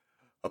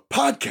a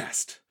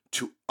podcast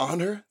to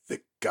honor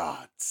the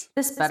gods.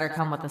 This better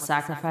come with a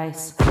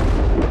sacrifice.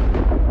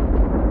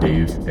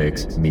 Dave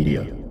X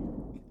Media.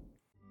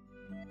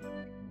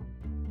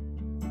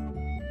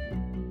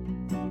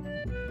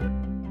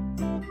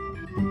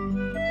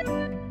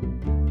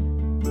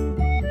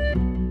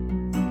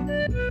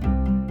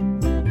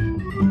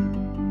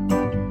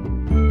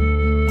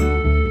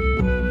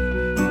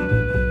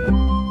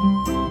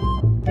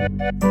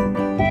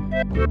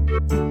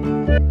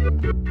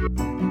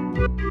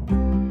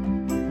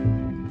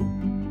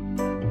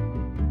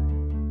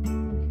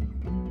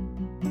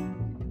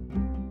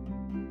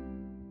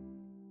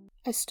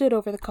 I stood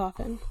over the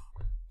coffin.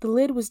 The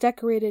lid was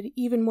decorated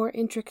even more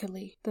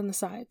intricately than the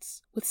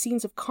sides, with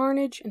scenes of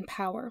carnage and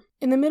power.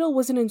 In the middle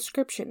was an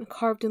inscription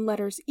carved in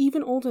letters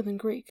even older than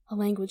Greek, a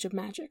language of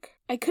magic.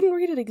 I couldn't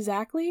read it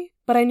exactly,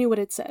 but I knew what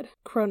it said.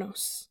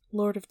 Kronos,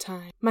 Lord of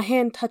Time. My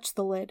hand touched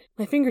the lid.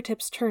 My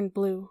fingertips turned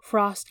blue.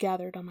 Frost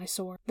gathered on my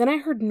sword. Then I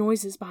heard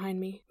noises behind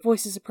me,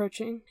 voices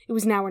approaching. It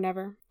was now or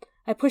never.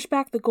 I pushed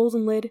back the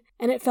golden lid,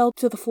 and it fell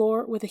to the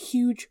floor with a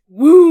huge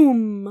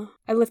whoom.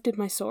 I lifted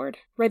my sword,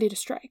 ready to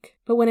strike.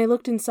 But when I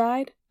looked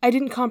inside, I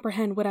didn't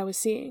comprehend what I was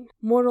seeing.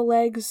 Mortal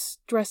legs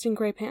dressed in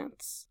gray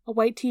pants. A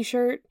white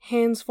t-shirt,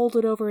 hands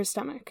folded over his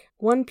stomach.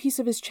 One piece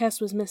of his chest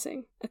was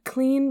missing. A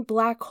clean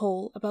black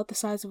hole about the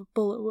size of a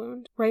bullet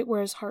wound, right where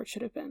his heart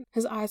should have been.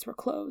 His eyes were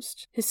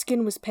closed. His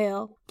skin was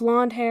pale,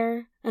 blonde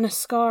hair, and a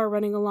scar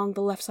running along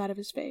the left side of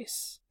his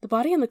face. The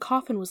body in the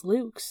coffin was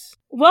Luke's.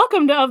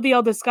 Welcome to Of the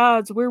Eldest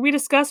Gods, where we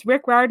discuss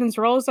Rick Riordan's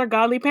role as our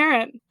godly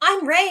parent.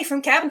 I'm Ray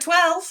from Cabin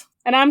 12.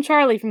 And I'm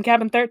Charlie from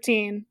Cabin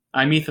 13.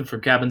 I'm Ethan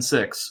from Cabin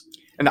 6.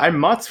 And I'm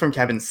Mutz from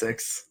Cabin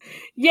 6.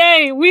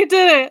 Yay, we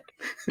did it!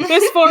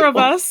 There's 4 of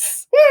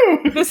us.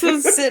 This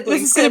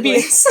is gonna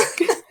be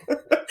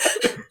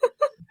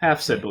half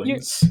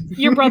siblings.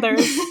 Your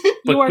brothers.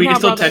 But you are we can now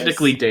still brothers.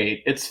 technically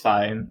date. It's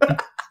fine.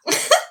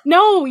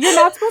 No, you're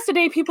not supposed to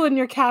date people in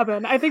your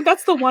cabin. I think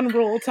that's the one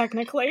rule,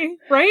 technically.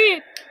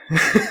 Right?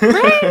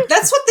 Right?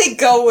 That's what they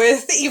go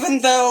with,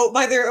 even though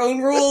by their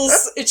own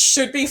rules it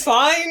should be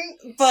fine,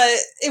 but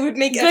it would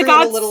make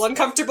everyone a little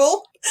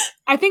uncomfortable.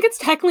 I think it's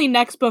technically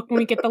next book when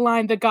we get the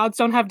line, the gods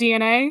don't have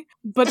DNA,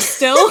 but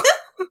still.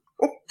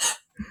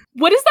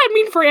 What does that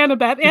mean for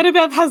Annabeth?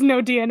 Annabeth has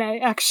no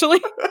DNA,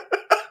 actually.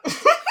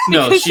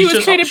 No, she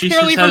just has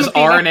Athena.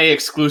 RNA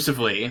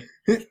exclusively.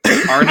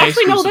 RNA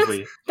actually, exclusively.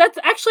 No, that's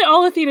actually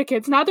all Athena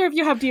kids. Neither of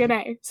you have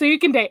DNA, so you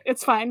can date.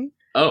 It's fine.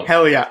 Oh.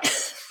 Hell yeah.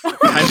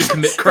 Time to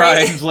commit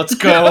crimes. Let's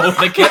go.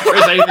 They can't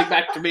trace anything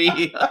back to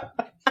me.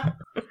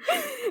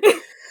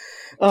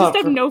 Just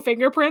have no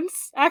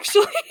fingerprints,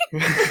 actually.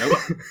 Nope.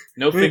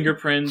 No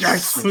fingerprints,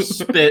 Yes. no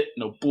spit,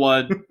 no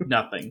blood,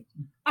 nothing.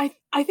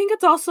 I think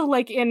it's also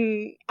like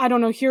in, I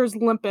don't know, Here's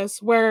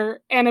Olympus,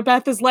 where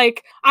Annabeth is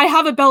like, I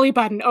have a belly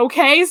button,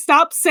 okay?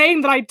 Stop saying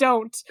that I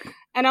don't.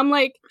 And I'm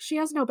like, she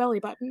has no belly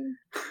button.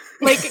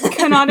 Like,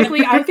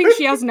 canonically, I think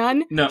she has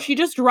none. No. She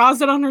just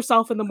draws it on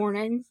herself in the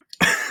morning.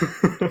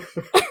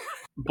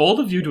 Bold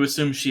of you to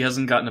assume she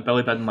hasn't gotten a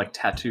belly button, like,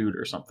 tattooed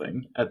or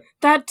something.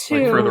 That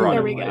too. Further on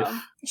there in we go.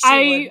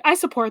 life. I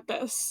support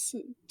this.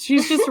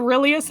 She's just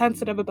really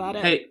sensitive about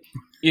it. Hey,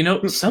 you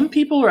know, some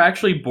people are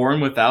actually born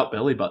without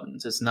belly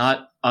buttons. It's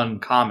not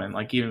uncommon,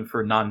 like even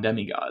for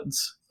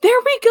non-demigods. There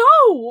we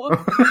go!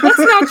 Let's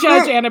not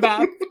judge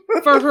Annabeth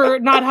for her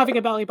not having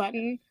a belly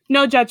button.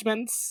 No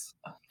judgments.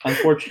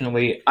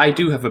 Unfortunately, I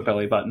do have a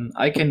belly button.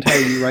 I can tell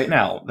you right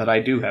now that I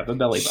do have a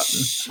belly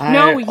button.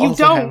 No, you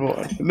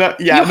don't. No.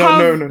 You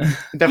Definitely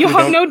You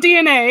have don't. no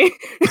DNA.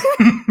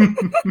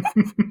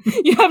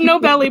 You have no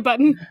belly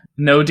button.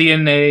 No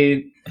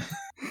DNA.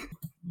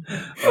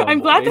 Oh,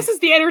 I'm glad this is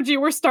the energy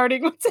we're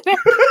starting with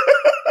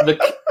today.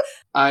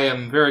 I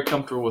am very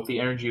comfortable with the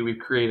energy we've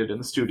created in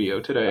the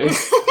studio today.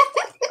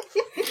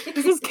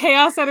 This is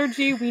chaos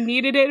energy. We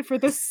needed it for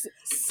this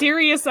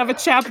serious of a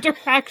chapter,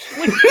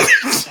 actually.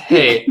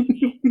 Hey,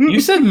 you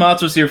said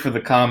Mats was here for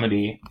the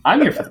comedy.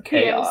 I'm here for the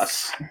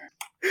chaos.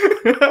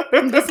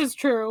 This is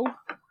true.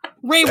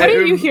 Ray, what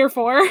are you here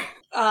for?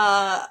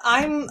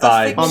 I'm Vibes.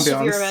 a figment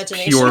of your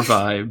imagination. Pure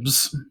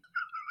vibes.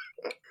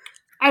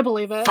 I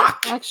believe it,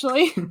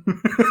 actually.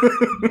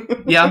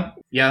 Yeah.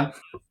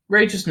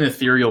 Ray, just an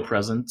ethereal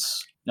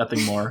presence.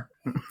 Nothing more.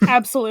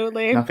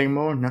 Absolutely. Nothing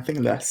more,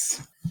 nothing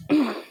less.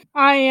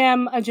 I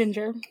am a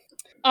ginger.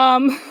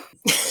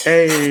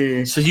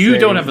 Hey. So you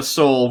don't have a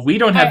soul. We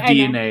don't have I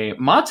DNA.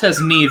 Mats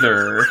has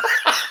neither.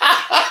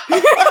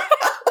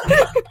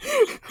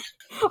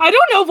 I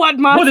don't know what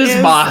Mats What is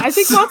Mats? I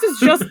think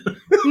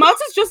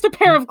Mats is just a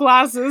pair of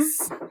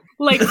glasses,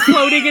 like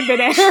floating in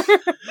midair.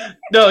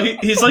 No,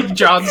 he's like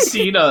John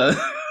Cena.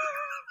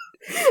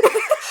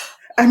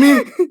 I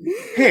mean,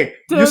 hey,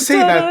 you say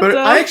that, but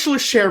I actually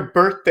share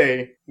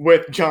birthday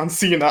with John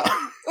Cena.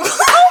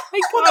 Oh my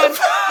god,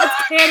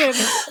 that's canon.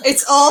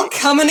 It's all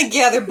coming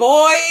together,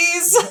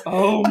 boys!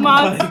 Oh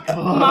my Mats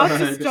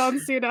god. is John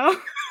Cena.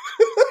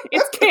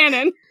 It's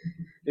canon.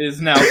 It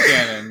is now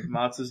canon.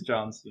 Mats is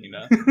John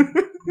Cena. I'm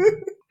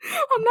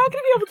not going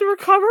to be able to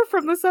recover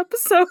from this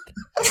episode.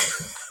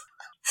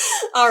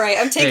 All right,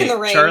 I'm taking the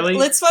reign. Charlie?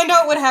 Let's find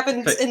out what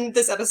happened in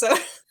this episode.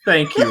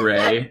 Thank you,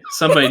 Ray.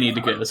 Somebody need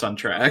to get us on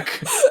track.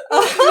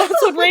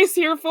 That's what Ray's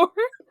here for.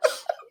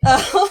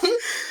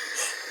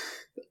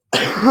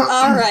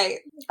 All right.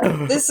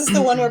 This is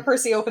the one where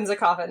Percy opens a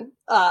coffin.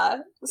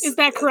 Is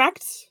that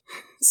correct?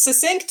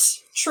 Succinct,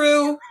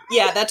 true.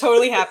 Yeah, that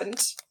totally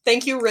happened.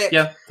 Thank you, Rick.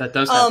 Yeah, that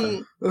does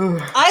happen.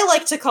 I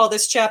like to call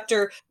this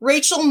chapter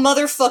Rachel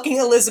motherfucking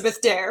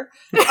Elizabeth Dare.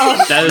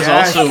 That is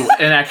also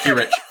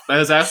inaccurate.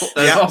 That is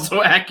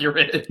also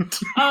accurate.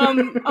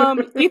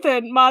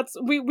 Ethan, Mods,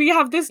 we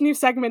have this new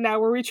segment now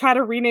where we try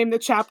to rename the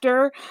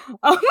chapter.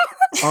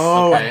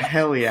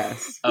 Hell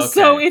yes. Okay.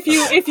 So if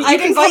you I'd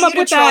can invite come up you to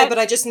with try, that but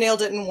I just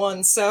nailed it in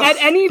one. So at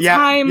any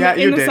time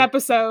in this did.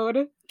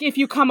 episode, if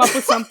you come up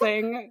with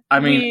something, I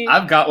mean,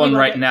 I've got one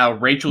right it. now.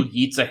 Rachel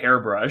yeets a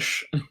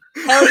hairbrush.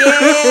 hell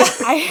yeah!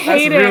 I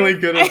hate That's it. really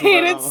good I as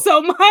hate well. it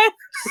so much.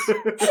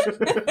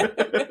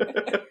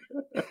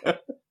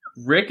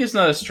 Rick is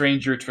not a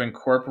stranger to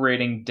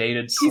incorporating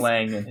dated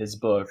slang in his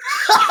books.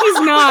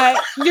 He's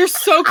not. You're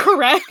so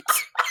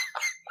correct.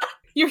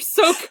 You're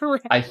so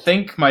correct. I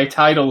think my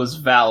title is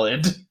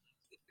valid.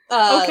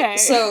 Okay.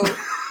 So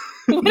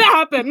What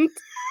happened?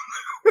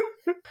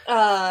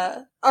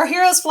 our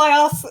heroes fly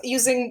off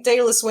using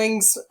dataless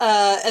wings,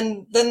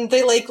 and then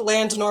they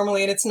land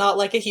normally, and it's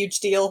not a huge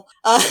deal.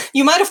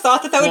 You might have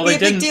thought that would be a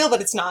big deal,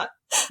 but it's not.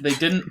 They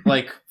didn't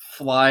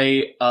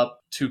fly up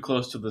too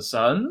close to the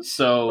sun,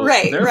 so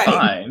they're right.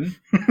 fine.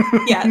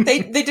 Yeah,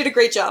 they did a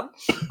great job.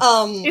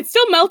 It's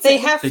still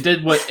melting. They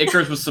did what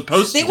Icarus was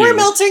supposed to do. They were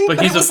melting,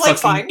 but he's it was a fucking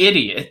fine.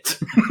 idiot.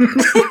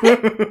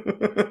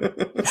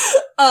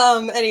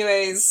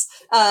 Anyways,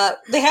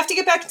 they have to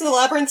get back to the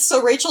labyrinth,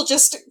 so Rachel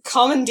just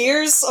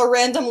commandeers a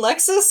random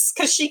Lexus,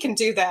 because she can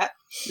do that.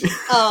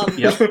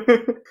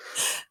 Yep.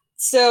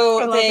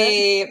 So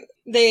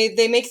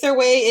they make their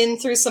way in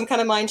through some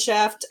kind of mine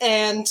shaft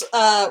and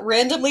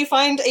randomly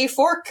find a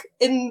fork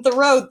in the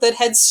road that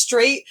heads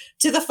straight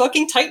to the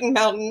fucking Titan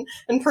Mountain.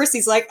 And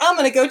Percy's like, I'm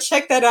gonna go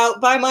check that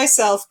out by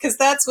myself, because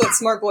that's what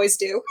smart boys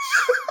do.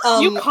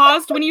 You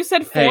paused when you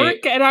said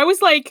fork, and I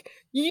was like,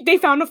 they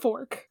found a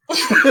fork.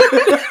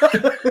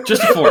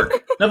 Just a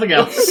fork. Nothing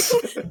else.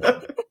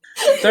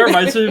 That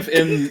reminds me of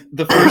in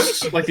the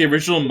first, the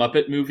original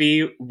Muppet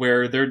movie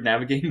where they're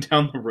navigating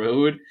down the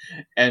road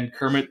and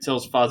Kermit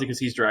tells Fozzie because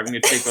he's driving to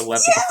take a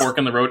left with a fork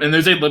on the road and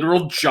there's a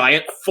literal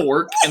giant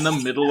fork in the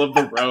middle of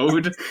the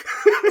road.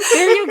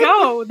 There you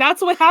go.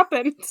 That's what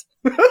happened.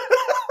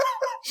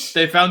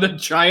 They found a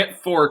giant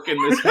fork in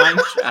this mine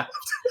shaft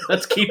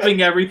that's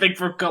keeping everything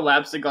from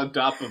collapsing on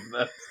top of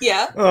them.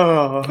 Yeah.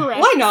 Oh. Correct.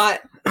 Why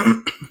not?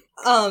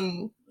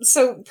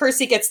 So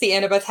Percy gets the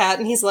Annabeth hat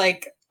and he's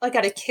like, I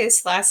got a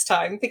kiss last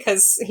time,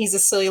 because he's a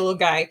silly little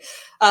guy.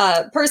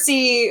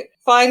 Percy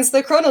finds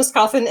the Kronos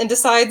coffin and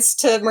decides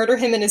to murder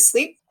him in his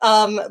sleep.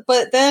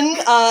 But then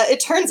it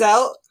turns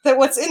out that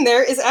what's in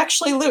there is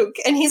actually Luke,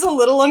 and he's a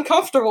little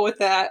uncomfortable with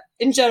that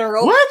in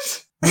general.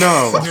 What?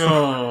 No.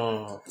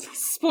 No.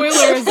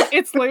 Spoilers,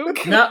 it's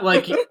Luke. Not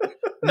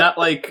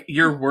like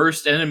your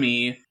worst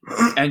enemy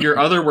and your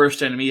other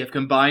worst enemy have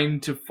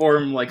combined to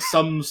form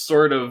some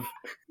sort of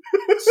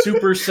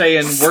Super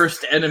Saiyan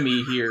worst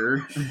enemy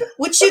here.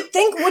 Which you'd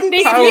think wouldn't be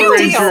a Power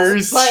big deal,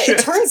 Rangers. but it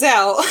turns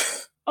out...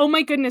 Oh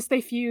my goodness,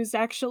 they fused,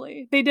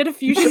 actually. They did a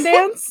fusion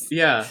dance?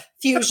 Yeah.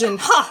 Fusion.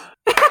 Ha!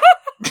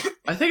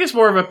 I think it's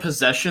more of a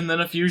possession than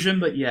a fusion,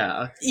 but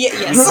yeah.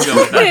 Yes. We can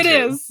go with that It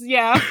too. is,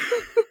 yeah.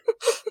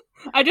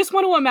 I just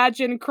want to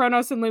imagine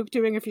Kronos and Luke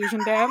doing a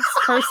fusion dance,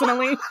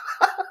 personally.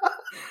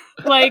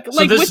 So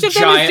which this of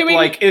them giant, is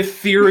doing...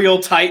 ethereal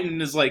titan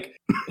is,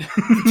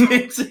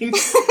 dancing.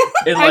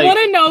 And, I want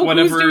to know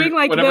whenever, who's doing,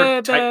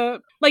 whenever the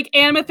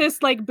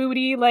amethyst,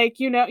 booty,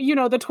 you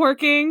know, the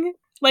twerking.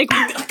 God,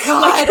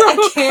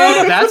 I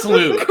can't. That's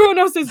Luke.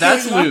 Kronos is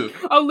That's doing that. Luke.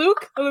 Oh,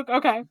 Luke? Luke,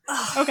 okay.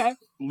 Okay.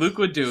 Luke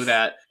would do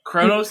that.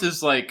 Kronos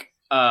is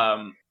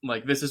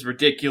this is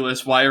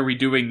ridiculous. Why are we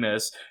doing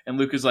this? And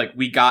Luke is like,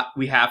 we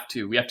have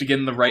to get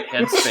in the right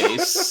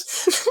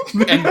headspace.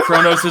 And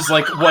Kronos is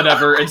like,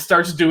 whatever, and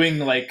starts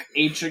doing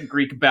ancient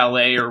Greek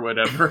ballet or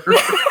whatever.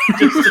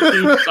 Just to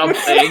do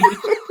something.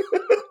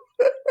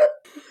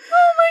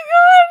 Oh my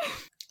god!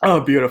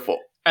 Oh, beautiful.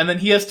 And then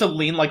he has to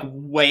lean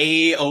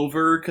way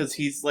over because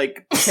he's 10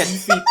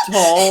 feet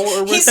tall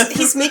or whatever.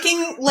 He's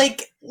making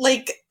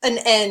an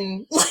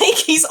N.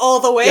 He's all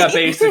the way. Yeah,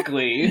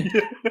 basically.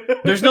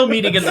 There's no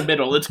meeting in the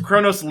middle. It's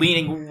Kronos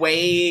leaning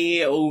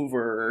way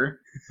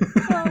over.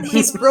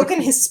 He's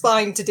broken his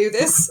spine to do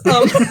this.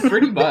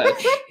 Pretty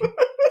much.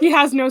 He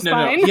has no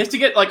spine. No. He has to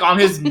get on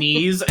his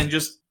knees and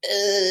just.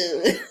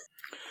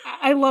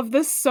 I love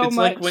this so It's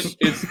much.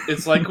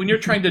 It's like when you're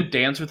trying to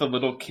dance with a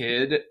little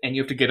kid and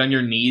you have to get on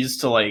your knees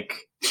to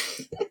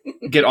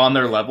get on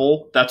their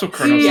level. That's what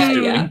Kronos is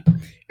doing. Yeah.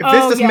 If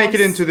this doesn't make it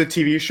into the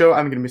TV show,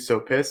 I'm gonna be so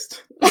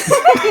pissed.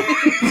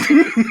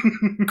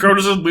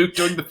 Kronos and Luke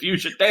doing the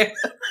fusion dance.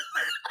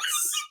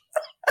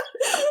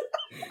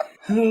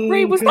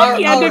 Ray, was that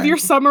the end of your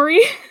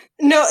summary?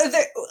 No,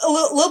 a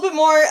little bit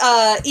more.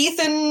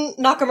 Ethan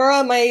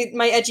Nakamura,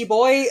 my edgy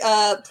boy,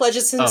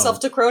 pledges himself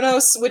to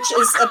Kronos, which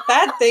is a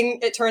bad thing,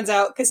 it turns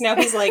out, because now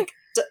he's like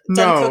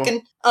done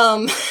cooking.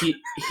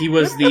 He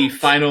was the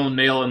final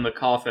nail in the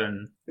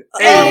coffin.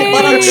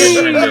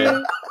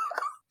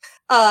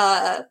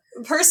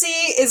 Percy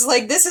is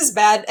like, this is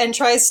bad, and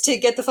tries to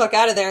get the fuck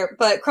out of there,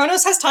 but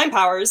Kronos has time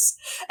powers.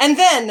 And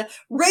then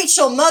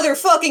Rachel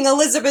motherfucking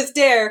Elizabeth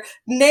Dare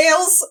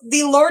nails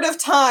the Lord of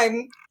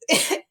Time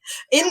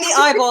in the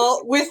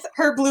eyeball with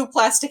her blue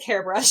plastic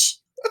hairbrush.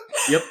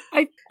 Yep.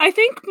 I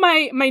think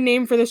my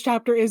name for this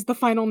chapter is The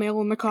Final Nail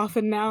in the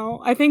Coffin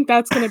now. I think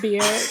that's gonna be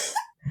it.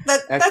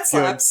 that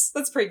slaps. Good.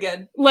 That's pretty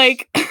good.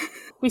 Like,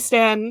 we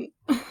stand.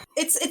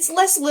 It's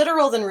less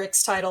literal than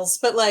Rick's titles,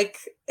 but like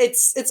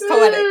it's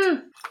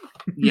poetic.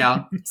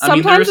 Yeah.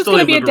 Sometimes it's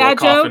gonna be a dad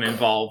joke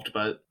involved,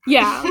 but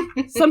yeah.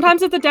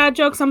 Sometimes it's a dad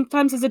joke,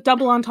 sometimes it's a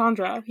double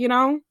entendre, you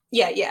know?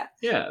 Yeah.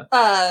 Yeah.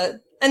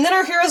 And then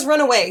our heroes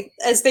run away,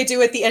 as they do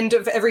at the end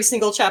of every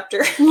single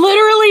chapter.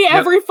 Literally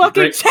every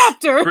fucking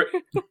chapter!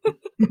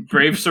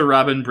 Brave Sir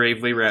Robin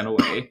bravely ran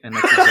away, and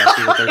that's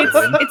exactly what they're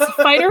doing. It's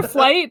fight or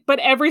flight, but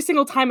every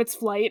single time it's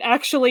flight.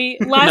 Actually,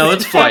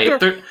 it's chapter,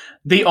 flight.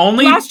 The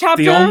only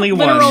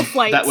one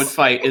flights. that would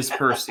fight is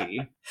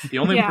Percy. The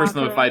only person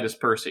that would fight is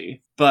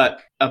Percy. But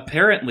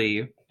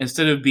apparently,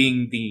 instead of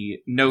being the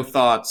no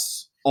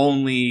thoughts,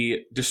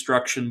 only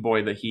destruction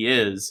boy that he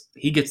is,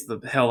 he gets the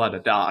hell out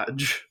of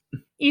Dodge.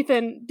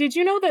 Ethan, did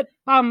you know that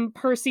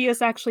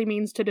Perseus actually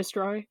means to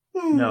destroy?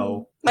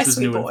 No, this is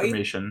new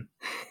information.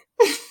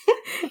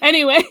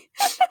 Anyway,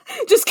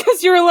 just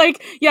because you were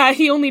like, yeah,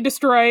 he only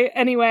destroy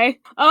anyway.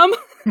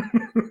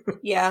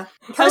 Yeah.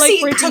 Percy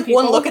took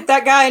one look at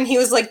that guy and he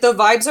was like, the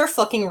vibes are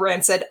fucking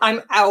rancid.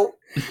 I'm out.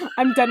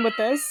 I'm done with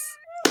this.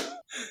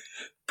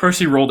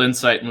 Percy rolled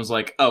insight and was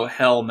like, oh,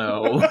 hell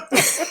no.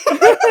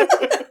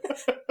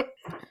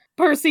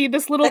 Percy,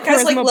 this little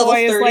charisma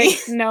boy 30.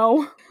 Is like,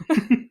 no.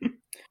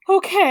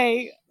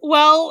 Okay,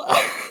 well,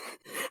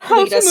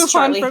 how to move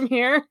on from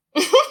here?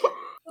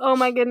 Oh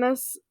my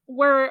goodness.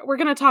 We're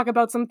gonna talk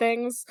about some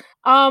things.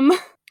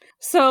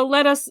 So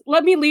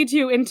let me lead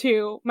you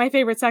into my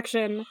favorite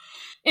section,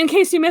 in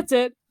case you missed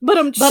it. We're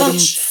gonna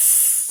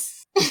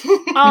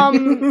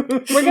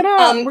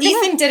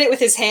Ethan did it with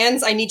his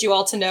hands. I need you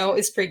all to know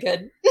is pretty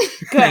good.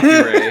 Thank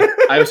you, Ray.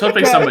 I was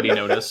hoping somebody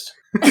noticed.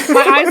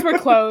 My eyes were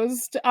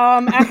closed,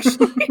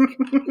 actually,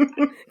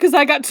 because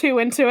I got too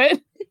into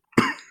it.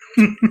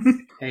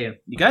 Hey,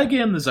 you gotta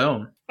get in the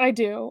zone. I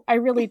do. I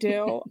really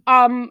do.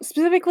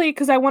 Specifically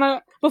because I want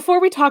to, before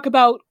we talk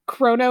about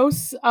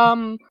Kronos,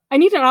 I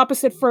need an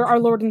opposite for our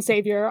Lord and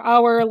Savior.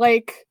 Our,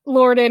 like,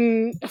 Lord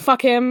and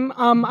fuck him.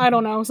 I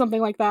don't know, something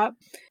like that.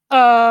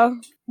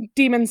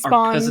 Demon spawn.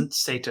 Our peasant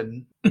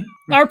Satan.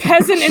 Our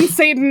peasant and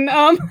Satan,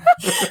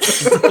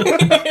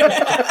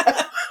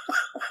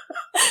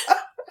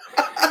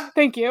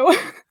 Thank you.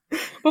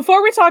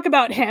 Before we talk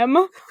about him,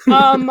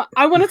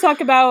 I want to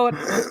talk about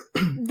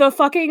the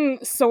fucking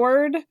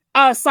sword,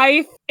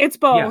 scythe. It's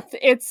both. Yeah.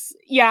 It's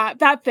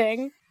that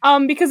thing.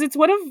 Because it's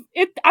one of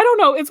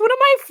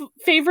my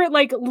favorite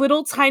like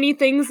little tiny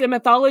things in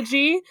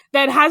mythology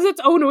that has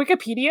its own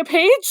Wikipedia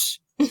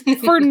page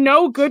for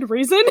no good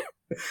reason.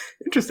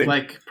 Interesting.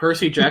 Like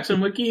Percy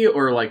Jackson wiki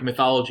or like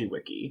mythology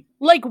wiki?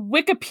 Like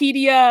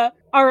Wikipedia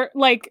or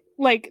like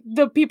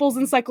the People's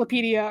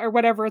Encyclopedia or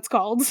whatever it's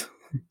called.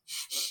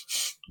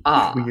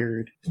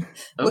 Weird.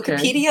 Okay.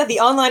 Wikipedia, the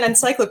online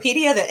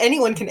encyclopedia that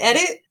anyone can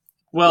edit?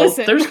 Well,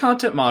 there's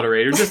content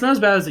moderators. It's not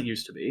as bad as it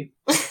used to be.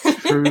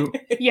 True.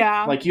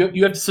 Yeah. Like,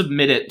 you have to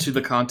submit it to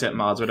the content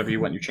mods, whatever you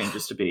want your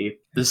changes to be.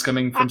 This is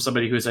coming from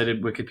somebody who has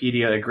edited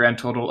Wikipedia a grand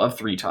total of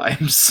 3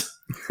 times.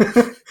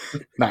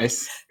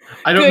 Nice.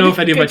 I don't know if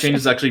any of my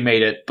changes actually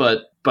made it,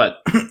 but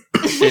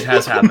it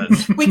has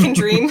happened. We can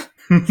dream.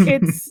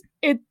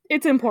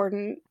 It's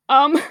important.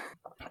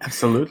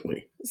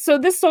 Absolutely. So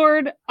this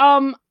sword,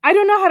 I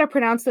don't know how to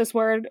pronounce this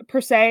word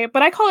per se,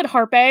 but I call it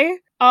harpe,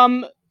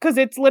 because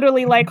it's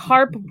literally like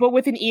harp, but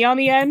with an E on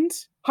the end.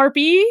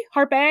 Harpy?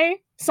 Harpe?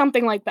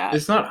 Something like that.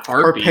 It's not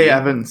harpy. Harpe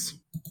Evans.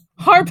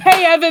 Harpe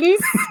Evans!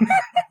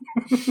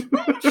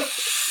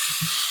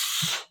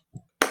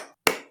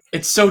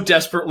 It so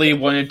desperately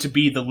wanted to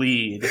be the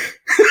lead.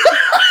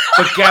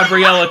 But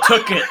Gabriella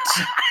took it.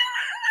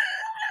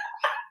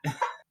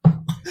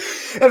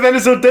 And then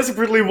it so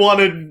desperately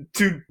wanted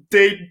to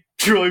date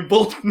Troy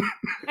Bolton.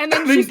 And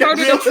then she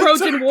started a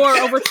Trojan War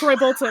over Troy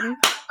Bolton.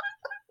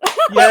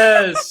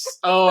 Yes!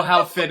 Oh,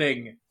 how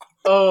fitting.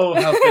 Oh,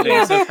 how fitting.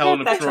 It says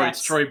Helen of Troy.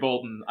 It's Troy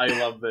Bolton. I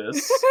love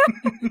this.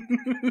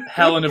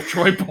 Helen of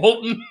Troy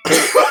Bolton.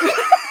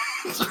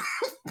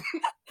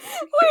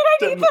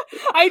 Wait,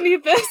 I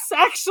need this,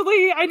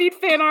 actually. I need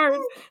fan art.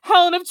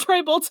 Helen of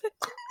Troy Bolton.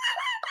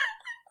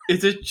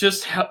 Is it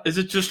just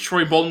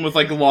Troy Bolton with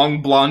like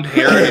long blonde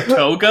hair and a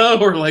toga,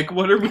 or like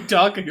what are we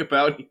talking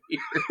about here?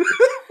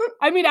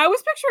 I mean, I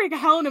was picturing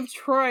Helen of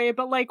Troy,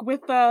 but like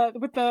with the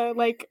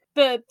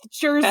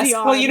jersey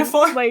basketball on,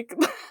 uniform. like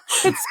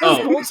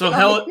so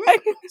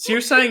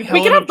you're saying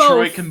Helen of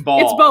Troy can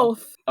ball? It's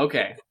both.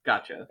 Okay,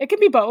 gotcha. It can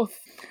be both.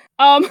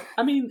 I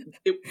mean,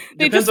 it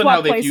They depends just on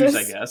how swap they fuse, I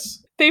places.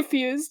 guess. They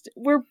fused.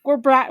 We're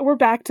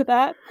back to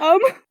that.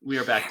 We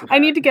are back to that. I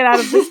need to get out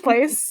of this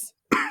place.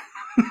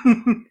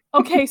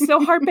 Okay, so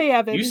Harpe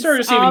Evans. You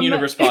started Saving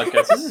Universe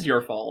podcast. This is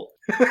your fault.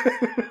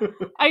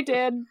 I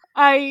did.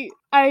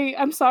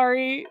 I'm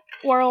sorry,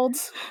 world.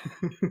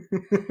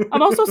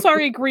 I'm also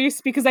sorry, Greece,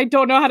 because I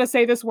don't know how to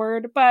say this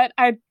word, but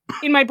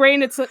in my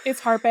brain it's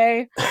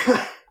Harpe.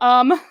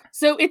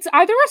 So it's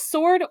either a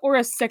sword or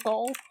a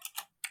sickle.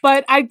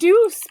 But I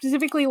do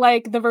specifically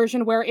like the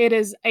version where it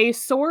is a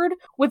sword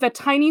with a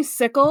tiny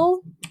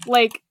sickle,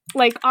 like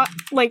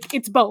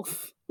it's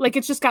both. Like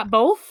it's just got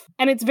both,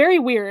 and it's very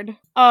weird.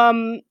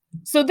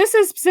 So this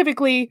is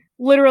specifically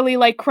literally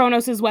like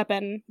Kronos'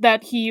 weapon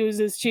that he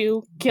uses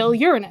to kill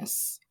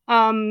Uranus.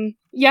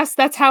 Yes,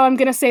 that's how I'm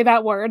gonna say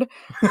that word.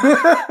 Did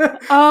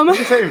you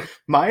say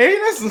my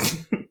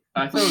anus?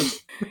 I thought it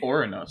was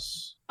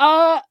Uranus.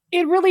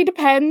 It really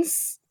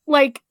depends.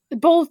 Like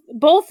both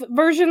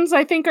versions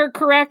I think are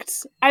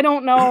correct. I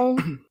don't know.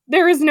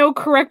 There is no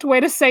correct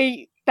way to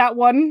say that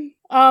one.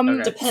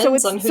 Okay.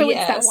 Depends on who you it's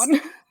ask. that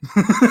one.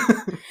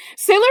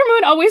 Sailor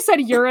Moon always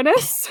said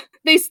Uranus.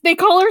 They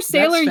call her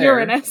Sailor That's fair.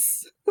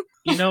 Uranus.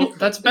 You know,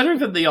 that's better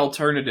than the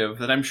alternative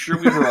that I'm sure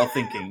we were all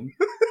thinking.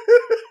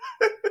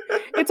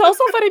 It's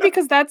also funny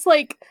because that's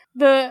like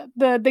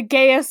the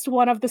gayest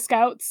one of the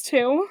scouts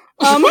too.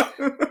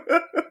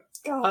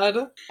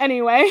 God.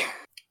 Anyway.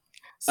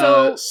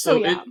 So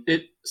yeah.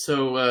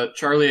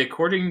 Charlie,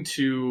 according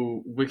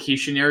to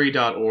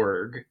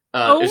wiktionary.org,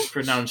 it's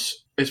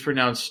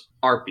pronounced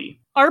Arpy.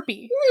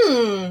 Arpy.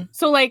 Hmm.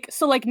 So like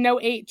no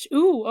H.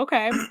 Ooh,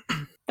 okay.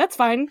 That's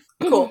fine.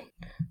 Cool.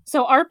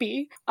 So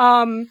Arpy.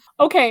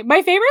 Okay,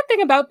 my favorite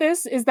thing about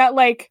this is that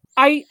like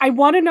I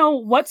want to know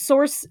what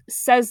source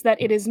says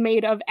that it is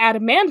made of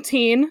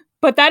adamantine,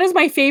 but that is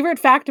my favorite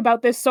fact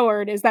about this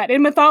sword is that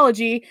in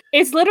mythology,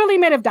 it's literally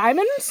made of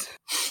diamonds.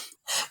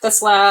 That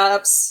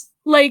slaps.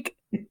 Like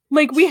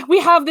we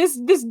have this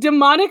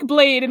demonic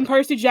blade in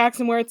Percy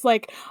Jackson where it's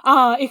like,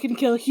 it can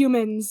kill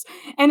humans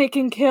and it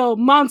can kill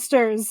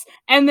monsters.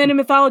 And then in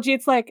mythology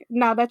it's like,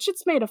 nah, that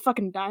shit's made of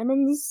fucking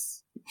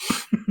diamonds.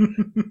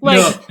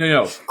 Like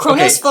No. Kronos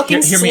Okay,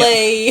 fucking hear me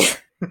slay.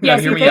 No,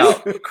 Yes, hear me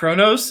Ethan? out.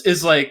 Kronos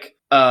is like,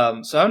 so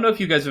I don't know if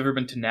you guys have ever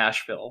been to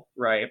Nashville,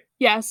 right?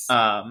 Yes.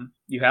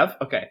 You have?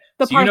 Okay.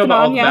 The So you know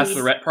about all the Parthenon, yes.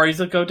 bachelorette parties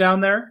that go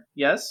down there?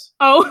 Yes?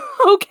 Oh,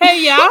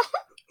 okay, yeah.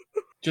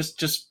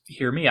 Just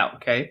hear me out,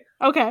 okay?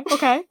 Okay.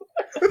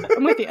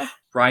 I'm with you.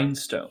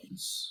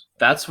 Rhinestones.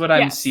 That's what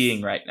I'm Yes.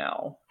 seeing right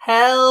now.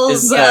 Hells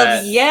Is of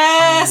that-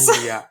 yes.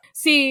 Oh, yeah.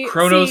 See,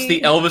 Kronos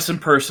the Elvis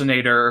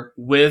impersonator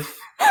with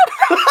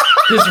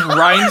his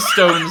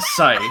rhinestone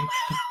scythe,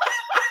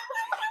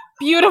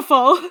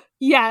 beautiful.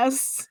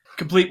 Yes.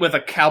 complete with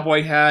a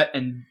cowboy hat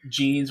and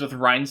jeans with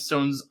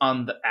rhinestones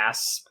on the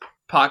ass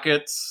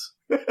pockets.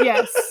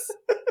 Yes.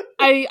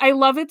 I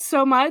love it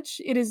so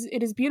much. It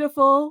is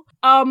beautiful.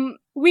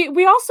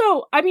 We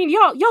also, I mean,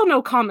 y'all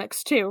know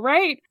comics too,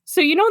 right?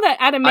 So you know that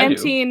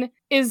adamantine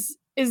is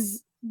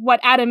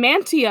what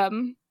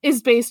adamantium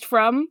is based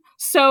from.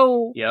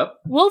 So Yep.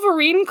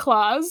 Wolverine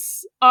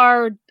claws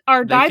are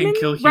They diamond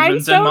can kill humans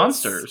rhinestones? and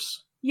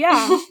monsters.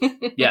 Yeah.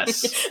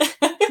 Yes.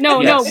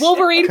 No, Yes.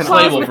 Wolverine Slay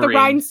claws with the Wolverine.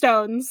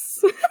 rhinestones.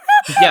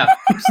 Yeah.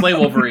 Slay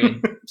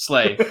Wolverine.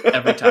 Slay.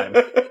 Every time.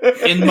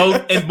 In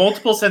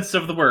multiple senses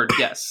of the word,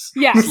 yes.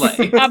 Yes.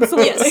 Slay.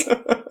 Absolutely. Yes.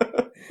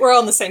 We're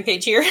on the same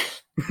page here.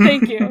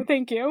 Thank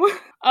you.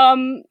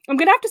 I'm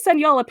gonna have to send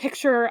y'all a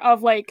picture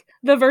of like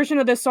the version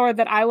of this sword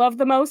that I love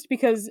the most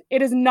because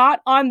it is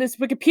not on this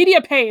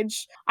Wikipedia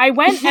page. I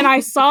went and I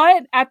saw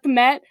it at the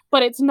Met,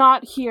 but it's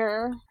not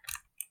here.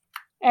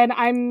 And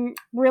I'm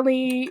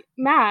really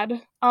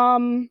mad.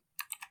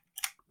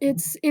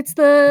 It's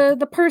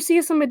the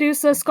Perseus and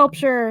Medusa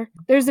sculpture.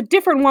 There's a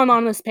different one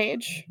on this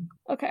page.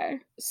 Okay.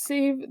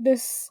 Save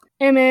this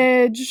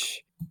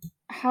image.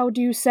 How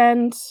do you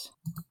send?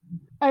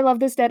 I love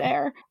this dead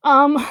air.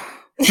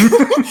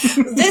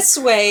 This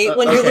way,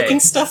 when you're okay. looking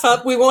stuff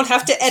up, we won't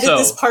have to edit So-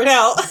 this part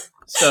out.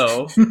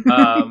 So,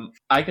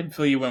 I can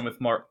fill you in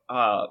with more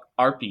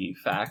RP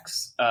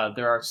facts.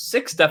 There are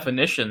 6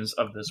 definitions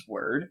of this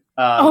word,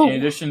 in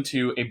addition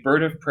to a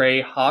bird of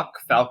prey, hawk,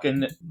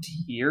 falcon,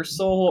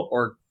 tiercel,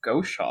 or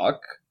goshawk,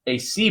 a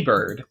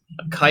seabird,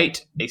 a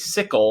kite, a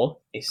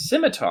sickle, a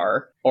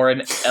scimitar, or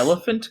an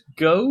elephant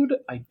goad.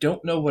 I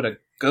don't know what a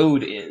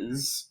goad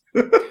is.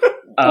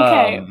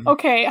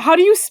 Okay. How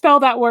do you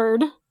spell that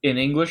word? In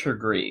English or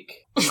Greek?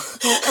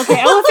 Okay,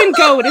 elephant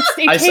goad.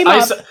 It came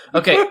up.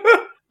 Okay.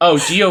 Oh,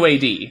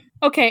 GOAD.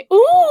 Okay.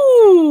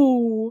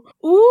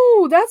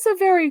 Ooh, that's a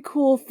very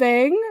cool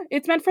thing.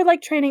 It's meant for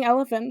like training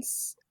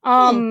elephants.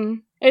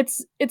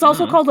 It's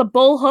also called a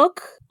bull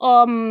hook.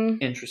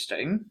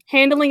 Interesting.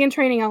 Handling and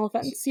training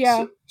elephants.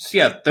 Yeah. So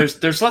yeah, there's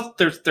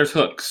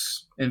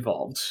hooks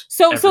involved.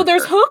 So there's everywhere.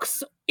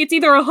 hooks. It's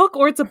either a hook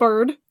or it's a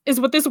bird. Is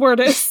what this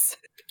word is.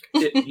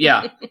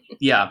 Yeah.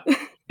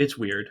 it's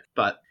weird,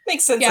 but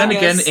Makes sense. Yeah.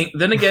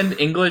 then again,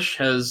 English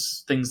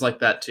has things like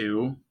that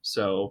too,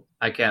 so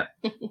I can't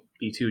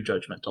be too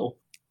judgmental.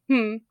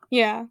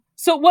 Yeah.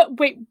 So what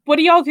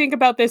do y'all think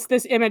about this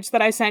image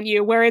that I sent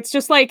you, where it's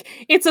just like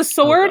it's a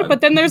sword,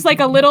 but then there's like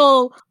a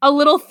little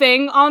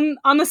thing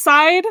on the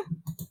side?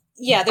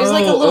 Yeah, there's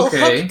like a little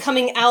hook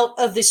coming out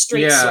of the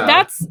straight sword.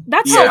 That's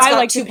Yeah. how I It's like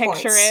got to 2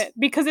 picture points. it,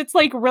 because it's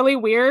like really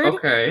weird,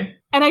 Okay.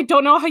 and I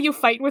don't know how you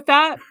fight with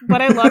that,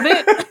 but I love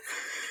it.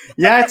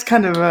 Yeah, it's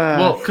kind of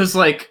Well, because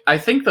like I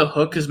think the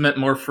hook is meant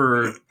more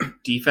for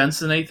defense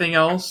than anything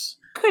else.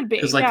 Could be,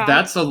 Because like yeah.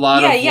 that's a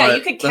lot of Yeah, what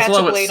you could that's catch a lot a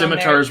of what blade on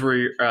scimitars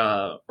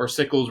were or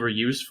sickles were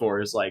used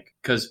for. Is like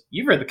because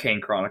you've read the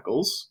Kane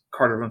Chronicles.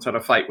 Carter learns how to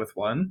fight with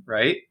one,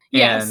 right?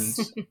 Yes.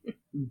 And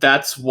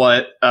that's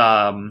what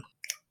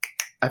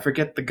I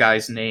forget the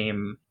guy's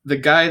name. The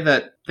guy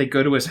that they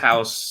go to his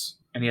house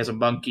and he has a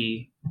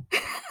monkey.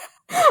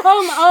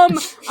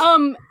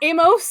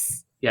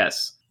 Amos.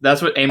 Yes,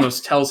 that's what Amos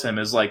tells him.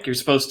 Is like you're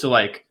supposed to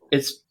like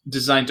it's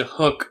designed to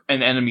hook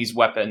an enemy's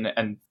weapon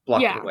and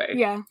block it away.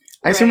 Yeah.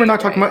 I assume we're not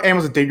Right, talking about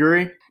Amos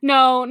Diggory.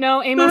 No,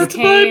 Amos That's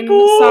my Kane.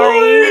 boy!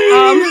 Sorry.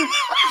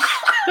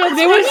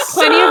 There will be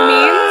plenty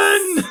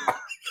of memes.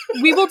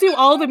 We will do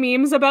all the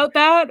memes about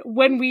that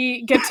when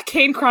we get to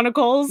Kane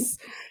Chronicles.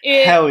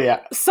 Hell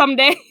yeah.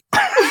 Someday.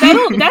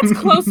 That's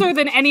closer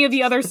than any of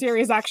the other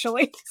series,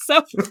 actually.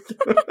 So,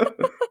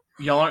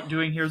 Y'all aren't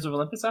doing Heroes of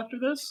Olympus after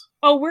this?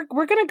 oh, we're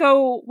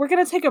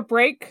gonna take a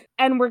break,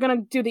 and we're gonna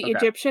do the Okay.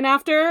 Egyptian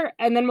after,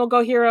 and then we'll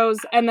go Heroes,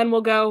 and then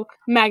we'll go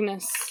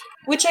Magnus.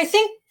 Which I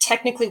think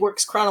technically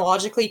works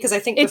chronologically, because I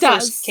think the It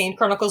does. first Kane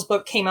Chronicles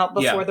book came out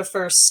before Yeah. the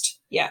first.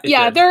 Yeah. It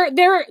Yeah, did.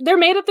 they're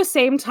made at the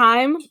same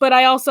time, but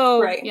I also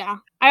Right.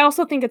 I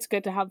also think it's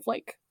good to have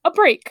like a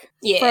break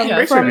Yeah. Yeah,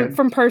 breaks are good.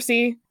 from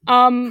Percy.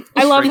 I love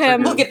Breaks are him.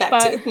 good. We'll get back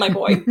but to my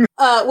boy.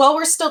 While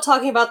we're still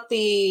talking about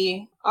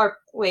the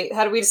wait,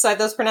 how do we decide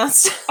those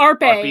pronounced?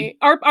 Arpe.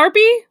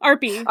 Arpe.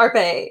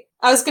 Arpe.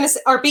 I was gonna say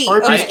RB.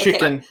 Arby's Okay.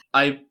 chicken.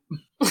 I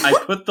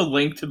put the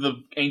link to the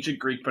ancient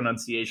Greek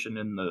pronunciation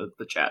in the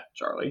chat,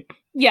 Charlie.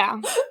 Yeah.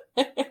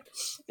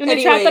 In the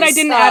chat that I Anyways,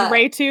 didn't add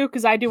Ray to,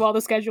 because I do all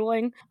the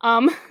scheduling.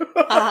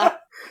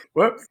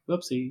 Whoops.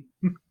 Whoopsie.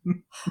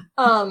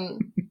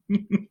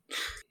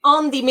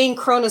 On the main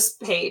Cronus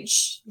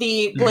page,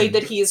 the blade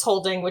that he is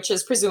holding, which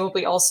is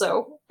presumably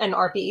also an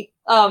RP,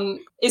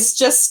 is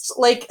just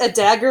like a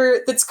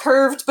dagger that's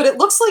curved, but it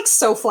looks like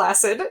so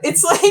flaccid.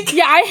 It's like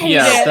Yeah, I hate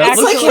Yeah, it. that it's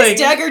looks like Actually, his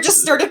dagger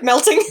just started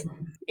melting.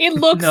 it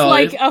looks No,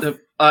 like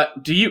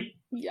do you?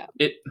 yeah.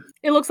 It.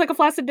 It looks like a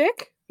flaccid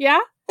dick. Yeah.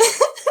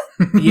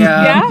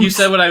 Yeah, Yeah? you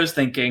said what I was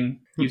thinking.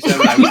 You said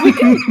what I was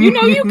thinking. You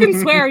know you can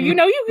swear. You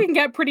know you can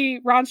get pretty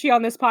raunchy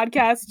on this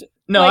podcast.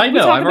 No, Like, I we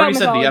know. talk I've already about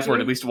said the F mythology.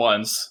 word at least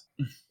once.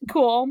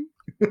 Cool.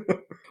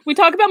 We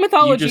talk about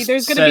mythology. just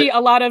There's going to said- be a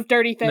lot of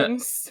dirty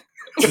things.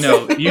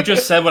 No, you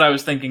just said what I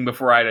was thinking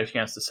before I had a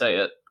chance to say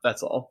it.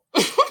 That's all.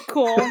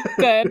 Cool.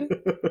 Good.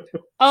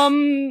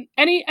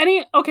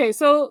 Okay,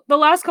 so the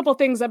last couple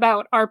things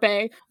about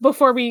Arpe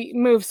before we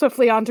move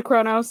swiftly on to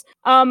Kronos.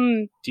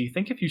 Do you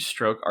think if you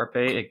stroke Arpe,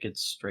 it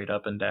gets straight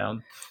up and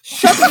down?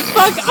 Shut the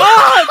fuck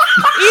up!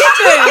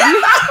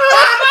 Ethan!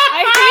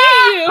 I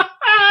hate you!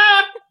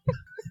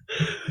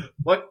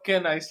 What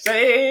can I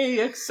say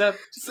except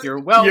you're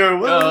welcome? You're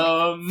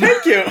welcome.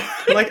 Thank you.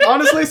 Like,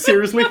 honestly,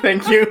 seriously,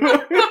 thank you.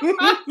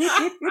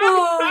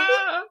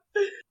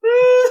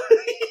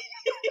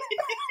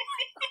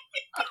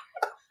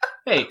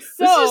 Hey, this is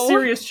So- a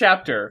serious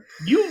chapter.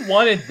 You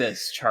wanted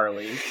this,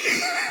 Charlie.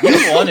 You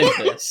wanted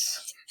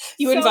this.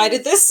 You So-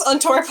 invited this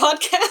onto our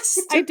podcast.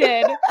 I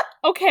did.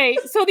 Okay,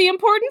 so the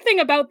important thing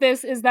about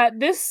this is that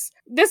this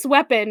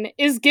weapon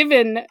is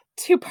given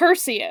to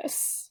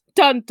Perseus.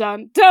 Dun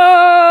dun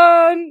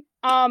dun.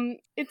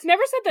 It's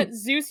never said that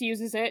Zeus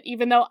uses it,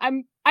 even though I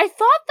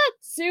thought that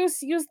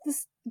Zeus used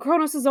this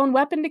Kronos' own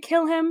weapon to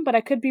kill him, but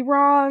I could be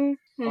wrong.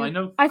 Well, I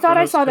know. I thought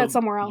I Kronos saw that killed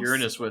somewhere else.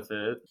 Uranus with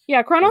it.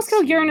 Yeah, Kronos Let's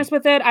killed see. Uranus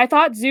with it. I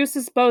thought Zeus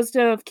is supposed to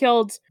have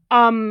killed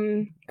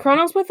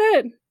Kronos with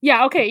it.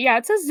 Yeah, okay, yeah,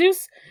 it says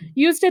Zeus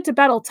used it to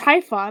battle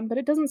Typhon, but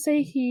it doesn't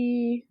say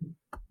he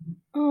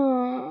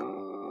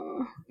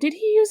did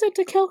he use it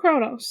to kill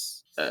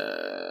Kronos?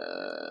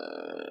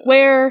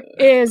 Where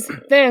is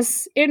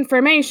this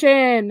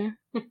information?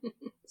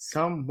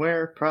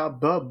 Somewhere,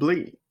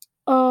 probably.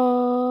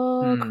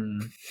 I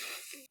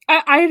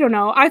don't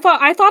know. I thought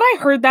I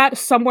heard that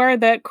somewhere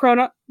that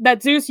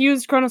that Zeus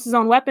used Kronos'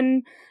 own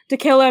weapon to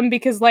kill him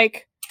because,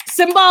 like,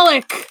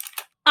 symbolic.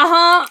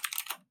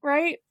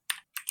 Right?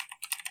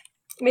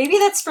 Maybe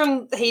that's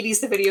from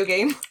Hades, the video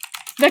game.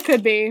 That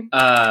could be.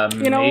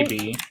 You know,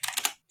 Maybe.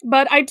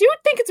 But I do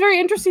think it's very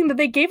interesting that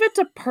they gave it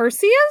to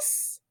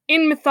Perseus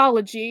in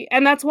mythology,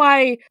 and that's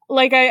why,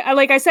 like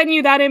I sent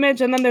you that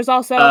image, and then there's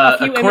also a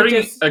few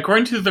images.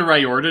 According to the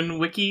Riordan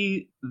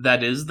wiki,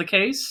 that is the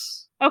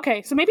case.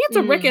 Okay, so maybe it's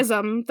a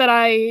Rickism that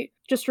I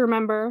just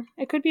remember.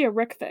 It could be a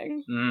Rick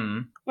thing.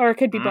 Or it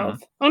could be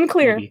both.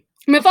 Unclear. Maybe.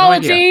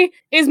 Mythology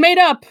is made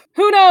up.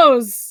 Who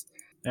knows?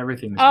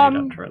 Everything is made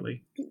up,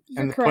 Charlie. You're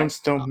And the correct. points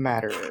don't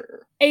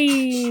matter.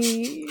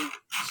 I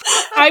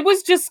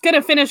was just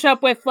gonna finish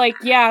up with, like,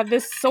 yeah,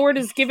 this sword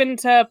is given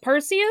to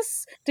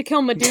Perseus to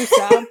kill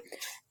Medusa.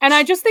 And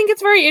I just think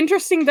it's very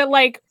interesting that,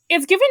 like,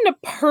 it's given to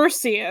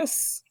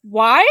Perseus.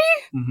 Why?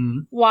 Mm-hmm.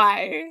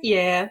 Why?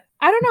 Yeah.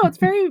 I don't know.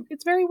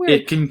 It's very weird.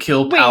 It can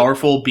kill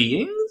powerful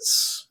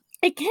beings?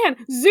 It can.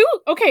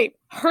 Okay,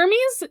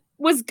 Hermes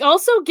was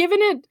also given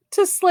it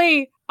to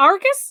slay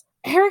Argus.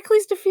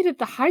 Heracles defeated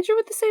the Hydra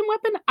with the same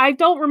weapon? I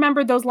don't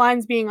remember those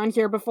lines being on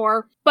here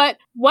before. But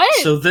what?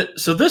 So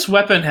this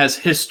weapon has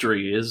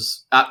history,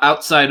 is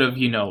outside of,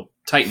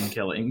 Titan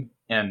killing.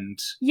 And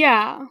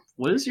yeah.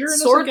 What is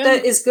Uranus sword again?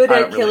 that is good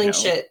at killing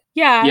shit.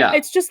 Yeah,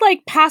 it's just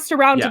like passed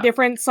around to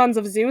different sons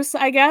of Zeus,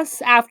 I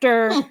guess,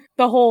 after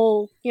the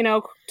whole,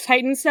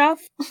 Titan stuff.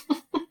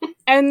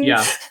 And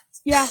yeah.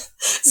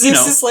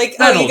 Zeus is like,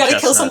 you gotta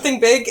kill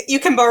something big. You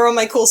can borrow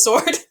my cool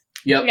sword.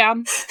 Yep. Yeah.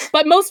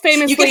 But most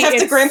famously, you can have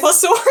the grandpa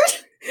sword.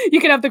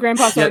 You can have the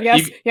grandpa sword.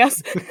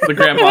 Yes. The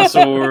grandpa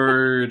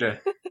sword.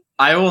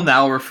 I will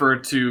now refer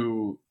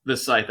to the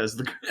scythe as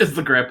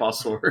the grandpa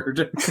sword.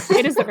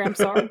 It is the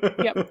grandpa sword.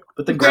 Yep.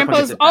 But the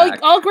grandpas,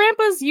 all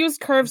grandpas use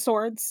curved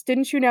swords.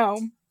 Didn't you know?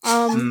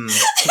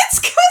 It's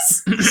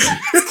because they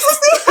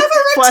have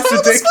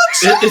erectile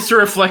dysfunction. It's to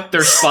reflect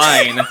their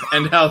spine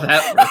and how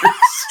that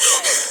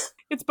works.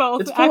 It's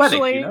both. It's poetic,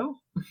 actually.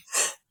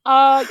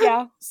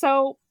 Yeah.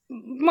 So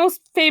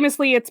most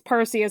famously, it's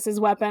Perseus's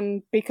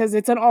weapon because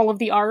it's in all of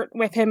the art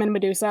with him and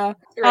Medusa.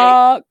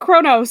 Right.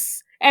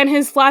 Kronos and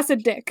his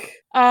flaccid dick.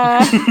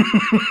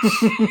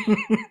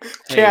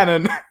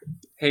 Canon.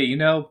 Hey,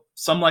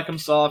 some like them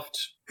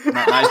soft.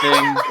 Not my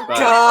thing, but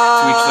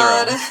God. to each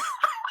their own.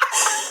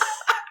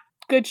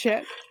 Good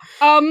shit.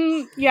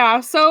 Yeah,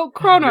 so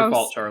Kronos. Your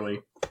fault,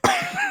 Charlie.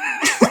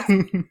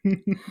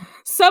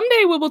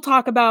 Someday we will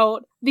talk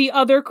about the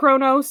other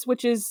Kronos,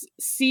 which is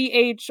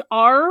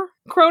CHR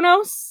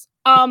Kronos,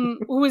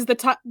 who is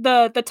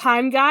the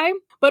time guy.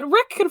 But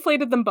Rick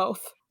conflated them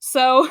both.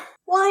 So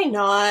why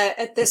not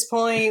at this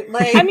point?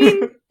 Like, I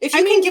mean, if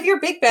you can give your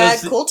big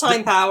bad cool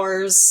time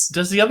powers.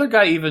 Does the other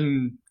guy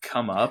even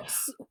come up,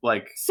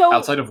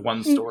 outside of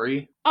one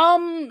story?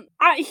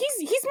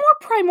 He's more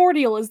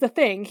primordial is the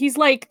thing. He's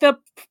like the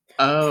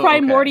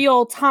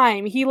primordial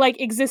time. He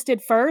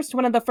existed first,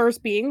 one of the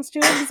first beings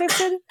to have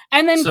existed.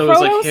 And then so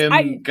Kronos, it was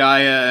like him,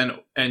 Gaia,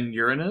 and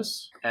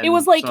Uranus? And it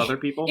was like some other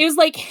people? It was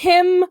like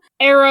him,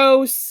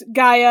 Eros,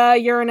 Gaia,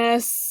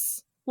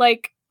 Uranus.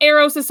 Like,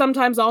 Eros is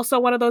sometimes also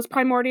one of those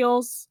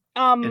primordials.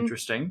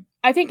 Interesting.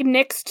 I think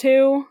Nyx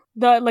too,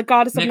 the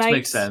goddess of Nyx night.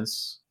 makes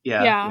sense.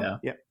 Yeah.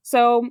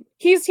 So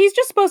he's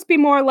just supposed to be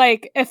more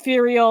like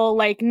ethereal,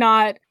 like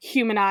not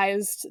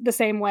humanized the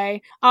same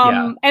way.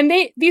 And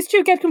these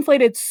two get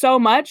conflated so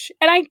much,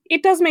 and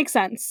it does make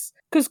sense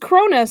because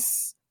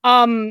Cronus,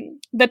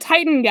 the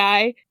Titan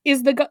guy,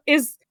 is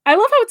I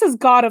love how it says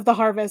God of the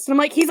Harvest, and I'm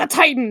like, he's a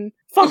Titan.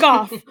 Fuck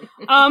off.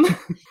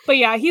 But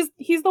yeah,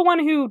 he's the one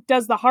who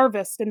does the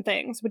harvest and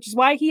things, which is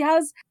why he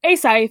has a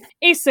scythe,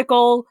 a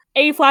sickle,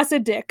 a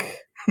flaccid dick.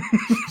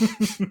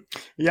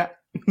 Yeah.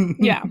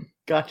 Yeah.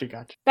 Gotcha.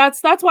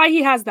 That's why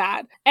he has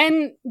that.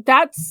 And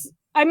that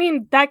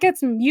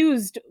gets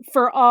used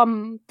for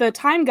the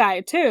time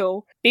guy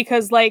too,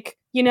 because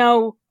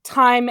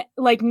time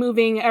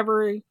moving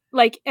every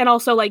and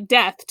also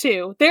death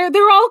too.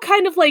 They're all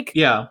kind of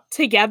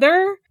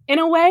together in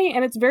a way,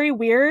 and it's very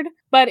weird,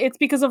 but it's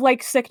because of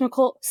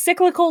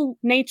cyclical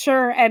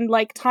nature and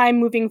time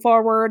moving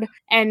forward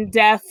and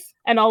death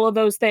and all of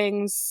those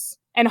things.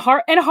 And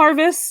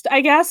harvest,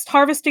 I guess,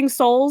 harvesting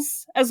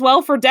souls as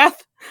well for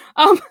death.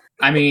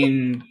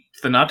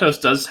 Thanatos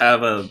does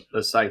have a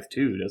scythe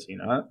too, does he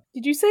not?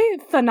 Did you say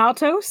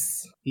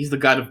Thanatos? He's the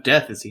god of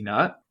death, is he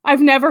not?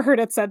 I've never heard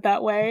it said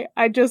that way.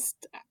 I'm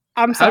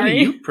sorry. How do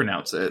you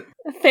pronounce it?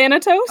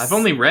 Thanatos? I've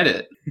only read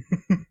it.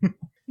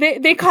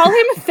 They call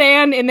him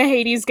Than in the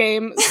Hades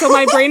game, so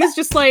my brain is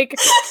just like...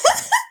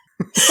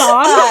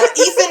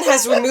 Ethan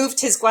has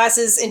removed his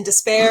glasses in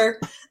despair.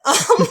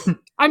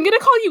 I'm gonna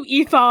call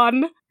you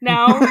Ethon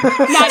now.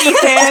 Not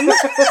Ethan.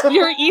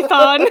 You're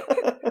Ethon.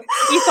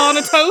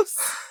 Ethanatos.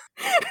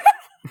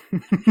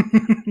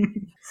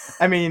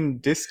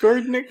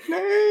 Discord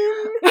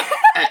nickname?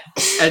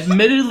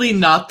 Admittedly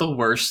not the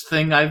worst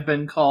thing I've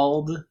been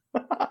called.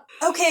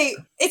 Okay,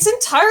 it's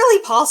entirely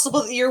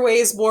possible that your way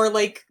is more,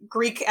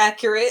 Greek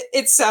accurate.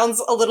 It sounds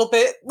a little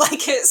bit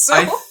like it, so...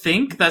 I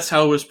think that's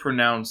how it was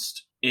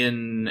pronounced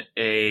in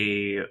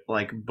a,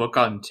 book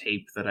on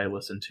tape that I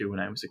listened to when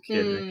I was a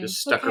kid, and it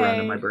just stuck around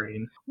in my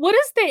brain. What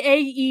does the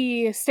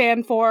AE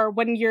stand for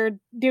when you're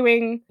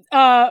doing,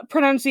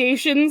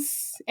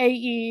 pronunciations?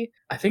 AE?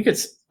 I think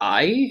it's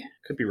I?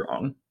 Could be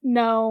wrong.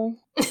 No.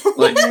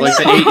 Like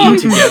the AE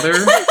together?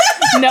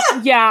 No,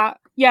 yeah.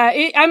 Yeah,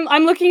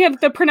 I'm looking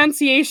at the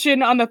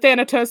pronunciation on the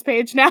Thanatos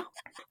page now.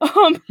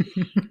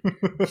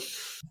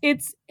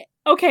 It's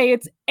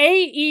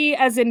AE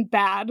as in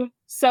bad.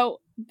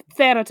 So,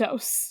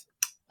 Thanatos.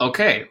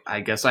 Okay,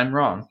 I guess I'm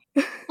wrong.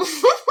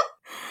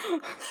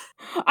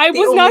 I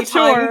was not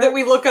sure. The only time that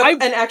we look up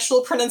an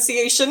actual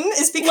pronunciation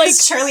is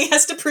because Charlie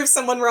has to prove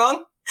someone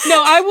wrong.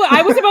 No,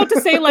 I was about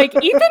to say, like,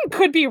 Ethan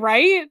could be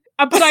right,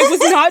 but I was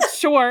not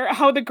sure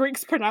how the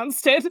Greeks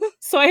pronounced it,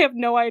 so I have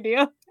no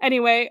idea.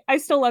 Anyway, I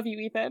still love you,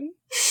 Ethan.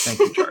 Thank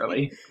you,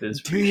 Charlie. It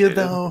is Do you appreciated.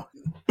 though?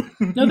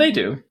 No, they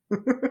do.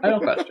 I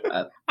don't question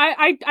that.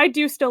 I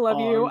do still love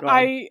Oh, you. I'm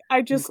glad.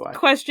 I just glad.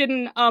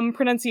 question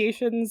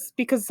pronunciations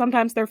because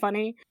sometimes they're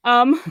funny.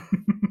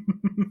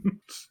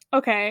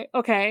 Okay.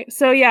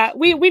 So yeah,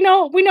 we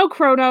know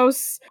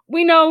Kronos.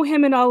 We know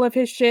him and all of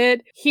his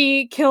shit.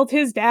 He killed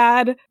his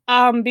dad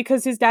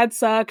because his dad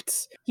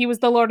sucked. He was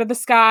the Lord of the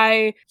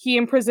Sky. He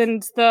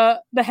imprisoned the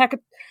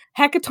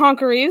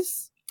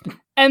Hecatoncheires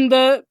and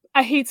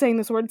I hate saying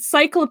this word,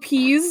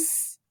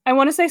 Cyclopes. I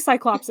want to say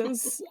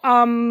Cyclopses.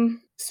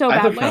 So I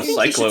badly. thought I think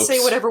you should Cyclopes. say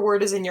whatever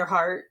word is in your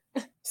heart.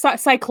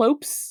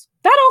 Cyclopes.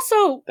 That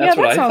also That's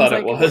yeah, what that I sounds thought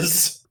like it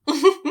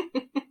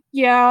was.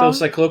 Yeah. Though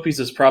Cyclopes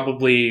is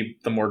probably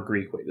the more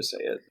Greek way to say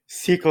it.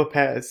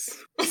 Cyclopes.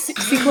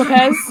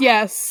 Cyclopes,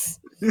 yes.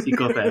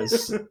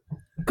 Cyclopes.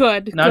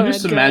 Good. Now I'm good,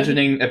 just good.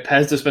 imagining a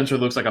Pez dispenser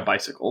looks like a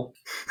bicycle.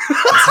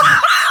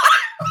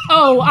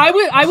 Oh,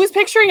 I was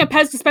picturing a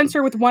Pez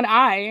dispenser with one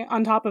eye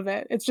on top of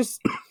it. It's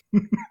just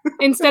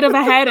instead of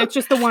a head, it's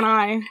just the one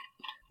eye.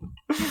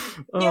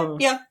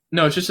 Yeah.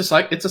 No, it's just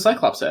it's a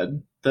Cyclops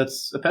head.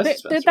 That's a Pez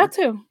dispenser. That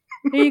too.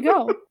 There you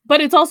go.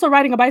 But it's also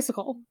riding a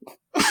bicycle.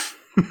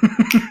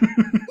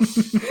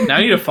 Now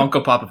I need a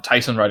Funko Pop of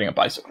Tyson riding a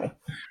bicycle.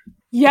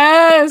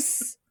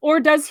 Yes. Or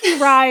does he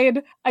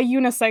ride a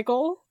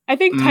unicycle? I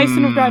think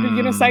Tyson would ride a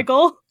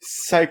unicycle.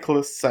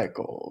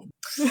 Cycle.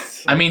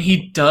 I mean,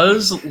 he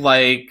does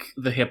like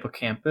the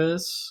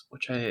hippocampus,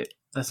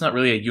 that's not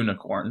really a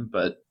unicorn,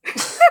 but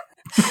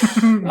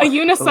A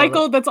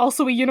unicycle that's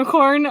also a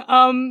unicorn.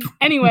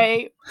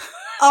 Anyway.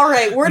 All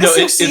right, word No,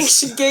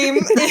 association game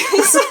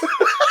is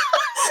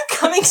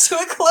coming to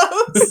a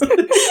close.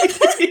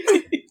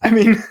 I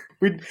mean,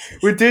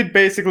 we did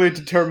basically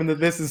determine that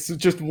this is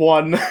just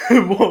one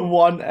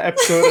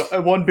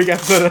episode, one big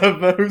episode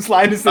of Whose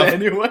Line Is It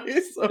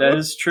Anyway? So. that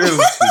is true.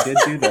 We did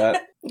do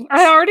that.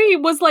 I already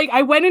was like,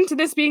 I went into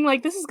this being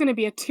like, this is going to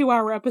be a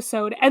 2-hour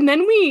episode, and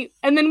then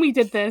we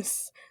did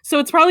this, so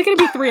it's probably going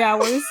to be 3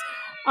 hours.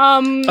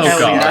 Oh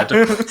God.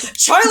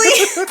 Charlie!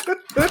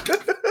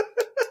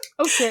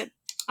 Oh shit.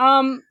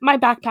 My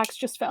backpacks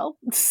just fell.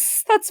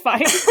 That's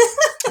fine.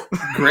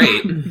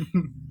 Great.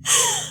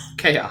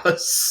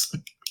 Chaos.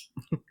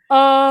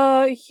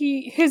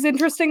 His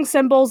interesting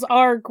symbols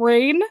are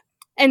grain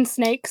and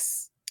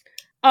snakes.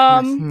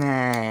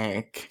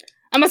 Snack.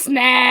 I'm a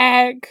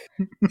snack.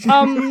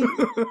 I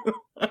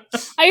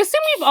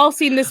assume we've all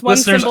seen this one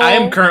Listeners, symbol. I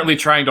am currently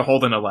trying to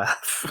hold in a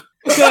laugh.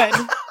 Good.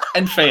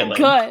 And failing.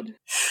 Good.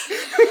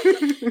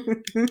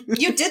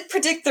 You did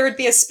predict there would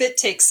be a spit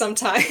take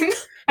sometime.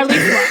 At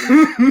least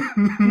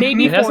one.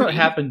 Maybe It hasn't 40.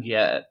 happened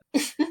yet.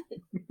 To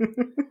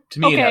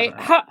me, Okay, it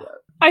hasn't happened yet.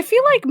 I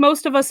feel like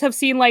most of us have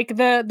seen like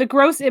the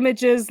gross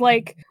images,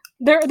 like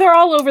they're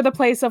all over the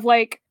place of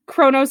like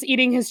Kronos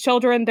eating his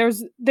children.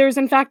 There's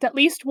in fact at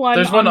least one.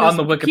 There's one on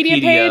this the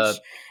Wikipedia page.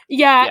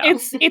 Yeah, yeah.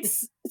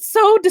 it's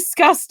so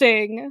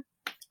disgusting.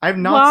 I've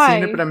not Why?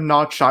 seen it, but I'm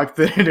not shocked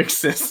that it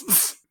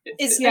exists. Are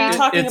you Yeah.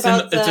 talking It's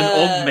about it's an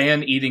old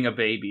man eating a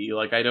baby.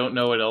 Like, I don't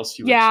know what else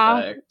you Yeah.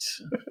 expect.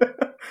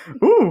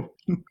 Ooh.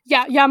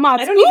 Yeah,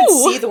 Mats. I don't even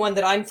Ooh! see the one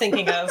that I'm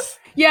thinking of.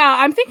 Yeah,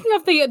 I'm thinking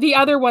of the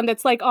other one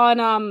that's like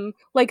on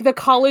like the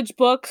college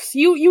books.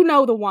 You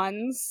know the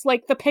ones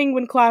like the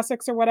Penguin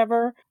Classics or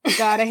whatever.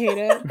 God, I hate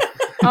it.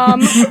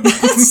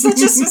 That's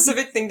such a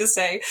specific thing to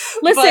say.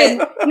 Listen,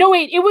 But no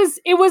wait, it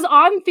was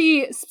on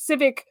the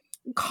specific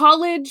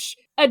college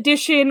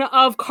edition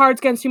of Cards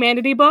Against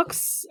Humanity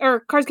books or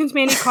Cards Against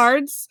Humanity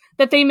cards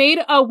that they made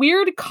a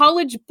weird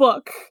college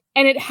book.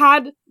 And it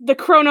had the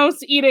Kronos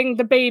eating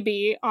the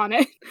baby on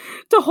it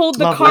to hold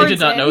the Lovely. cards I did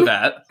not in. know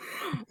that.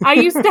 I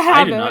used to have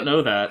I did it. not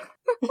know that.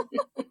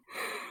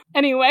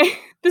 Anyway,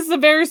 this is a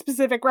very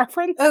specific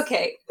reference.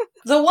 okay,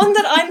 the one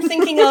that I'm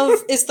thinking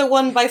of is the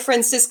one by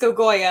Francisco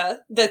Goya.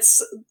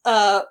 That's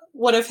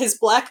one of his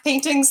black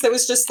paintings that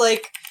was just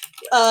like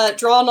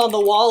drawn on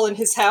the wall in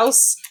his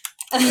house.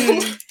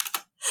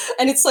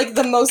 And it's like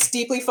the most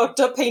deeply fucked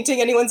up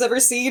painting anyone's ever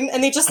seen,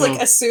 and they just like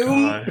Oh,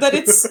 assume God. that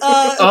it's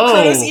Oh.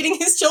 Kronos eating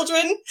his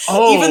children,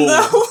 even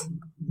though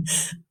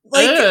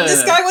like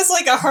this guy was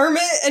like a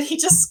hermit and he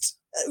just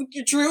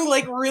drew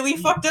like really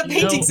fucked up You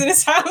paintings know- in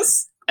his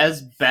house.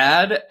 As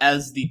bad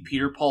as the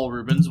Peter Paul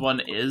Rubens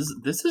one is,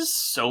 this is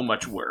so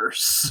much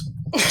worse.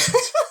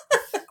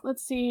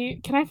 Let's see.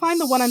 Can I find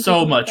the one I'm so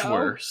thinking much of, though?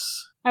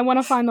 worse. I want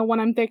to find the one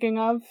I'm thinking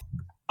of.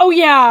 Oh,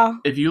 yeah.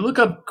 If you look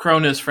up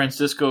Cronus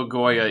Francisco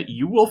Goya,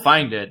 you will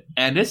find it,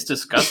 and it's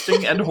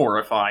disgusting and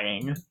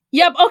horrifying.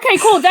 Yep. Okay,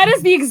 cool. That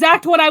is the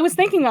exact one I was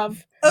thinking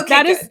of. Okay,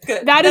 That good, is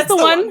good. That is That's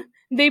the one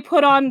they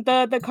put on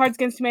the Cards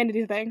Against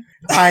Humanity thing.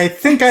 I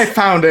think I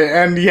found it,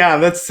 and yeah,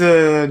 that's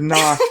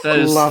not That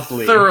is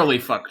lovely. thoroughly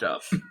fucked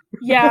up.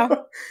 Yeah.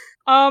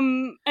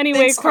 Anyway,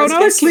 Thanks, Cards Kronos.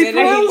 Against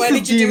Humanity. Why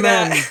did you do Demon.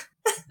 that?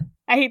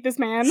 I hate this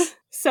man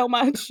so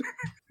much.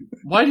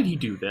 Why did he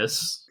do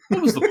this?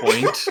 What was the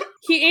point?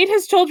 He ate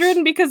his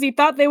children because he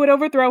thought they would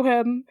overthrow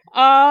him.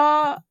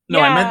 No, yeah.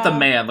 I meant the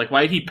man. Like,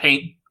 why did he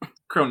paint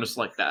Cronus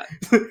like that?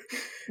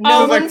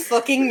 No one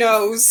fucking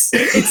knows.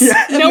 It's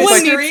No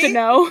one mystery. needs to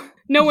know.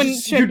 No one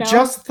should know. You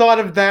just thought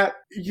of that.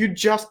 You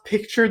just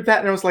pictured that,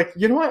 and I was like,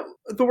 you know what?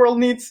 The world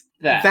needs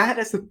that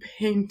as a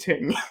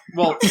painting.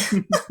 Well,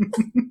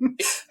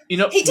 you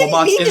know, He didn't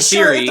Momox, mean in to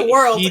share it with theory, the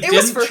world. he It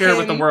was didn't for share it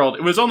with the him. world.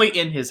 It was only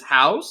in his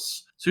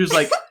house. So he was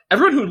like,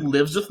 everyone who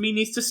lives with me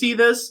needs to see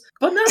this,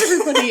 but not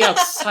everybody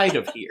outside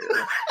of here.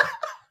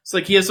 It's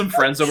like he has some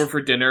friends over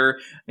for dinner,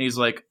 and he's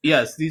like,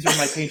 yes, these are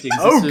my paintings.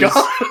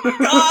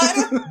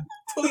 God,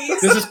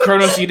 please. This is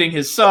Kronos eating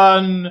his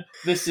son.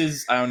 This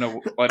is, I don't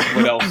know what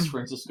else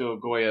Francisco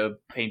Goya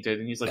painted,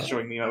 and he's like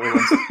showing me other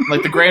ones.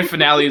 Like the grand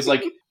finale is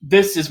like,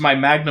 this is my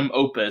magnum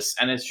opus,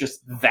 and it's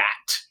just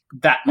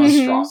that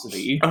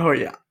monstrosity. Oh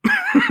yeah.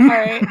 All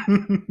right.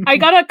 I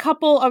got a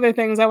couple other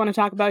things I want to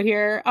talk about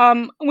here.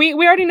 We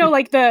already know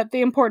like the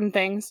important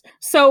things.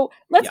 So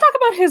let's talk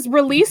about his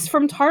release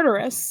from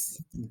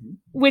Tartarus,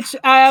 which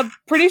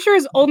pretty sure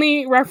is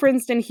only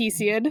referenced in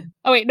Hesiod.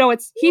 Oh wait, no,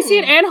 it's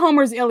Hesiod and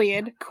Homer's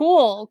Iliad.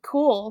 Cool.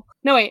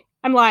 No wait,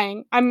 I'm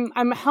lying. I'm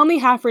only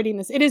half reading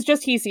this. It is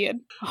just Hesiod.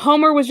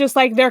 Homer was just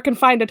like, they're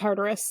confined to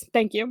Tartarus.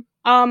 Thank you.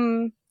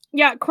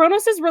 Yeah,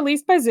 Kronos is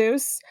released by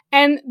Zeus,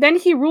 and then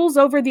he rules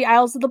over the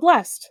Isles of the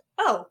Blessed.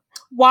 Oh.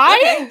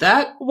 Why?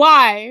 Okay.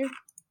 Why?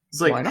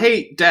 It's like,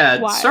 hey,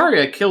 Dad, Why?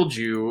 sorry I killed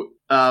you.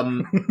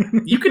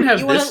 You can have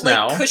You this want a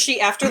now. cushy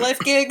afterlife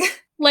gig?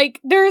 Like,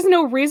 there is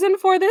no reason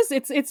for this.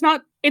 It's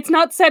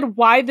not said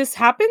why this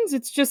happens.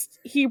 It's just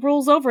he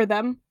rules over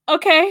them.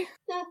 Okay.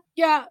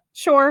 Yeah,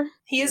 sure.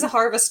 He is a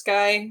harvest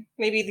guy.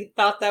 Maybe he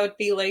thought that would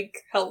be, like,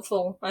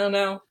 helpful. I don't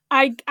know.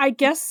 I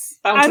guess.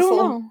 Bountiful. I don't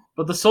know.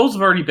 But the souls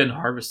have already been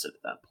harvested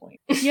at that point.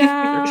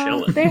 Yeah, They're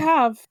chilling. they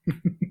have.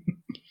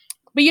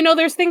 But you know,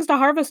 there's things to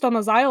harvest on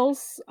those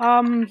isles.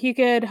 He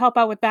could help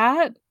out with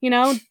that. You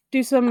know,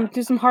 do some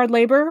hard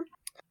labor.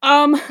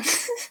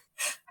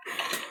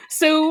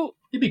 So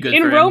He'd be good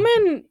in for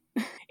him.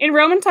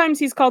 Roman times,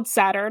 he's called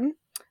Saturn,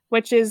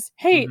 which is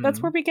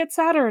that's where we get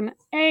Saturn.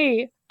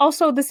 Hey,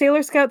 also the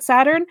Sailor Scout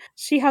Saturn,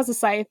 she has a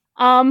scythe.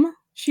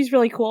 She's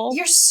really cool.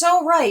 You're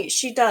so right.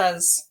 She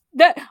does.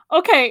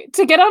 Okay,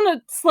 to get on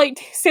a slight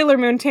Sailor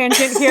Moon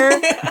tangent here.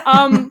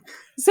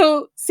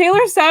 So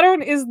Sailor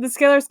Saturn is the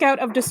Sailor Scout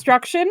of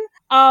destruction,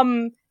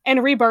 and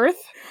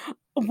rebirth.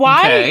 Why?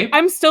 Okay.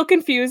 I'm still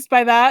confused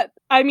by that.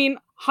 I mean,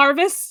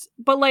 harvest,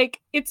 but like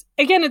it's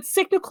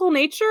cyclical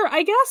nature,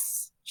 I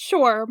guess.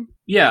 Sure.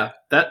 Yeah,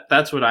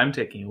 that's what I'm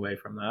taking away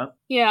from that.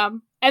 Yeah.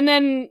 And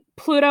then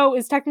Pluto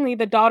is technically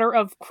the daughter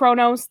of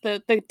Kronos,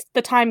 the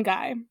time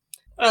guy.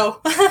 Oh.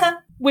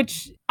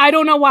 Which I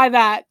don't know why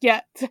that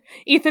yet.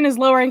 Ethan is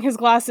lowering his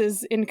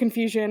glasses in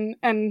confusion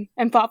and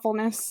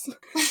thoughtfulness.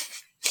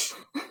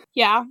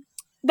 Yeah.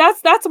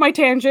 That's my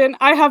tangent.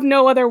 I have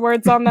no other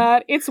words on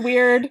that. It's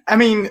weird. I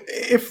mean,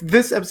 if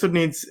this episode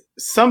needs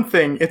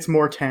something, it's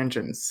more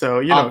tangents. So,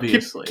 you know,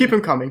 Obviously. keep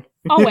them coming.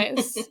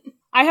 Always.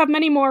 I have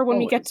many more when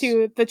we get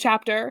to the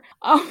chapter.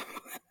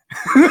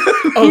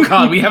 Oh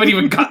god, we haven't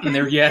even gotten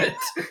there yet.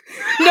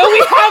 No,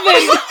 we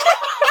haven't!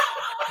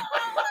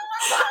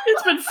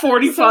 It's been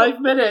 45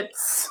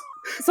 minutes.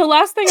 So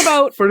last thing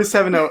about...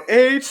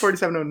 4708,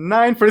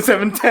 4709,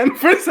 4710,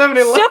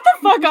 4711. Shut the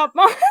fuck up,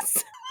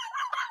 Moss!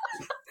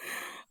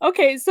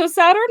 Okay, so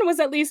Saturn was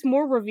at least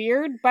more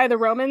revered by the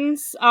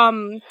Romans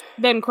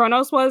than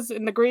Kronos was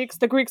in the Greeks.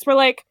 The Greeks were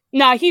like,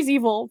 nah, he's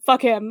evil,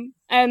 fuck him.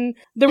 And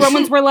the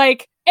Romans were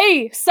like,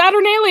 hey,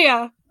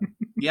 Saturnalia!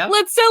 Yeah.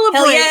 Let's celebrate!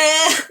 Hell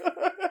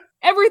yeah!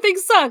 Everything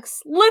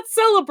sucks! Let's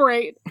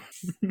celebrate!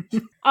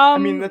 I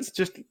mean, that's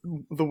just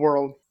the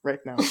world right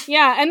now.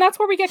 Yeah, and that's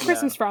where we get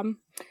Christmas from.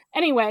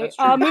 Anyway, That's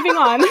true. moving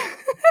on.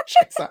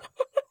 So-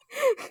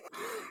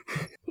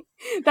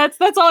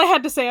 That's all I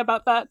had to say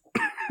about that.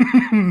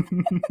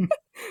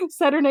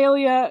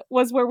 Saturnalia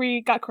was where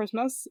we got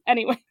Christmas.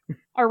 Anyway,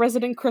 our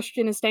resident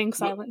Christian is staying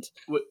silent.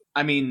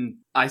 I mean,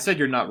 I said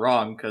you're not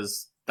wrong,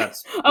 because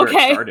that's where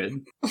Okay. it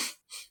started.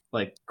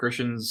 Like,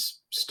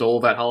 Christians stole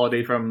that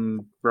holiday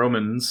from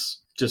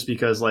Romans just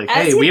because, like, As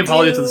hey, you we have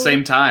holidays at do. the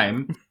same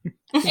time.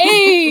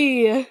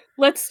 Hey!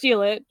 Let's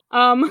steal it.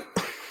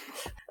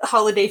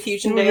 Holiday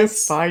fusion We'll dance.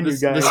 just find you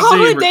This guys. is a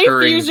Holiday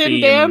recurring fusion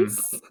theme. dance!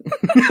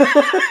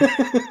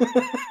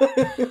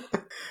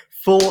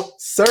 Full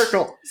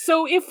circle.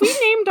 So if we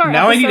named our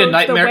Now I need a episodes the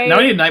nightmare. way- Now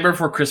I need a Nightmare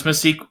Before Christmas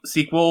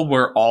sequel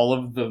where all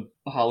of the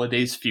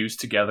holidays fuse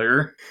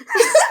together.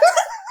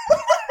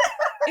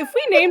 If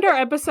we named our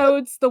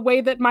episodes the way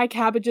that My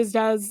Cabbages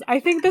does, I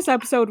think this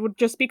episode would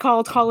just be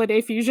called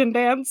Holiday Fusion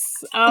Dance.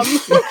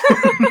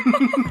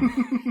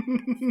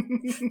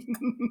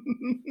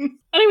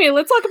 Anyway,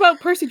 let's talk about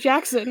Percy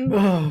Jackson,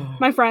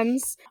 my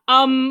friends.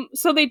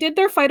 So they did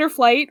their fight or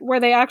flight, where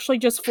they actually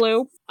just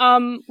flew.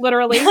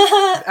 Literally.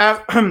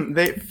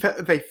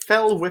 They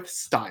fell with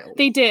style.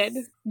 They did.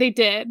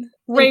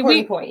 Ray,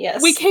 Important point,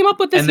 yes. we came up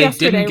with this And they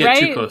yesterday, didn't get right?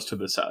 too close to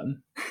the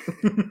sun.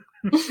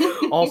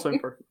 Also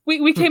important.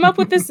 We came up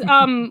with this in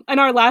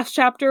our last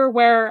chapter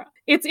where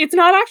It's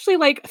not actually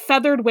like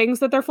feathered wings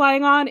that they're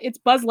flying on. It's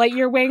Buzz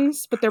Lightyear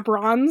wings, but they're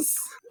bronze.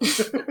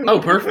 Oh,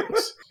 perfect.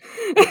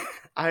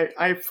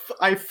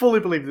 I fully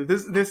believe that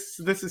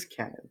this is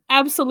canon.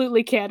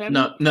 Absolutely canon.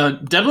 No,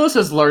 Daedalus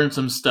has learned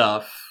some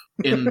stuff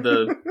in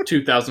the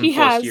 2,000 He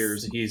plus has.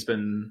 years he's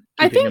been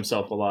I keeping think-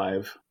 himself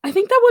alive. I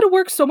think that would have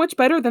worked so much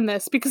better than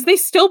this because they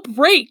still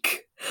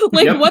break.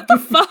 Like, Yep. what the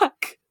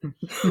fuck?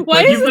 Why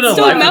Like, is you've been it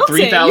still alive for melting?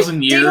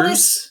 3,000 years.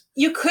 Daedalus,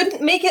 you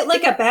couldn't make it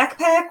like a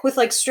backpack with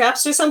like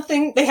straps or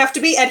something. They have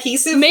to be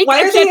adhesive. Make Why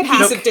a are they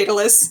jetpack. adhesive,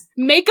 Daedalus?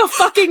 Make a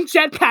fucking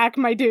jetpack,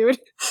 my dude.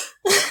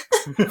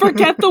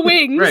 Forget the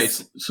wings. Right,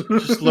 so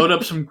just load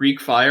up some Greek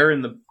fire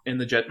in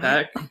the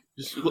jetpack.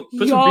 Just put some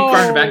Greek Yo.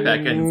 fire in the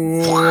backpack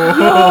and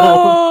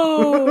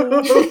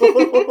Yo!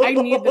 I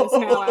need this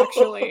now,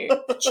 actually.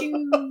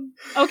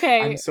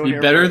 Okay, I'm so be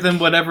here better for it. than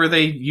whatever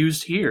they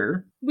used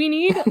here. we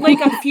need like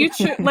a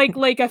future,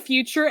 like a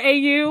future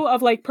AU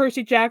of like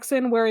Percy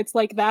Jackson, where it's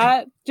like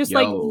that, just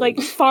Yo. like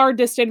far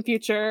distant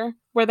future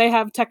where they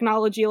have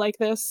technology like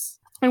this.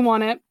 I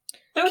want it.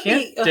 That would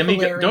Can't be a don't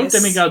hilarious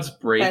demigods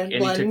break bad any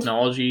blend.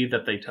 technology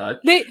that they touch?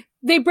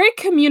 They break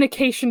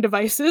communication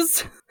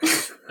devices.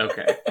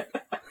 Okay.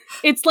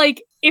 It's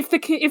like if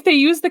they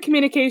use the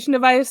communication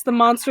device, the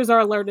monsters are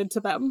alerted to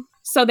them,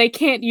 so they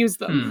can't use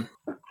them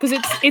because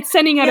it's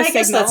sending out Yeah, a I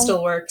guess signal. that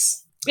still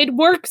works. It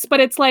works,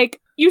 but it's like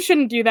you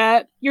shouldn't do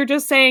that. You're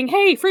just saying,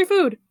 "Hey, free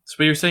food." So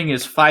what you're saying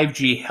is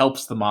 5G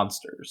helps the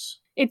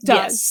monsters. It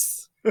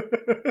does.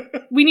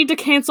 We need to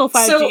cancel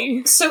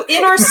 5G. So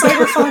in our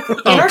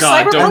cyberpunk, Oh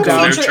God, don't go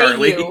there, future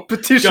Charlie. AU,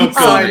 Petition Don't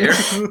go signed.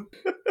 there.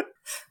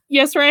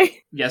 Yes,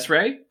 Ray. Yes,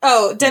 Ray?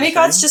 oh,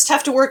 demigods saying? just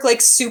have to work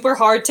like super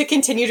hard to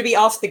continue to be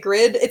off the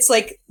grid. It's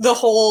like the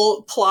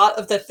whole plot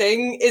of the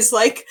thing is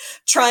like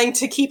trying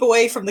to keep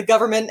away from the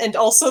government and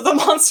also the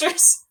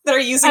monsters that are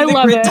using I the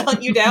love grid it. to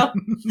hunt you down.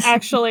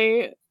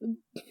 Actually,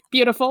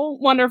 beautiful,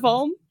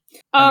 wonderful.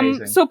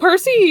 Amazing. So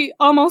Percy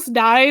almost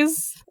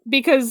dies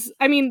because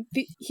I mean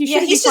he Yeah,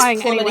 shouldn't he's be flying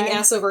just plummeting anyway.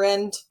 ass over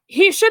end.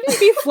 He shouldn't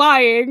be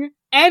flying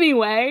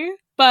anyway,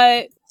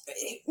 but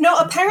No,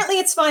 apparently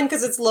it's fine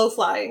because it's low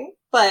flying.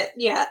 But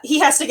yeah, he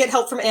has to get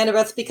help from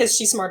Annabeth because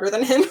she's smarter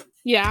than him.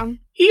 yeah.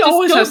 He Just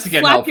always don't has to get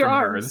flap help your from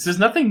her. arms. This is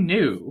nothing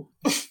new.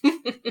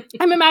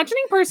 I'm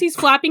imagining Percy's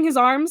flapping his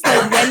arms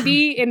like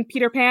Wendy in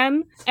Peter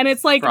Pan, and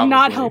it's like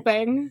not Probably.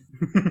 helping.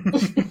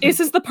 This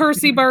is the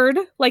Percy bird,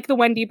 like the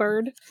Wendy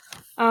bird.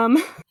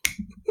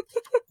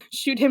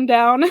 Shoot him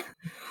down.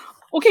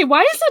 Okay,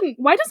 why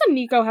doesn't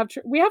Nico have?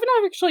 We haven't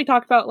actually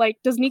talked about like,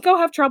 does Nico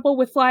have trouble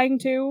with flying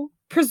too?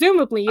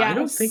 Presumably, yes. I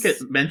don't think it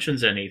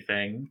mentions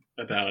anything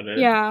about it.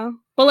 Yeah,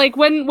 but like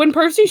when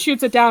Percy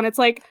shoots it down, it's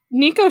like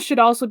Nico should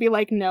also be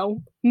like,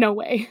 no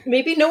way.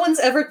 Maybe no one's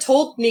ever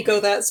told Nico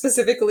that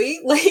specifically.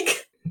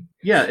 Like,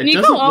 Yeah, it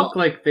Nico doesn't al- look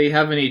like they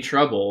have any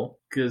trouble,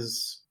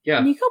 because,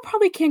 yeah. Nico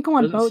probably can't go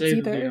on doesn't boats say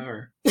who they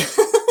either. are.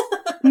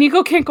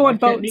 Nico can't go Why on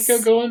can't boats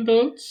Nico go on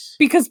boats?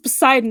 because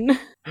Poseidon.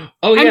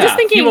 Oh, I'm yeah. just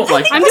thinking- He won't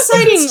like I'm that. just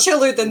Poseidon's thinking-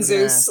 chiller than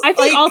Zeus. I think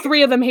Like, all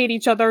three of them hate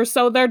each other,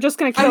 so they're just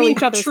gonna kill I mean,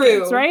 each other's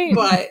true, kids, right?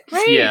 But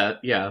Right?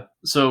 Yeah.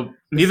 So,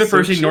 neither So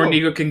Percy nor chill.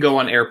 Nico can go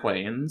on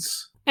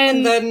airplanes. and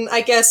And then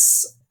I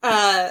guess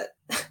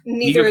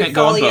neither can't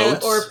go on Thalia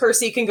boats. or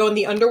Percy can go in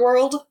the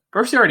underworld.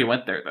 Percy already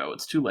went there, though.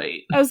 It's too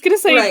late. I was gonna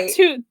say Right.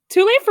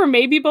 too late for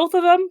maybe both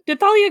of them. Did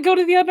Thalia go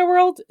to the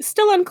underworld?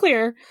 Still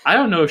unclear. I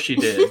don't know if she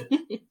did.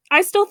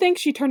 I still think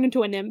she turned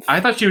into a nymph. I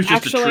thought she was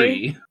just Actually- a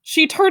tree.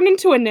 She turned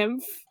into a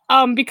nymph,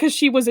 because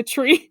she was a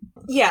tree.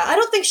 Yeah, I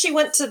don't think she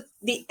went to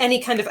any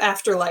kind of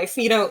afterlife.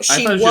 You know,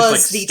 she thought it was,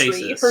 was just, like, the tree.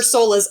 stasis. Her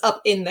soul is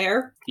up in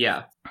there.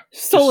 Yeah.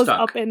 Soul is stuck.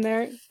 up in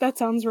there. That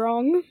sounds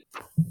wrong.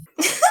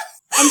 I'm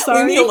Leave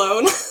sorry. me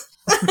alone.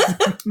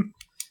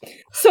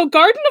 So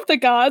Garden of the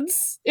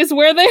Gods is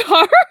where they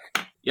are?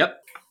 Yep.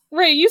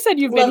 Ray, you said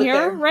you've Love been it here,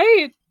 there.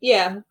 right?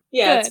 Yeah,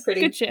 Good. it's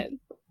pretty. Good shit.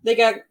 They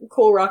got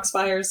cool rock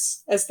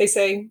spires, as they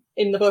say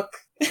in the book.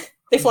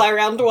 They fly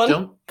around one.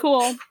 Don't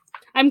Cool.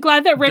 I'm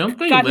glad that Rick Don't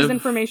they got his live,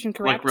 information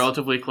correct. like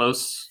relatively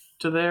close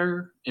to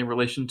there in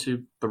relation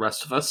to the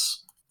rest of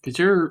us? Because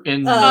you're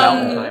in Uh,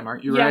 Mountain Time,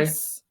 aren't you, Ray?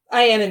 Yes.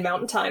 I am in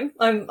Mountain Time.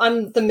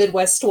 I'm the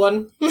Midwest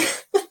one.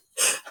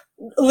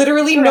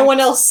 Literally, no Correct. one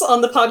else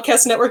on the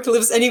podcast network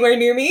lives anywhere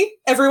near me.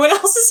 Everyone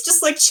else is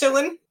just like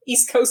chilling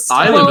East Coast.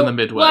 I Well- live in the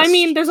Midwest. Well, I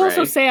mean, there's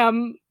also Ray.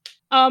 Sam.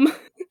 Mott's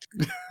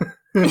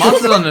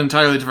is on an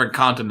entirely different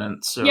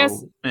continent, so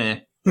Yes. Yeah,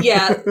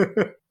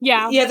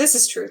 Yeah. yeah. This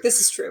is true.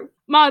 This is true.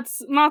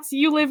 Mots,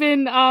 you live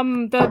in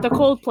the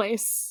cold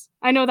place.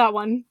 I know that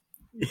one.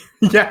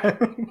 Yeah.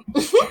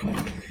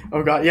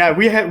 Oh god, yeah,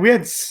 we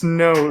had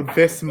snow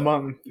this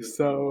month,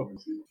 so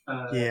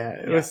yeah,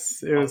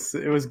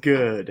 it was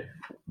good.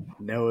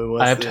 No, it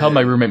was. I have to help my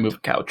roommate move a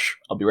couch.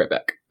 I'll be right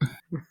back.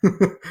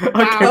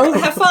 Okay. Oh,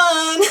 have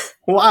fun.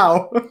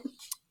 Wow.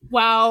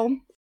 Wow.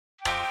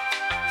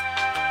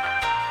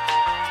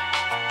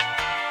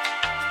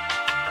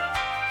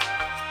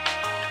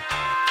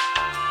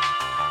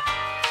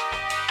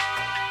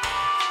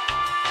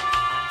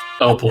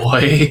 Oh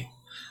boy.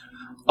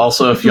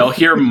 Also, if y'all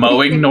hear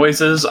mowing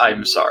noises,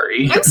 I'm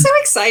sorry. I'm so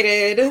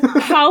excited.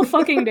 How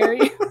fucking dare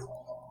you?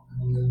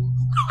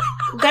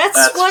 That's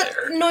what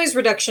fair. noise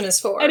reduction is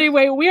for.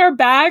 Anyway, we are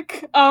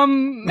back.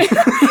 Ethan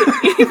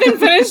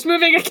finished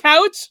moving a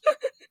couch.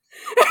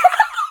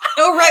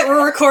 Oh, right,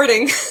 we're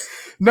recording.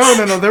 No.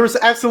 There was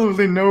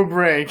absolutely no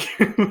break.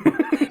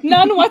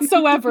 None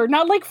whatsoever.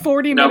 Not like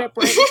 40-minute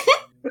break.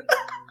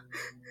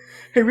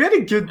 Hey, we had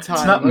a good time.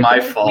 It's not my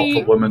fault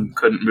we- the woman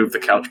couldn't move the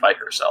couch by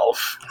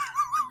herself.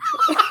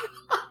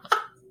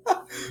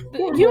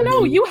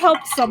 You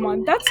helped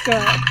someone. That's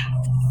good.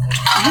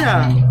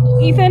 Yeah.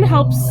 Ethan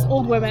helps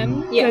old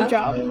women. Yeah. Good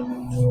job.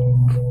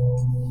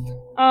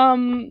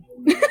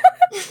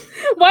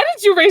 Why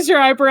did you raise your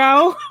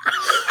eyebrow?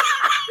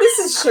 This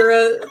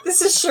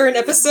is sure an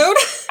episode.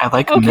 I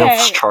like Okay.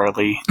 MILFs,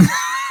 Charlie.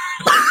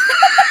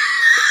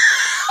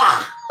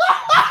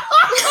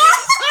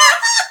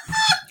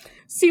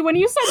 See, when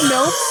you said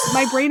MILFs,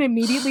 my brain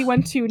immediately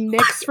went to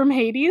Nyx from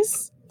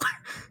Hades.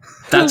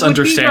 That's Who would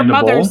be your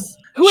understandable. mother's-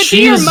 Who would She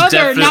be your is mother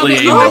now definitely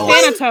that a you are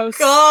MILF. Thanatos?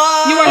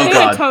 God. You are Oh,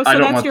 God. Thanatos, I so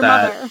don't that's want your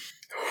that. mother.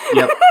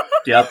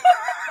 Yep.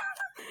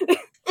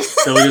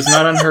 So it is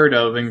not unheard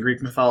of in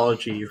Greek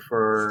mythology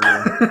for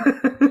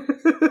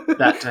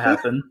that to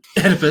happen.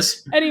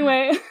 Oedipus.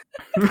 Anyway,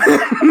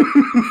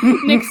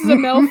 Nyx is a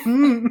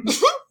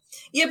MILF.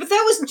 Yeah, but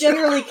that was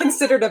generally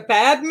considered a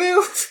bad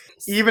move.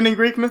 Even in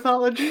Greek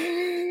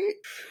mythology.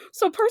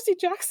 So Percy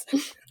Jackson.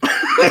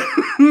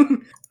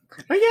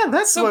 Oh yeah,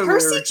 that's So what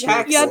Percy we were here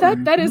Jackson- Yeah,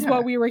 for. that is Yeah.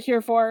 what we were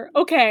here for.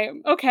 Okay.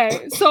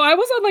 So I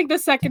was on like the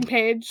second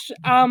page.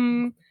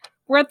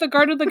 We're at the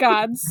Guard of the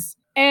Gods,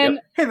 and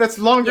Hey, that's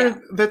longer. Yeah.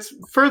 That's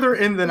further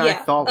in than I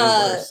Yeah, thought we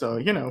were. So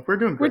we're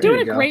doing we're great. doing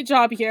you a go. great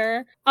job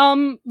here.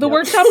 The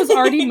workshop is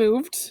already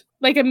moved.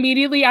 Like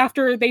immediately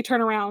after they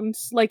turn around,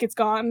 like it's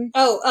gone.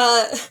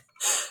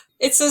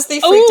 It says they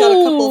freaked out a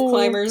couple Oh. of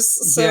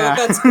climbers, so Yeah.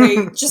 that's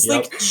great. Just Yep.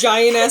 like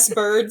giant ass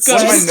birds. One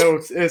of my Just-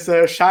 notes is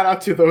a shout out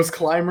to those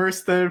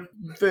climbers that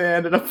they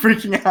ended up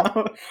freaking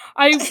out.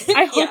 I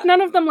hope Yeah.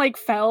 none of them like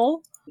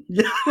fell.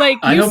 Yeah. Like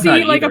I you hope see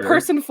not like a either.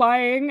 person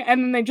flying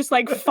and then they just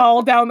like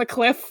fall down the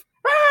cliff.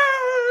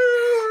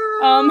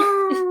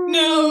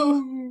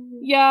 No.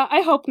 Yeah,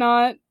 I hope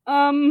not.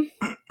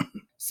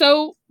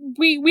 So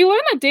we learn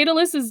that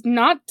Daedalus is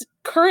not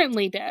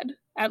currently dead,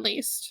 at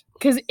least.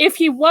 Because if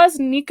he was,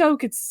 Nico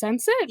could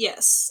sense it,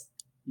 Yes.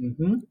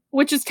 Mm-hmm.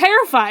 which is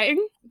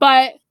terrifying.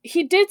 But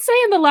he did say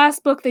in the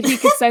last book that he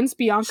could sense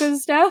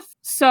Bianca's death,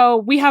 so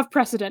we have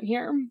precedent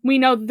here. We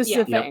know that this is a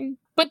Yep. thing.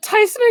 But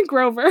Tyson and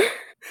Grover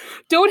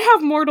don't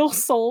have mortal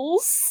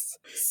souls.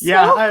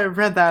 Yeah, So- I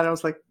read that and I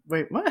was like,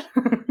 wait, what?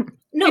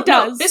 No, It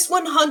does. This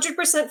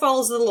 100%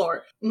 follows the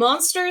lore.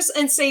 Monsters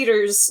and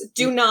satyrs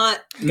do not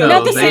go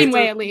Not to the same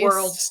way, at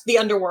least. the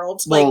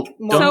underworld. Well, like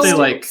don't they So-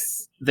 like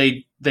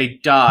they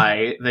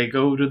die, they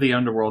go to the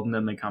underworld, and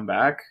then they come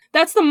back?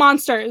 That's the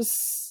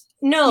monsters.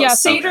 No, Yeah,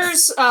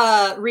 satyrs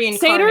reincarnate.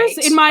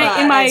 Satyrs, in my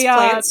as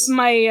plants.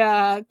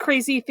 my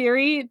crazy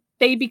theory,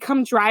 they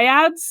become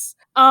dryads.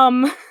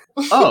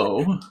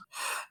 Oh,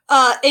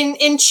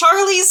 In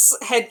Charlie's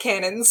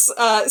headcanons,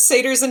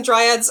 satyrs and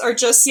dryads are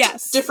just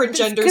Yes, different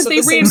genders because of they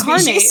the same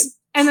reincarnate species.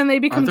 and then they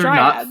are become there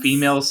dryads. not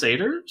female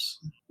satyrs?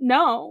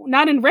 No,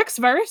 not in Rick's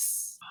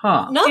verse.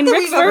 Huh. Not In that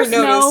Rick's we've ever verse,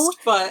 no, noticed,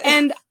 but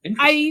And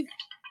Interesting.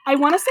 I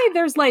want to say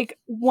there's like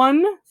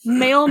one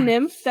male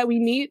nymph that we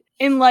meet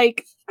in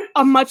like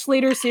a much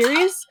later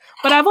series,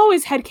 but I've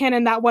always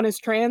headcanon that one is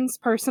trans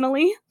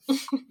personally.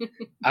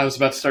 I was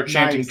about to start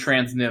chanting Nice.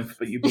 trans nymph,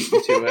 but you beat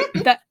me to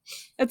it.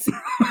 It's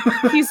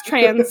he's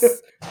trans.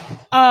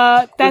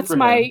 That's for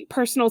my him.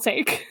 personal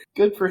take.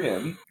 Good for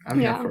him.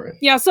 I'm Yeah. here for it.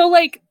 Yeah, so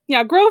like,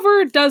 yeah,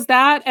 Grover does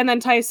that, and then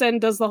Tyson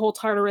does the whole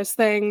Tartarus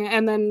thing,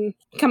 and then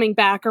coming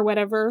back or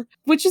whatever,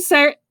 which is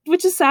sad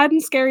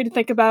and scary to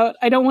think about.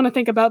 I don't want to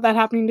think about that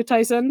happening to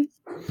Tyson.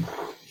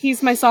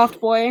 He's my soft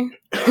boy,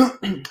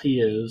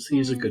 He is.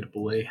 He's a good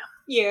boy.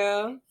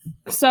 yeah.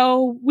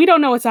 so we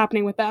don't know what's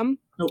happening with them.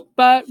 Nope.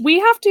 But we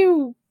have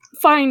to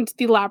find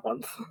the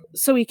labyrinth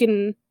so we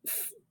can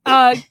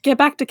get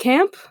back to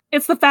camp.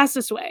 It's the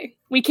fastest way.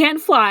 We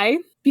can't fly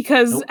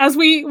because, Nope. as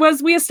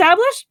we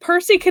established,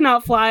 Percy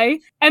cannot fly,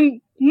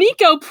 and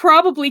Nico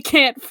probably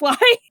can't fly.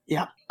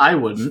 I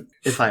wouldn't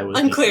if I was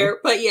Unclear,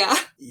 but yeah.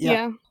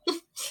 Yeah.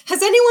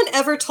 Has anyone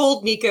ever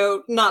told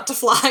Nico not to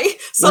fly? Nico. I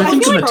Someone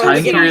think should in the probably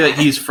time get on period that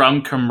that. he's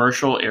from,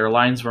 commercial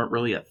airlines weren't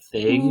really a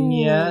thing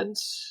Ooh. yet.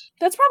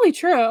 That's probably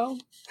true.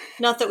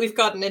 Not that we've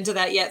gotten into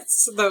that yet,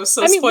 though,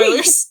 so I mean,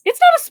 spoilers. it's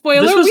not a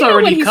spoiler. This was we know what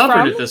already he's covered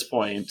from. at this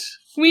point.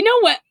 We know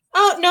what.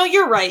 Oh, no,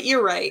 you're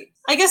right.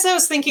 I guess I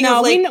was thinking No,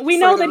 of, like, we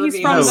know further that he's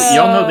reviews. from No, the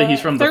y'all know that he's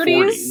from the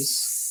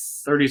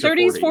 30s, 40s or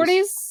 30s, 40s.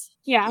 40s.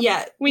 Yeah.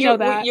 Yeah, we know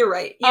that. You're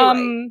right. You're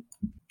right.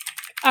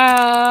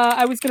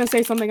 I was gonna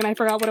say something and I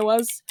forgot what it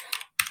was.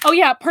 Oh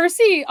yeah,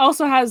 Percy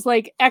also has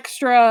like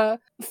extra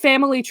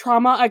family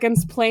trauma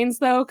against planes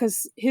though,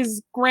 because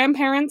his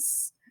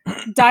grandparents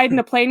died in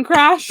a plane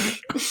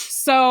crash.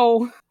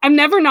 So I'm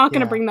never not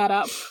gonna Yeah. bring that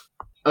up.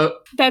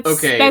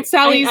 Okay. That's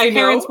Sally's I know-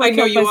 parents were I know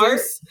killed you by are.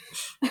 Zeus.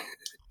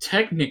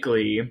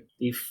 technically,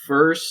 the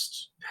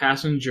first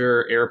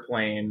passenger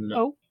airplane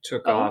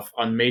took off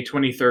on May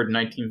 23rd,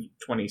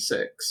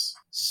 1926.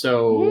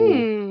 So,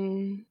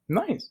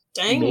 Nice.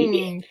 Dang.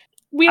 maybe?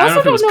 We I also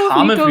don't know if it was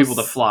common for Nico's-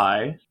 people to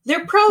fly.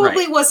 There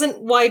probably Right. wasn't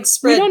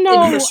widespread We don't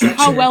know infrastructure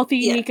how wealthy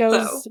yet,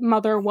 Nico's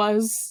mother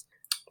was,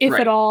 if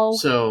Right. at all.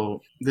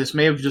 So, this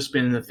may have just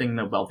been the thing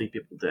that wealthy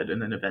people did, and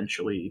then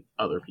eventually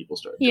other people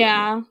started doing it.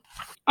 Yeah.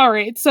 All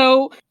right.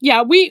 So,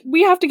 yeah, we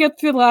have to get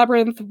through the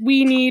labyrinth.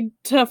 We need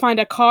to find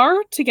a car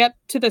to get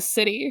to the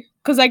city.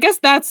 Because I guess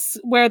that's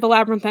where the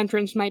labyrinth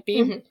entrance might be.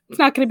 Mhm. It's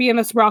not going to be in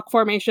this rock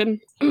formation.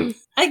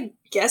 I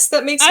guess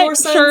that makes more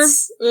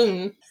sense.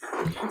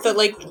 That,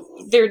 like,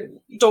 their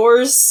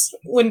doors,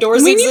 when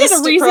doors We exist, needed a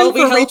it reason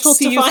probably for helps Rachel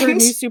to to use her find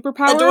new a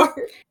superpower. door.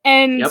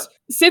 And Yep.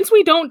 since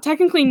we don't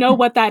technically know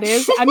what that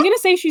is, I'm going to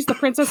say she's the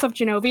Princess of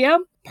Genovia,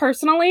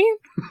 personally.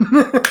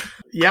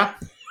 Yeah.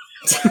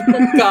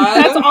 God.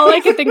 That's all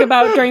I could think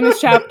about during this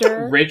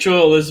chapter.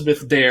 Rachel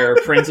Elizabeth Dare,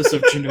 Princess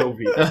of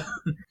Genovia.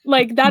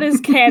 Like, that is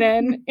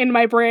canon in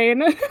my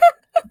brain.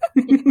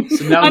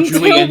 So now Until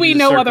Julie we is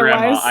know her otherwise.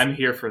 grandma. I'm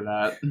here for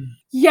that.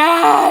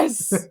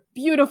 Yes!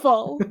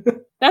 Beautiful.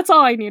 That's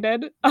all I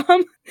needed.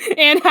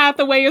 Anne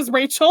Hathaway is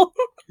Rachel.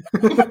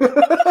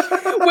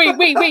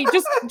 Wait.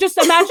 Just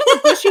imagine the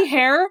bushy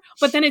hair,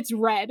 but then it's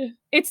red.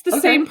 It's the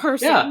same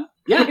person.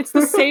 Yeah. It's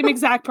the same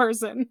exact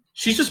person.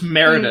 She's just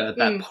Merida at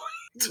that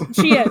point.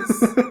 She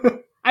is.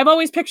 I've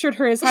always pictured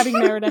her as having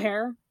Merida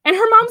hair. And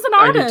her mom's an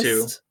I do artist.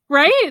 too.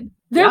 Right?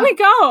 There Yeah. we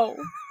go.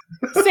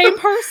 Same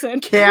person.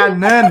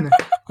 Canon.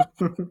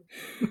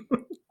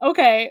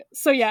 Okay,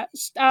 so yeah,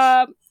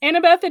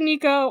 Annabeth and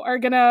Nico are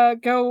gonna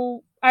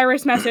go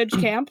Iris message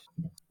camp.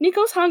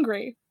 Nico's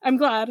hungry. I'm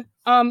glad.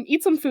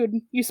 Eat some food,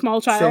 you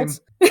small child. Same.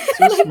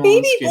 So small and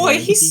Baby skinny. boy,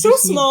 he's He so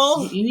just needs-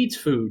 small. he needs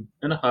food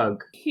and a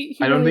hug. He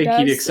I don't really think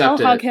he'd does. accept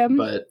I'll hug it, him.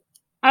 but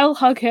I'll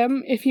hug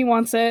him if he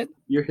wants it.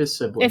 you're his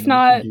sibling. If you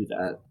not- can do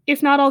that.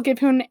 If not, I'll give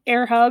him an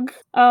air hug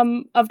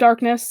of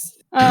darkness.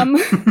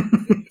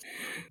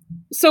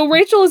 So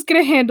Rachel is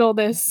gonna handle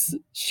this.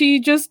 She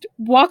just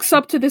walks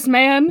up to this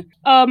man.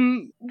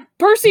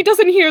 Percy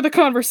doesn't hear the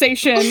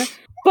conversation,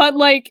 but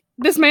like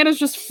this man is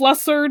just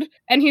flustered,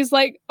 and he's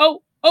like,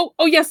 "Oh,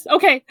 yes,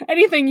 okay,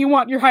 anything you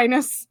want, Your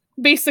Highness."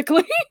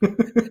 Basically,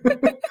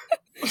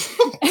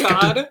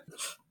 God.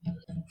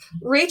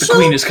 The Rachel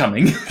queen is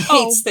coming.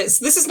 hates this.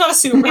 This is not a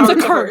superpower. It's a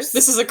to her. curse.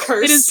 This is a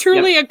curse. it is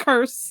truly a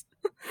curse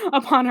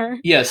upon her.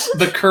 Yes,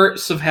 the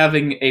curse of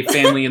having a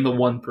family in the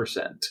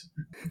 1%.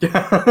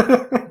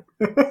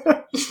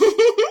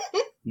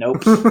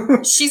 Nope.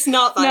 She's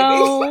not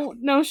vibing.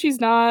 No, she's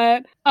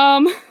not.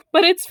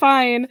 But it's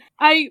fine.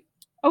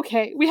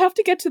 Okay, we have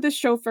to get to this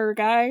chauffeur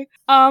guy.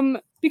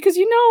 Because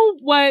you know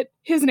what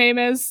his name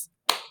is?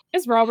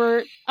 It's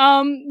Robert.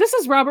 This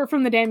is Robert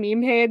from the damn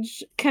meme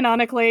page,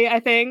 canonically, I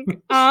think.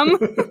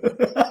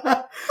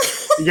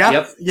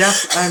 Yep. Yep.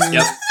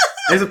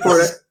 I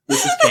support it.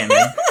 This is canon.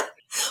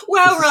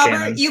 Wow, This is Robert,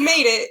 canon. you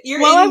made it.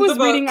 You're While in I was the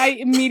book. reading, I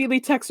immediately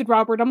texted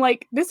Robert. I'm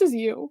like, this is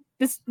you.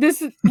 This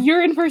is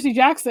you're in Percy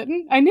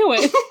Jackson. I knew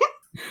it.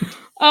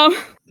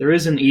 There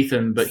is an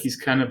Ethan, but he's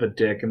kind of a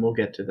dick, and we'll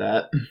get to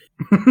that.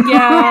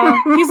 Yeah.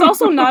 He's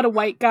also not a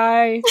white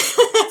guy.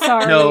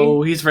 Sorry.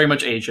 No, he's very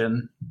much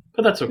Asian,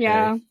 but that's okay.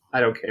 Yeah. I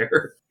don't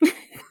care.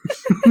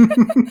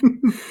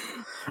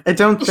 I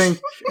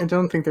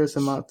don't think there's a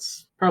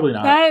Mutts. Probably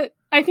not.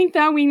 I think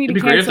that we need It'd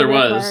to be great if cancel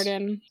there Rick was.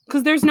 Riordan.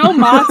 Because there's no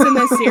mods in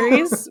this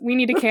series. We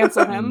need to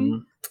cancel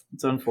him.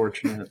 It's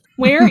unfortunate.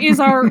 Where is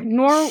our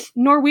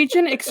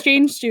Norwegian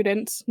exchange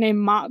student named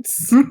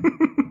Mats?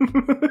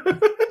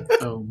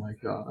 Oh my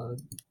god.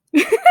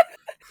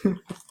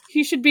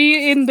 He should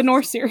be in the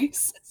Norse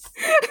series.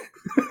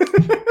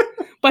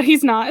 But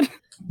he's not.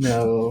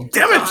 No.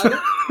 Damn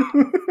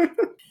it!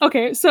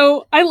 Okay,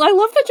 so I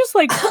love that just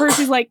like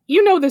Percy's like,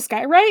 you know this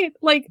guy, right?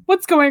 Like,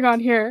 what's going on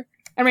here?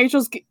 And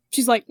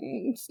she's like,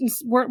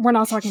 we're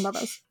not talking about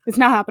this. It's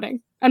not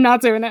happening. I'm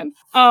not doing it.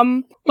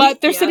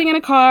 But they're Yeah. sitting in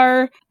a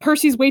car.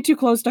 Percy's way too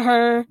close to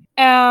her.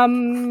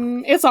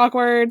 It's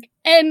awkward.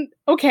 And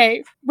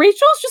okay,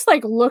 Rachel's just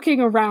like looking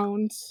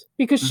around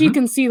because she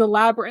can see the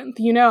labyrinth,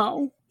 you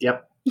know?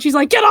 Yep. And she's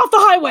like, get off the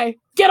highway!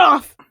 Get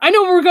off! I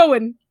know where we're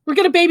going. We're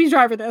gonna baby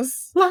driver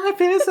this. Life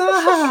is a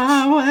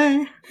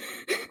highway.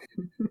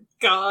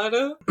 God.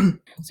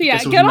 So yeah,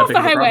 This was get off nothing the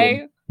of a highway.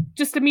 problem.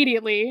 Just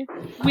immediately.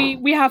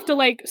 We have to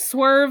like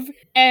swerve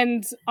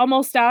and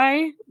almost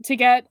die to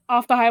get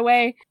off the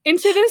highway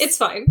into this It's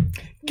fine.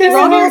 Get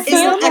Robert off is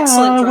an the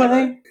excellent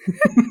highway.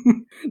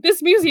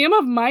 this museum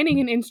of mining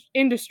and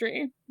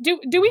industry. Do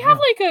we have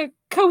like a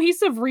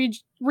cohesive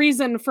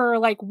reason for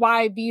like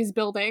why these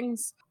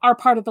buildings are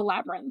part of the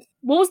labyrinth?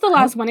 What was the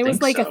last one? It was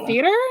think like so. a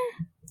theater,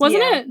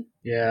 wasn't Yeah. it?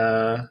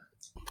 Yeah.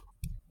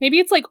 Maybe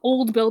it's like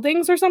old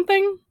buildings or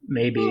something.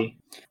 Maybe.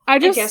 I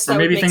just guess Or that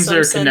maybe would make things some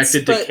are sense,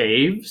 connected to but-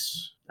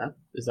 caves?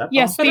 Is that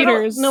yes, But I don't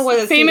theaters. know what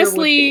a theater would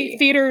Famously, be.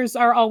 theaters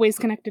are always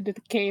connected to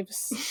the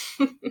caves.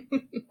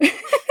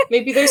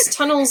 Maybe there's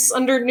tunnels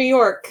under New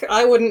York.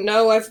 I wouldn't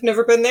know. I've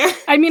never been there.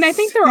 I mean, I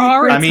think there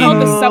are. It's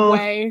called the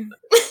subway.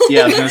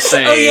 Yeah, I was gonna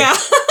say. Oh, yeah.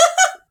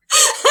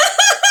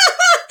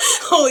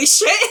 Holy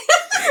shit.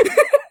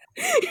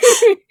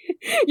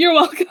 You're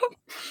welcome.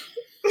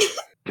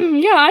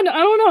 Yeah, I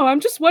don't know. I'm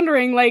just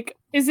wondering, like,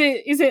 is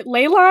it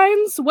ley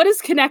lines? What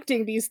is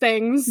connecting these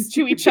things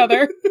to each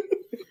other?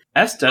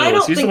 That's Daedalus. I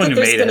don't He's the think one that who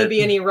there's made going to it.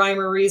 be any rhyme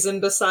or reason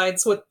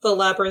besides what the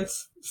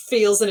labyrinth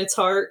feels in its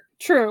heart.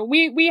 True.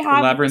 We The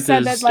have labyrinth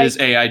said that, like, is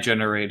AI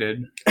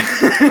generated.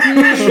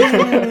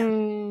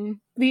 the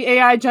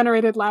AI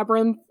generated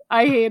labyrinth.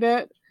 I hate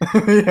it.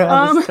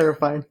 Yeah, that's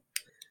terrifying.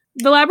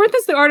 The labyrinth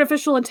is the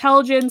artificial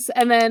intelligence,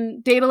 and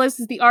then Daedalus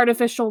is the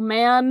artificial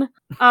man.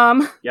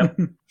 Yep.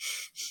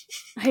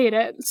 I hate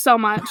it so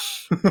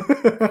much.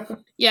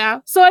 Yeah.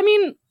 So, I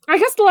mean, I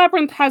guess the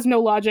labyrinth has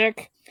no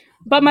logic,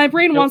 but my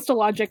brain wants to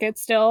logic it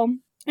still.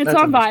 It's That's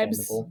on vibes.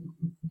 understandable.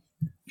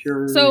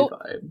 Pure So-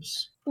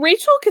 vibes.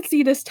 Rachel could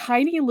see this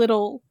tiny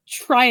little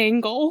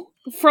triangle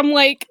from,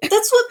 like...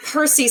 That's what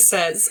Percy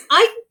says.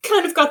 I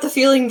kind of got the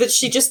feeling that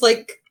she just,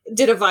 like,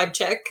 did a vibe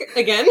check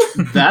again.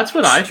 That's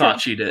what I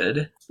thought she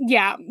did.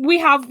 Yeah, we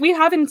have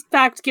in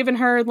fact given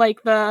her,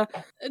 like, the...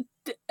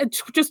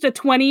 just a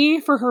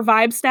 20 for her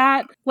vibe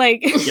stat.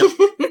 Like,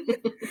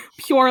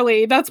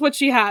 purely. That's what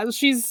she has.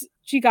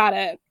 She got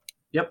it.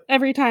 Yep.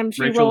 Every time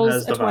she Rachel rolls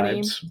has a the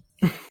 20. vibes.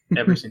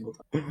 Every single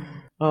time.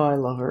 Oh, I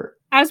love her.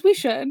 As we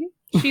should.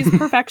 She's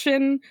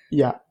perfection.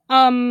 Yeah.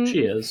 She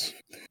is.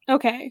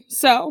 Okay,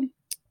 so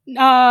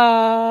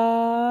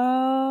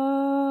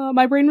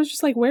my brain was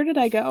just like, where did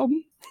I go?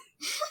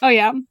 Oh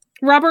yeah.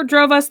 Robert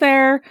drove us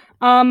there.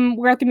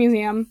 We're at the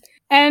museum.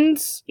 And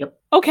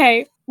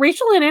okay,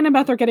 Rachel and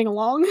Annabeth are getting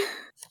along.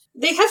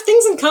 They have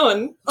things in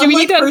common. Do we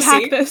need to Percy.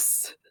 unpack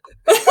this?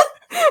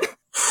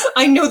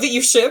 I know that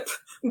you ship,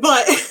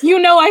 but... You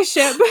know I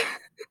ship.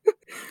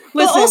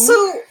 But Listen. also,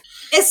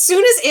 as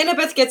soon as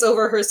Annabeth gets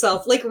over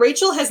herself, like,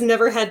 Rachel has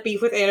never had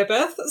beef with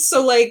Annabeth,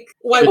 so, like,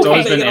 why It's would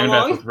always they been get Annabeth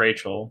along? with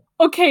Rachel.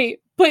 Okay,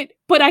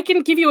 but I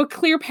can give you a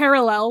clear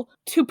parallel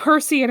to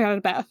Percy and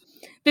Annabeth.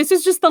 This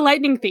is just the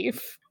lightning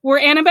thief, where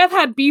Annabeth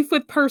had beef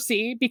with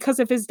Percy because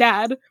of his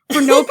dad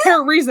for no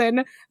apparent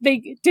reason.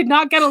 They did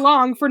not get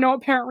along for no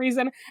apparent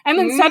reason, and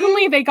then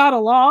suddenly they got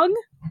along.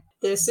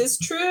 This is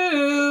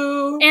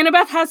true.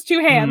 Annabeth has two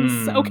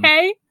hands.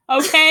 Okay.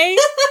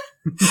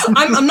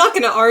 I'm not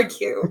gonna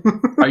argue.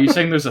 Are you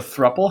saying there's a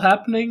throuple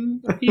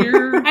happening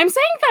here? I'm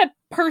saying that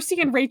Percy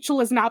and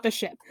Rachel is not the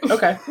ship.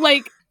 Okay.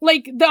 Like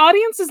the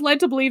audience is led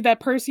to believe that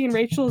Percy and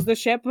Rachel is the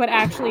ship, but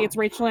actually it's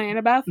Rachel and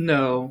Annabeth.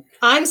 No.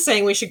 I'm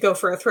saying we should go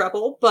for a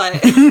throuple, but...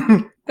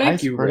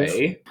 Thank you,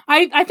 Ray.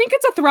 I think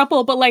it's a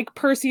throuple, but like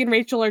Percy and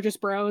Rachel are just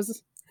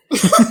bros.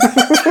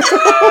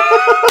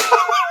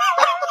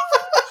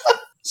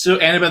 So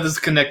Annabeth is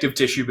connective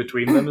tissue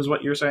between them, is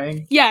what you're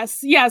saying?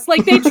 Yes.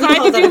 Like they tried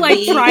Oh, to that do like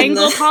bee in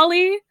triangle the-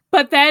 poly,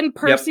 but then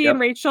Percy yep. and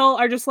Rachel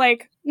are just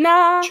like,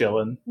 nah,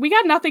 Chilling. we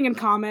got nothing in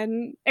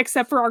common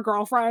except for our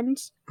girlfriend.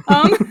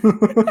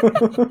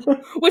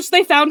 Which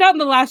they found out in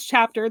the last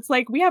chapter. It's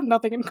like, we have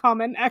nothing in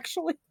common,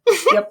 actually.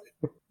 Yep.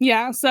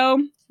 Yeah,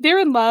 so they're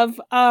in love.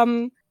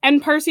 And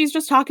Percy's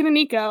just talking to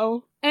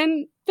Nico.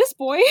 And this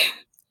boy,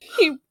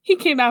 he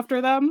came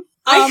after them.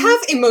 I have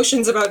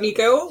emotions about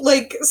Nico,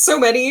 like, so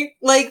many.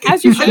 Like,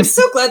 As you should. I'm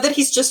so glad that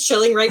he's just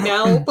chilling right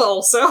now, but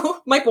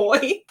also, my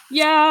boy.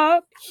 Yeah,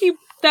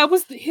 that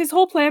was his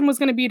whole plan was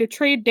going to be to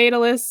trade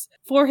Daedalus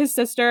for his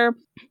sister.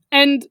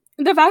 And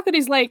the fact that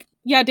he's like,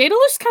 yeah,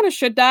 Daedalus kind of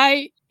should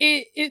die,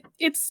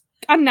 it's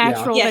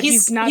unnatural Yeah, that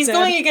he's not he's dead.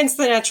 going against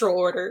the natural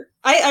order.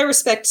 I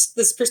respect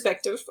this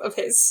perspective of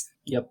his.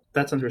 Yep,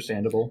 that's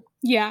understandable.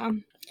 Yeah,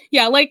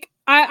 like,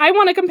 I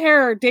want to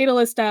compare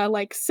Daedalus to,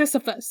 like,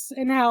 Sisyphus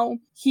and how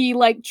he,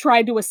 like,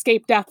 tried to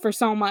escape death for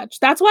so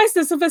much. That's why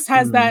Sisyphus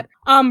has that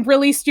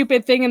really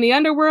stupid thing in the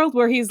underworld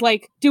where he's,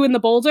 like, doing the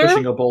boulder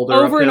Pushing a boulder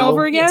over and uphill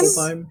over again. the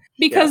whole time.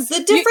 Because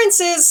The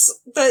difference is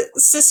that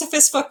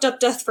Sisyphus fucked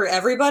up death for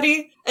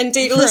everybody, and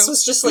Daedalus True.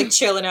 was just, like,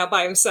 chilling out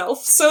by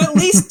himself. So at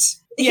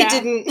least Yeah. he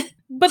didn't...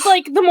 But,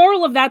 like, the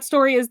moral of that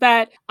story is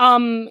that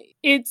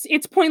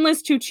it's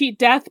pointless to cheat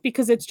death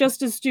because it's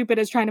just as stupid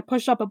as trying to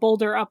push up a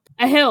boulder up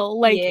a hill.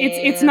 Like,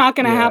 it's not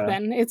gonna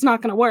happen. It's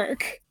not gonna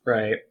work.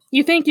 Right.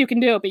 You think you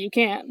can do it, but you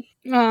can't.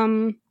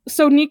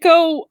 So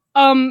Nico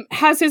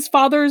has his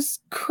father's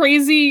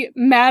crazy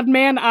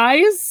madman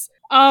eyes.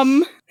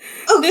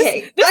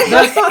 Okay. this- I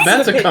have thoughts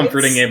That's and a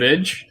comforting opinions.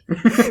 image.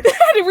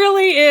 It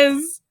really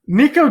is.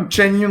 Nico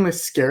genuinely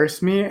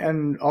scares me,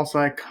 and also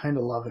I kind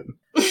of love him.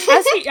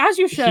 As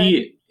you should.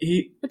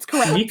 He It's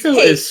correct. Nico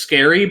Hey. is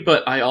scary,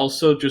 but I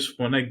also just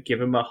want to give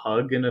him a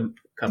hug and a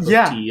cup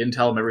Yeah. of tea and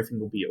tell him everything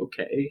will be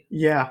okay.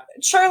 Yeah,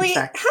 Charlie,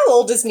 Exactly. how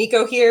old is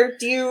Nico here?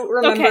 Do you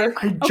remember?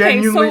 I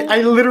genuinely, so-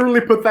 I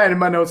literally put that in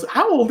my notes.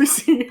 How old is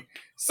he?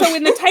 So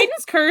in the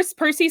Titan's Curse,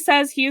 Percy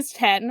says he is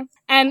 10,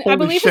 and I Holy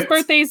believe his shit.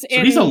 birthday's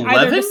in he's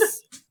either 11?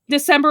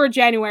 December or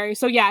January.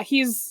 So yeah,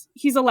 he's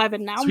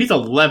 11 now. So he's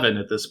 11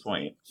 at this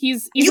point.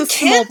 He's You a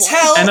small can't boy.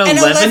 tell An an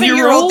 11-year-old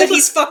 11-year-old? that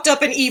he's fucked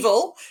up and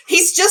evil.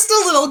 He's just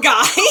a little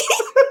guy.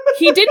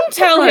 He didn't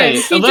tell him. He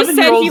just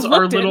said he 11-year-olds are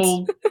looked it.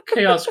 little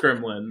chaos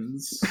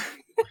gremlins.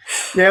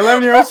 Yeah,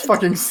 11-year-olds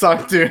fucking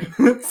suck, dude.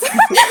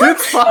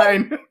 It's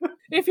fine.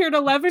 If you're an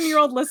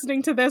 11-year-old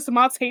listening to this,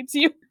 Mott's hates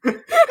you.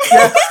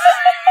 Yes.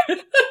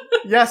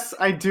 Yes,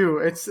 I do.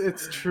 It's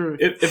true.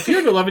 If you're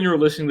an 11-year-old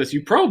listening to this,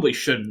 you probably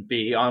shouldn't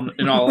be,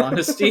 in all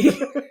honesty.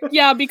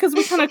 Yeah, because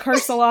we kind of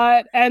curse a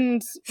lot,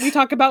 and we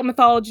talk about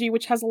mythology,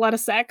 which has a lot of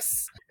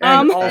sex.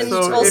 And and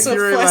also, if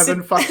you're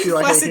 11, fuck you, I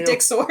hate flaccid you.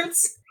 dick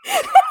swords.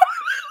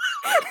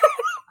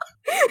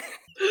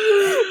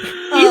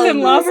 Ethan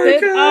lost my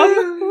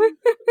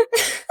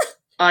it.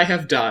 I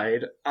have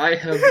died. I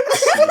have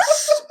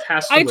deceased,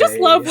 passed away. I just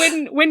love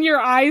when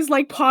your eyes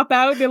like pop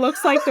out. It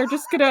looks like they're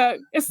just gonna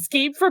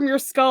escape from your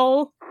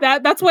skull.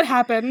 That's what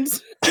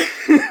happened.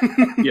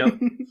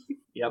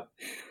 Yep.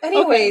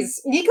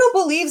 Anyways, Nico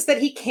believes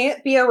that he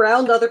can't be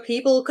around other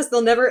people because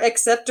they'll never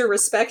accept or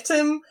respect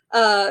him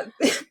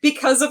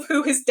because of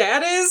who his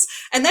dad is,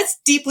 and that's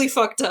deeply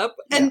fucked up.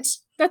 And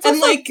That's and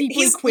also like deeply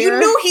he's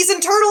queer. he's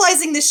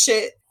internalizing this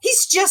shit.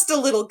 He's just a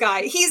little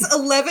guy. He's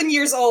 11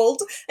 years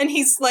old, and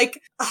he's like,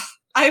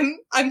 I'm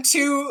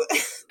too.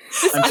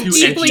 I'm too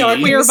deeply edgy. dark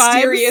and Queer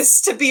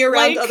mysterious to be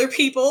around Like- other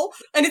people,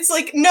 and it's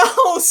like, no,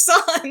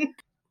 son.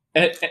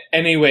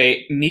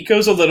 Anyway,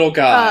 Nico's a little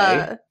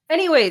guy.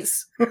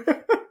 Anyways,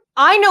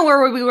 I know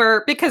where we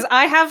were because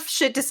I have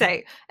shit to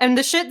say. And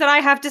the shit that I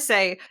have to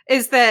say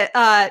is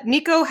that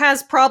Nico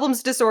has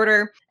problems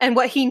disorder, and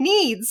what he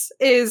needs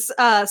is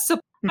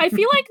support. I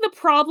feel like the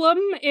problem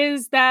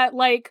is that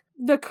like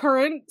the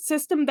current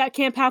system that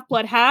Camp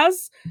Half-Blood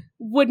has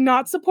would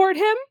not support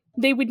him.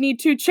 They would need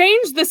to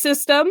change the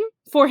system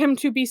for him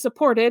to be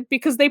supported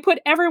because they put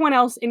everyone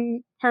else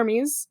in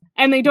Hermes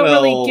and they don't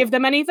really give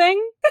them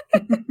anything.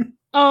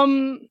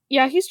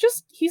 Yeah,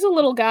 he's a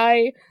little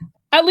guy.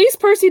 At least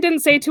Percy didn't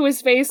say to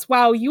his face,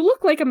 "Wow, you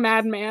look like a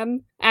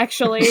madman."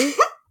 Actually,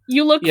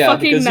 you look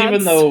fucking because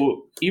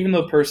nuts. even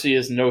though Percy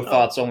is no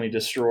thoughts only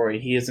destroy,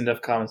 he has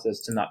enough common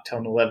sense to not tell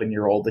an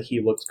 11-year-old that he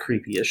looks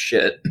creepy as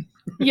shit.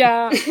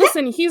 Yeah,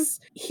 listen, he's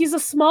a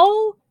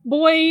small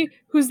boy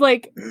who's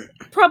like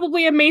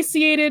probably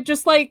emaciated,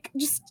 just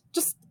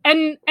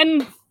and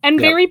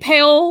very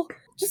pale.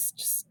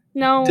 Just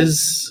no.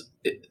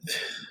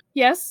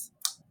 Yes.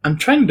 I'm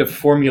trying to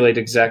formulate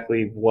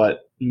exactly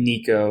what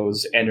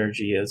Nico's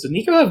energy is. Does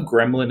Nico have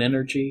gremlin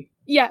energy?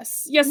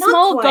 Yes. Not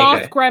Small quite. goth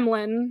Okay.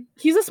 gremlin.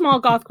 He's a small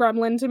goth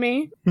gremlin to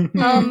me.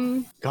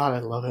 God, I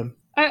love him.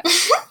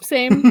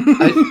 Same.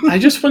 I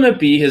just want to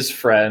be his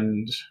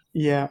friend.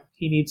 Yeah.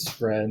 He needs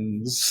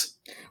friends.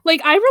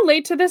 Like I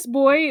relate to this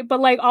boy, but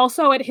like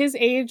also at his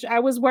age, I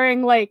was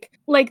wearing like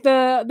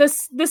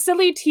the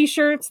silly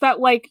t-shirts that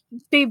like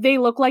they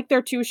look like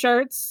they're two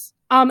shirts.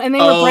 And they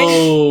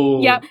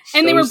were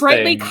and they were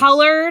brightly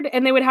colored,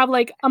 and they would have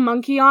like a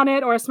monkey on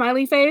it or a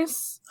smiley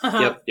face.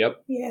 Yep.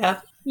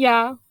 Yeah.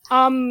 Yeah.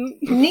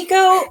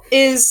 Nico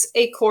is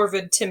a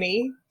Corvid to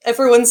me.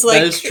 Everyone's like,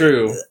 that is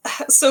true.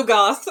 so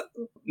goth.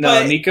 No,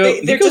 but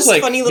Nico's just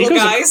like funny little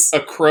Nico's guys. a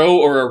crow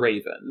or a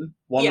raven.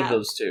 One Yeah. of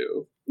those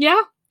two.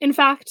 Yeah, in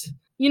fact,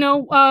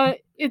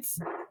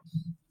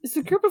 it's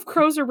a group of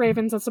crows or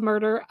ravens that's a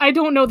murder. I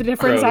don't know the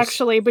difference Crows.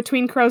 actually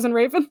between crows and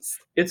ravens.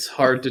 It's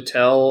hard to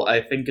tell.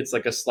 I think it's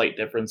like a slight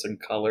difference in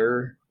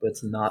color, but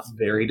it's not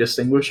very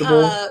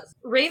distinguishable.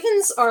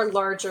 Ravens are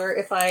larger,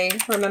 if I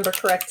remember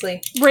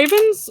correctly.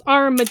 Ravens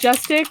are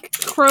majestic.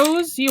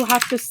 Crows, you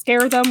have to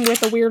scare them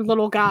with a weird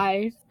little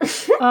guy.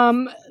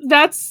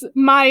 That's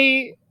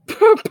my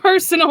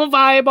personal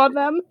vibe on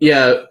them.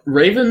 Yeah,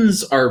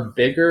 ravens are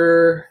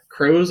bigger.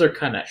 Crows are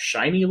kind of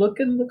shiny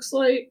looking, looks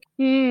like.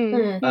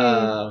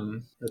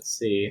 Let's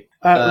see.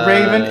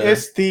 Raven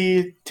is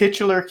the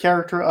titular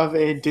character of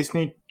a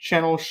Disney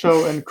Channel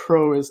show, and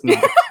Crow is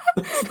not.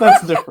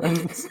 That's the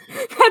difference.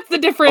 That's the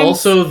difference.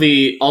 Also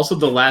the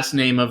last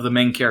name of the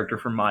main character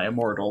from My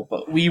Immortal,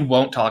 but we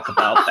won't talk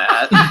about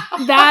that.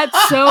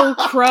 That's so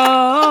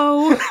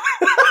Crow.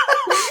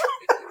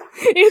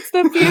 It's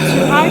the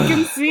future I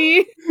can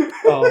see.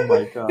 Oh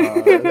my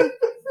god.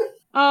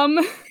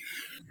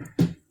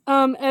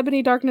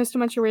 Ebony Darkness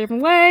Dementia Raven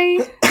Way.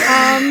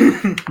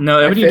 No,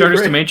 Ebony favorite.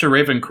 Darkness Dementia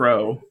Raven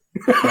Crow.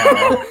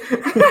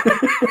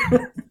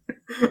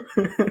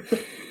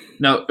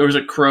 No, it was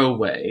a Crow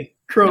Way.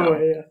 Crow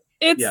Way,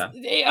 yeah.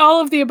 It's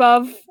all of the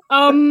above.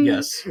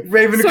 Yes.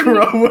 Raven So-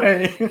 Crow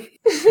Way.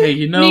 Hey,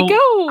 you know,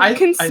 Nico I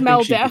can think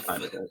smell she'd be death.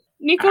 fine with it.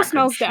 Nico I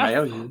smells can death.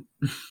 smell you.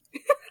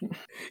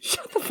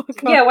 Shut the fuck up.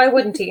 Yeah, why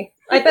wouldn't he?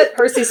 I bet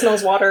Percy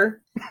smells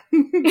water.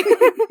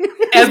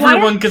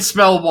 Everyone can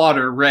smell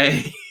water,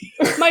 Ray.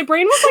 My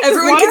brain was like,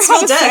 Everyone does can water smell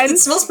have a death. It scent?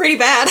 smells pretty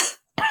bad.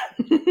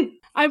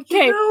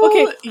 Okay, No,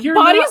 okay. you're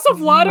Bodies not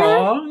of water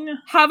wrong.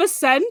 have a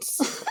scent,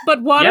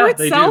 but water Yeah,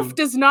 they itself do.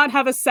 does not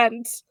have a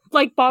scent.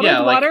 Like bottled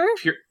Like water,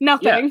 pure,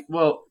 nothing. yeah,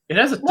 well, it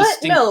has a What?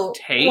 distinct No,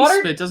 taste, water-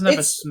 but it doesn't have a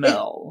it's-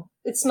 smell.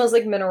 It smells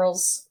like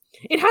minerals.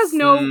 It has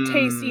no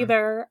taste Hmm.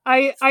 either.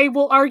 I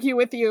will argue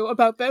with you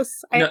about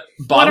this. No, water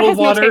bottled has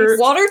no water. taste.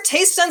 Water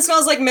tastes and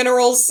smells like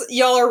minerals.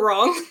 Y'all are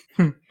wrong.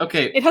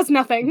 Okay, It has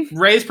nothing.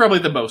 Ray's probably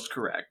the most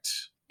correct.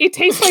 It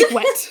tastes like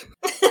wet.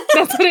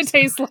 That's what it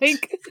tastes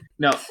like.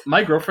 No,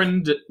 my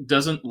girlfriend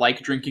doesn't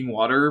like drinking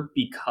water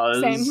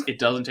because Same. it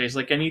doesn't taste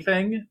like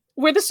anything.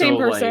 We're the same So,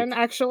 like, person,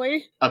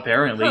 actually.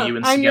 Apparently, Huh. you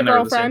and I'm your Sienna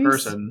are the same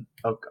girlfriends. person.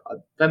 Oh god,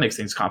 that makes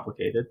things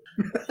complicated.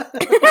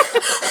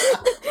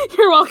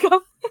 You're welcome.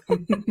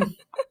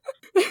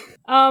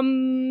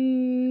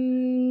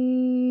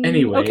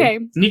 Anyway, Okay.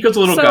 Nico's a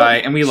little So- guy,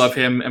 and we love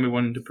him, and we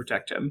wanted to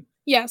protect him.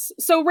 Yes.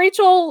 So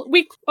Rachel,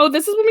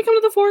 this is when we come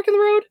to the fork in the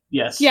road?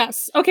 Yes.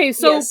 Yes. Okay,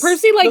 so Yes,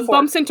 Percy, the fork.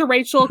 bumps into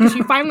Rachel because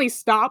she finally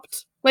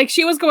stopped. Like,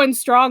 she was going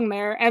strong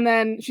there, and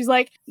then she's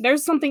like,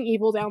 there's something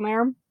evil down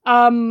there.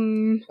 I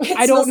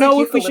It don't smells know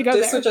like if we should go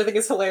eucalyptus, there. which I think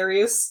is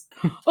hilarious.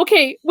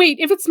 Okay, wait,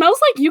 if it smells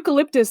like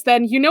eucalyptus,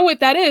 then you know what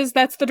that is.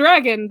 That's the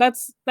dragon.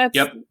 That's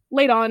Yep.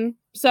 laid on.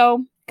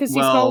 So, because he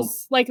Well-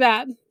 smells like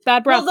that.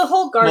 Bad breath. Well, the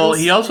whole garden. Well,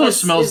 he also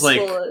smells like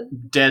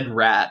dead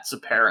rats,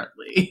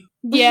 apparently.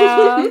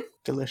 Yeah.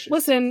 Delicious.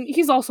 Listen,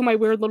 he's also my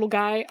weird little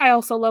guy. I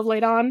also love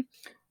laid on.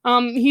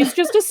 He's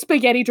just a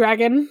spaghetti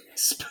dragon.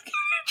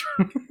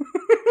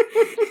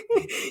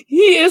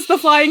 He is the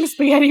flying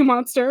spaghetti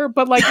monster,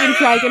 but like in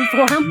dragon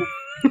form.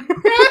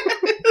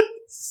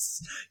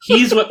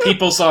 He's what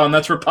people saw, and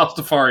that's where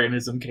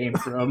Pastafarianism came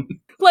from.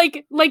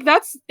 Like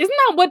isn't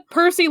that what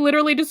Percy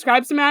literally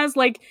describes him as?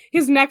 Like,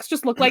 his necks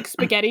just look like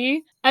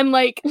spaghetti, and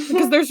like,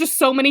 because there's just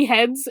so many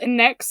heads and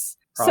necks.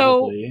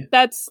 Probably.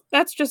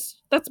 So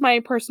that's my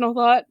personal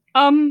thought.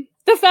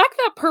 The fact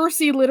that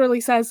Percy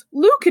literally says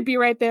Luke could be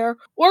right there,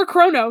 or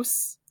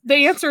Kronos,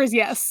 the answer is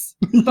yes.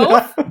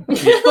 Both?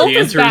 The Both is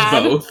answer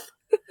bad. is both.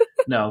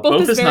 No, Both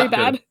both is is very not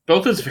bad. good.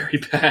 Both is very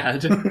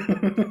bad.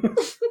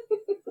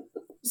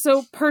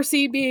 So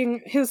Percy,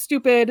 being his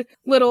stupid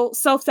little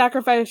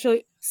self-sacrificial,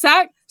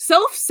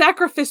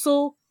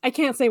 I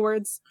can't say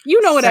words.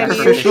 You know what I mean.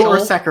 Sacrificial or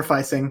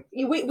sacrificing?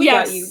 We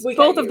Yes, got you. We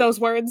both got of you. those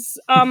words.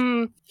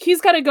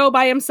 He's got to go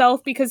by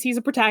himself because he's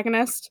a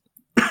protagonist.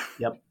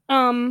 Yep.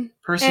 And he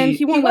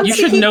Percy, won't let wants you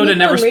to should keep know to Nico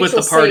never and split the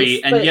Rachel party,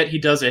 safe, and but- yet he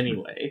does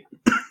anyway.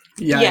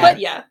 Yeah. But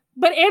yeah.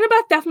 But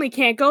Annabeth definitely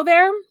can't go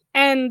there.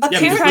 And because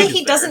Apparently, Luke is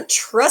he there. doesn't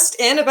trust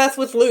Annabeth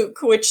with Luke,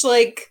 which,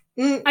 like,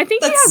 I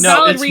think he that's- has No,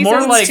 valid it's reasons.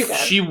 more like too bad.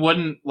 she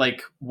wouldn't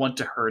like want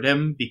to hurt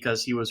him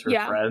because he was her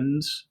Yeah.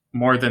 friend,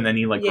 more than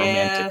any like Yeah.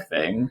 romantic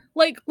thing.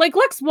 Like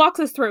Lex walks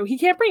us through. He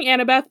can't bring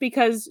Annabeth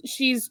because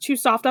she's too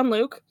soft on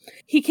Luke.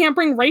 He can't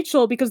bring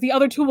Rachel because the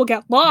other two will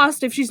get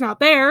lost if she's not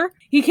there.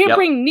 He can't Yep.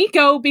 bring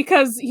Nico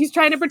because he's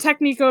trying to protect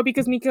Nico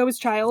because Nico is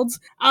child.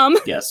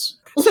 Yes.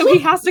 So he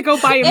has to go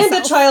by himself.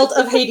 and a child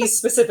of Hades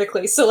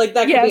specifically, so, like,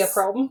 that could be a Yes.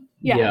 problem.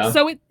 Yeah. Yeah.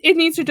 So it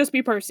needs to just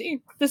be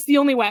Percy. That's the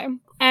only way.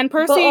 And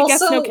Percy But also,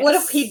 gets no kiss. what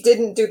if he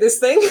didn't do this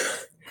thing?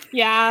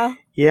 Yeah.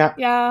 Yeah.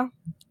 Yeah.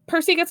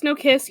 Percy gets no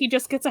kiss. He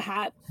just gets a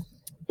hat.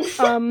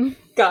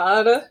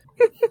 God.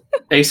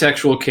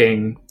 Asexual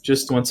king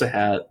just wants a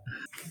hat.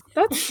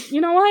 That's,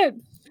 you know what?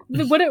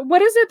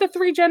 What is it? The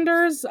three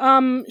genders?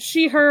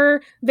 She,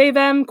 her, they,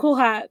 them, cool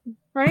hat,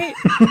 right?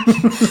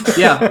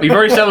 Yeah, we've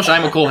already established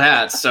I'm a cool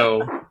hat,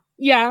 so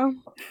Yeah.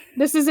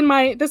 This is in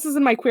my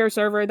queer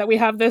server that we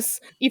have this.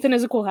 Ethan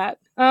is a cool hat.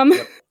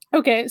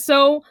 Okay,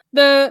 so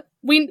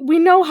we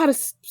know how to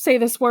say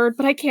this word,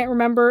 but I can't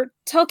remember.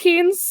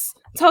 Telkines.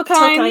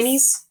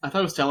 Telkines. I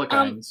thought it was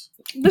telekines.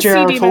 The sea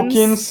J.R.R. demons.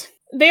 Tolkien's.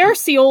 They are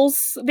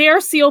seals. They are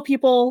seal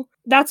people.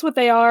 That's what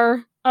they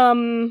are.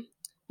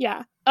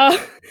 Yeah.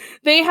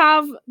 They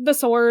have the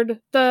sword.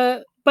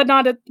 But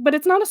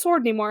it's not a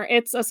sword anymore.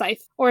 It's a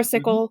scythe or a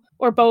sickle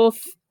or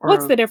both. Or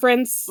What's a- the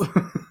difference?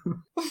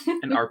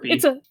 An RP.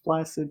 It's a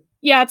Placid.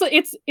 yeah.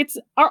 It's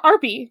our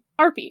RP.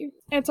 RP.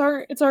 It's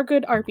our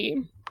good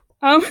RP.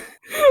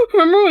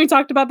 Remember when we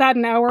talked about that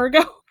an hour ago?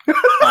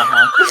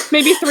 Uh-huh.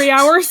 Maybe 3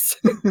 hours.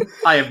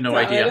 I have no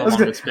God. idea how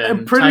long it's been.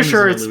 I'm pretty Time is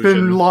sure an it's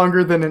illusion. been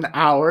longer than an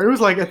hour. It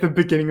was like at the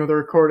beginning of the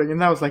recording, and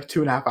that was like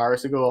 2.5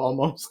 hours ago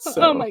almost.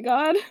 So. Oh my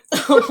god.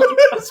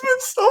 It's been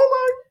so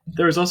long.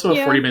 There was also a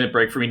Yeah. 40-minute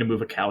break for me to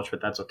move a couch,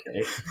 but that's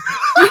okay.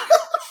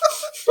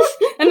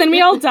 And then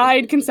we all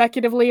died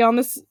consecutively on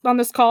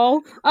this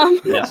call.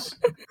 Yes.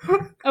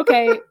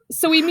 Okay,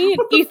 so we meet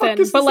What the fuck Ethan,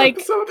 is but this like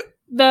episode?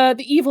 the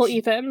evil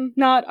Ethan,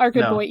 not our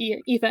good No. boy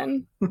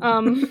Ethan.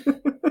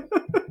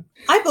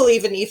 I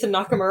believe in Ethan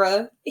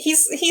Nakamura.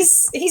 He's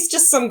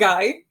just some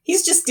guy.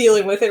 He's just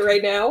dealing with it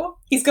right now.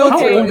 He's going How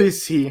through old it.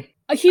 is he?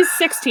 He's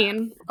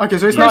 16. Okay,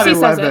 so he's Percy not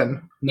says it.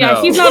 11. Yeah,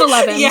 No. he's not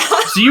 11. Yeah.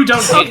 So you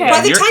don't hate Okay. him.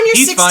 By the time you're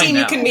he's fine 16,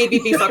 you now. can maybe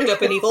be fucked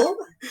up and evil.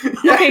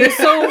 Okay,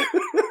 so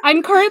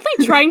I'm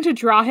currently trying to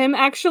draw him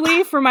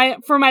actually for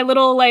my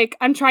little like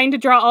I'm trying to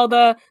draw all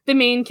the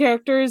main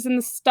characters and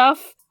the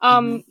stuff.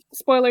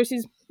 Spoilers,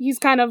 he's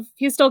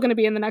still going to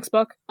be in the next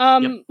book.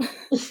 And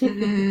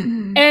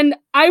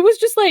I was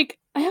just like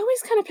I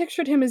always kind of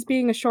pictured him as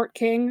being a short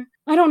king.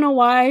 I don't know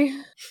why.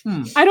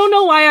 I don't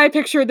know why I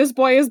picture this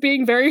boy as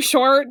being very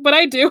short, but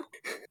I do.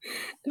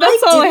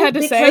 That's all I had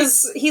to say.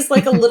 Because he's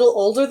like a little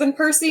older than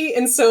Percy,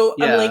 and so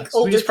Yeah, I'm like so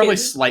older he's probably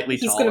kid, slightly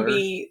he's taller. gonna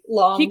be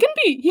long. He can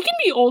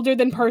be older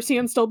than Percy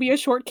and still be a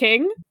short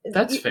king.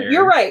 That's fair.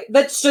 You're right.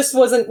 That just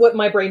wasn't what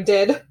my brain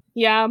did.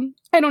 Yeah.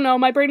 I don't know.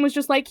 My brain was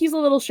just like, he's a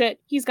little shit.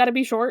 He's got to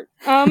be short.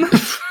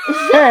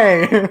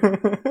 Hey!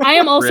 I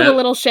am also a Rip.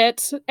 little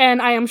shit,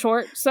 and I am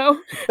short, so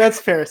That's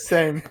fair,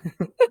 same.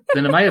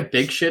 Then am I a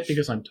big shit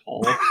because I'm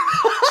tall?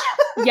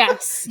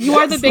 yes, you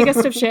are the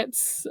biggest of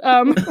shits.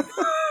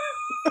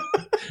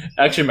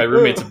 Actually, my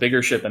roommate's a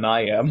bigger shit than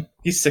I am.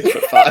 He's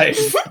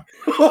 6'5".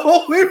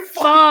 Holy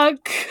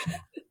fuck! Fuck.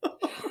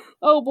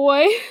 Oh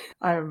boy.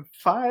 I'm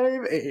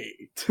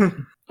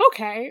 5'8".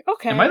 Okay.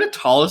 Am I the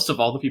tallest of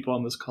all the people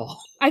on this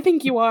call? I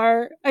think you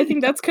are. I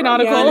think that's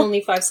canonical. Yeah, I'm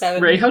only 5'7".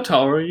 Ray, how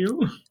tall are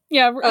you?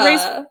 Yeah,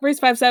 Ray's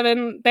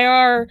 5'7". They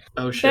are.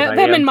 Oh shit, I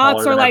Them am and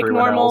Mott's taller are than like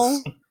everyone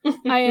normal. else.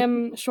 I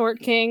am short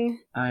king.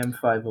 I am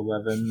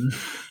 5'11".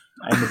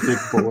 I'm a big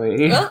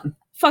boy.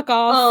 Fuck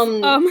off.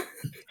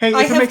 Hey,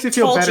 I if it have makes you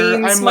feel tall better,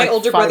 jeans. I'm My like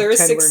older brother is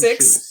 5'10" wearing 6'6".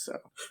 shoes, so.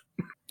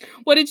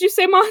 What did you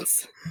say,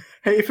 Mott's?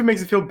 Hey, if it makes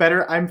you feel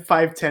better, I'm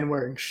 5'10"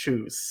 wearing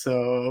shoes, so.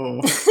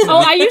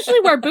 Oh, I usually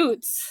wear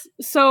boots,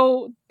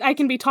 so I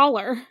can be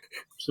taller.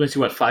 So makes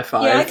you what,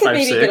 5'5", Yeah, I could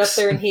maybe 5'6"? get up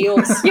there in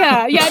heels.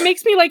 Yeah, it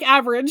makes me like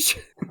average.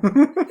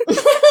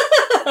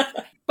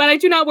 But I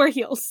do not wear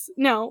heels.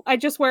 No, I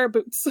just wear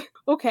boots.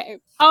 Okay.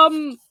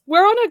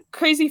 We're on a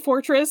crazy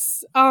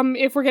fortress,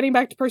 if we're getting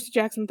back to Percy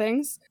Jackson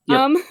things.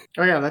 Yep.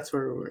 Oh yeah, that's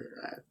where we're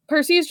at.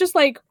 Percy is just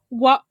like,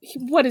 what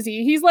is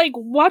he? He's like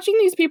watching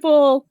these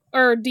people,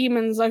 or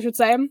demons, I should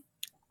say,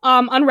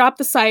 unwrap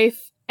the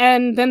scythe,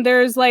 and then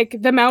there's like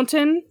the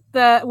mountain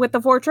with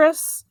the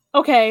fortress.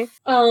 Okay.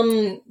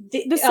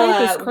 The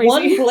scythe is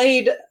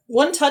crazy.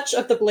 one touch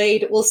of the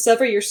blade will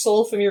sever your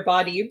soul from your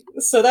body.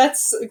 So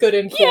that's good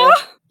and cool.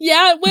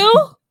 Yeah, it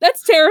will.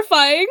 That's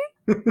terrifying.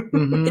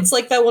 Mhm. It's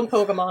like that one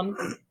Pokemon.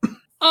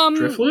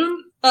 Drifloon?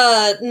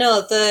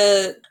 No,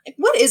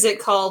 what is it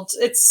called?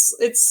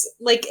 It's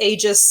like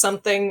Aegis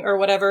something or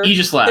whatever.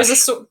 Aegislash.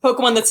 There's a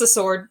Pokemon that's a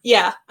sword.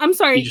 Yeah. I'm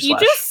sorry,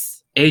 Aegislash.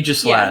 Aegis?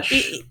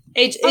 Aegislash.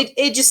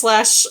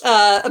 Aegislash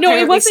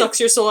apparently wasn't- sucks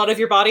your soul out of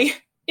your body.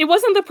 It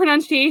wasn't the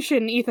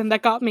pronunciation, Ethan,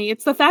 that got me.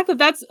 It's the fact that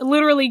that's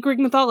literally Greek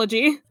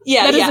mythology.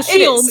 Yeah, That is yeah, a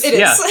shield. It is.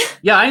 Yeah.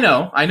 Yeah, I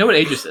know. I know what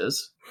Aegis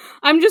is.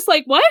 I'm just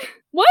like, what?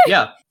 What?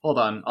 Yeah, hold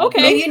on.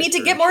 Okay. Maybe you need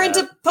to get more chat.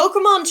 into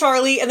Pokemon,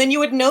 Charlie, and then you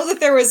would know that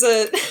there was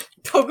a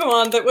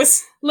Pokemon that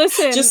was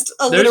Listen, just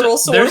a literal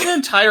sword. There's an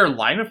entire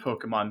line of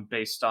Pokemon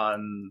based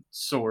on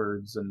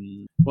swords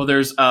and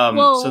there's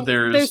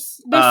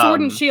there's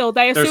Sword and Shield.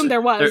 I assume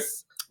there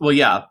was. Well,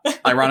 yeah.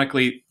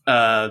 Ironically,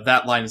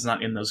 that line is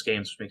not in those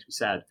games, which makes me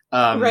sad.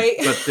 Right.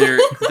 But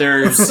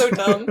there's so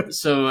dumb.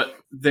 So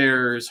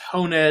there's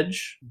Honedge,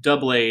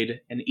 Doublade,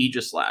 and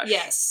Aegislash.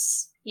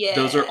 Yes. Yeah.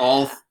 Those are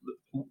all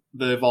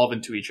that evolve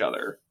into each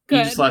other.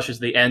 Good. Aegislash is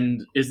the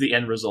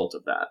end result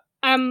of that.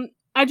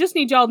 I just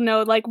need y'all to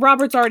know, like,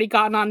 Robert's already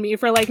gotten on me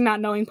for, like, not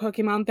knowing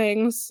Pokemon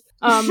things.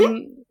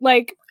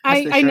 Like,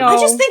 I know. I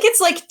just think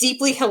it's, like,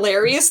 deeply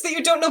hilarious that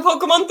you don't know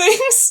Pokemon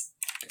things.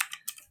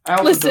 I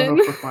also Listen. don't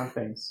know Pokemon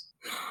things.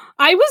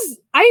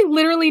 I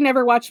literally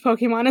never watched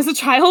Pokemon as a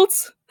child.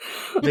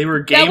 They were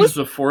games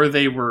before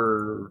they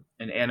were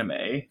an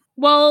anime.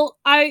 Well,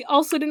 I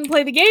also didn't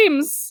play the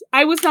games.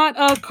 I was not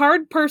a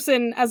card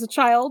person as a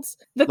child.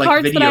 The Like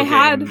cards that video I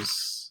had.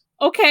 games.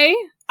 Okay.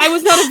 I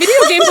was not a video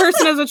game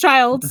person as a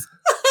child.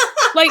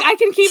 Like, I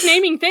can keep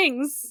naming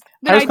things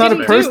that I was not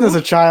didn't a person do. as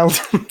a child.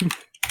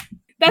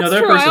 That's No,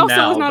 they're true. a I person also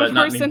now, was not but a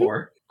not person.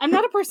 anymore. I'm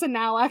not a person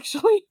now,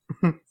 actually.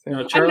 You know,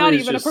 I'm Charlie not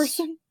is even just, a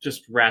person.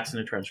 Just rats in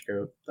a trench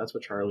coat. That's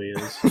what Charlie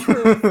is.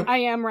 True. I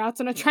am rats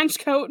in a trench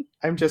coat.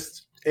 I'm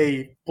just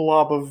a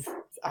blob of,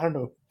 I don't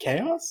know,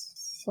 chaos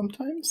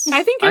sometimes?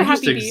 I think you're I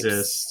just happy beeps.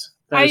 exist.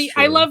 That is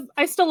I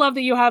true. still love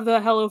that you have the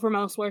Hello from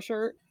Elsewhere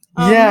shirt.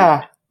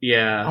 Yeah.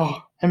 Yeah.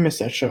 Oh, I miss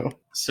that show. That's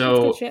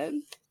So good shit.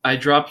 I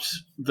dropped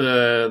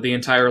the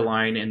entire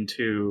line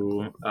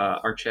into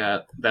our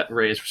chat that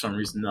Ray is for some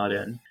reason not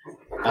in.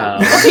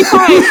 Okay,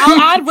 fine. I'll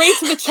add Ray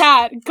to the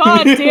chat.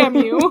 God damn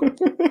you.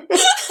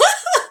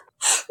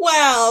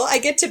 Wow, I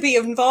get to be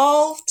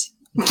involved.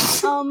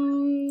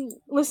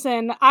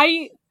 Listen,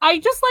 I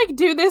just like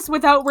do this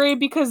without Ray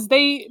because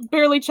they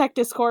barely check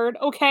Discord,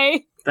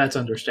 okay? That's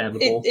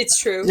understandable. It's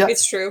true. Yeah.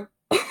 It's true.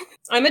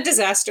 I'm a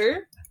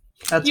disaster.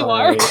 That's You all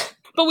are. right.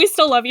 But we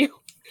still love you.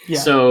 Yeah.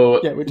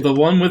 So Yeah, we do. the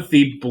one with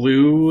the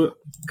blue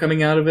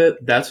coming out of it,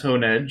 that's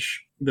Honedge.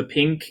 The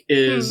pink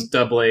is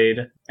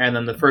Doublade, and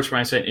then the first one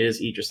I sent is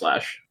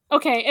Aegislash.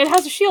 Okay, it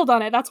has a shield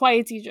on it, that's why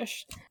it's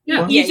Aegis.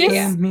 Yeah. Yeah, Aegis?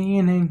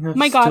 yeah.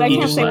 My God, I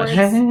can't say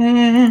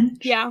words.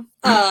 Yeah.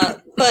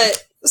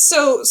 But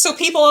so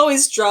people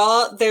always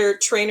draw their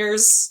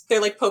trainers, their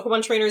like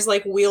Pokemon trainers,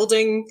 like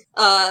wielding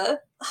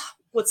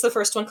what's the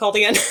first one called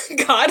again?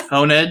 God.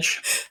 Honedge.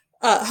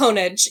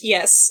 Honedge,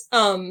 yes.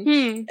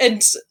 Hmm.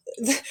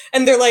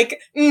 And they're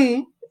like,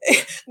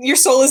 your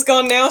soul is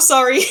gone now,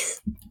 sorry.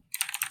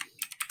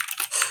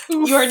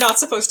 You are not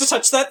supposed to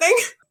touch that thing.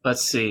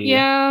 Let's see.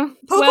 Yeah.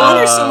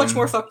 Pokemon are so much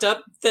more fucked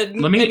up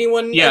than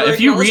anyone Yeah, ever if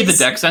you read the acknowledges.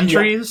 dex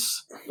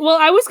entries, Well,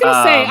 I was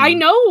gonna say, I Um,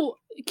 know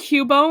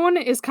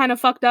Cubone is kind of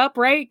fucked up,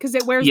 right? Because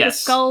it wears the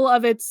Yes. skull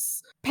of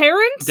its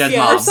parents Dead or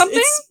mom. something?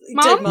 It's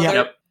Mom? dead mother.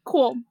 Yep.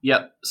 Cool.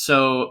 Yep.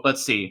 So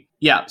let's see.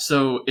 Yeah.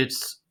 So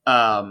it's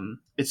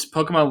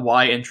Pokemon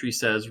Y entry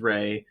says,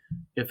 Ray,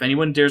 if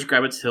anyone dares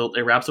grab its hilt,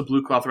 it wraps a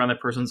blue cloth around that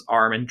person's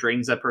arm and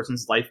drains that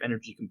person's life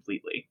energy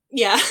completely.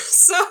 Yeah,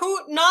 so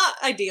not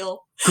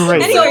ideal.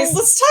 Great. Anyways,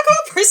 let's talk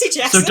about Percy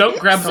Jackson. So don't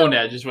grab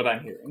Honedge is what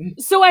I'm hearing.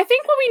 So I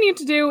think what we need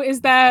to do is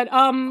that,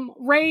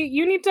 Ray,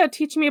 you need to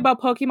teach me about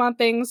Pokemon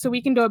things so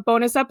we can do a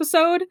bonus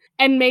episode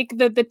and make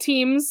the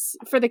teams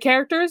for the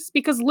characters,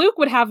 because Luke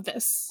would have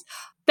this.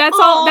 That's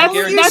all. That's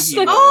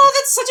the. Oh,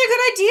 that's such a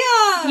good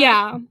idea.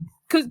 Yeah,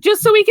 because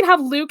just so we can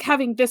have Luke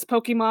having this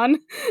Pokemon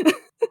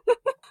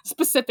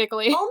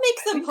specifically. I'll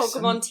make them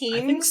Pokemon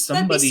teams.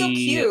 That'd be so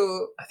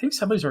cute. I think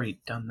somebody's already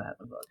done that.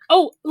 Look.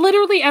 Oh,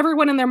 literally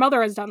everyone and their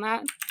mother has done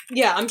that.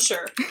 Yeah, I'm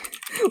sure.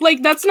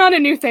 Like, that's not a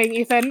new thing,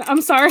 Ethan.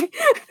 I'm sorry.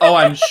 Oh,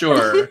 I'm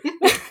sure.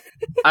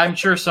 I'm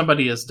sure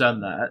somebody has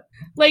done that.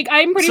 Like,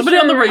 I'm pretty somebody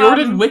sure... on the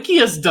Riordan Wiki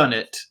has done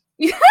it.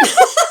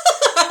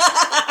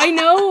 I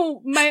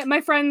know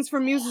my friends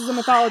from Muses of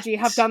Mythology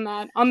have done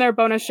that on their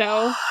bonus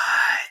show.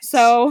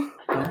 So...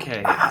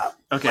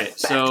 Okay,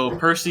 so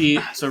Percy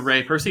has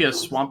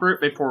Swampert,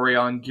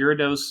 Vaporeon,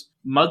 Gyarados,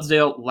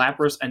 Mudsdale,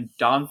 Lapras, and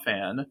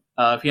Donphan.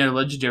 If he had a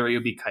legendary, it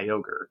would be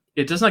Kyogre.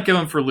 It does not give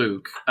one for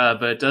Luke,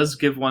 but it does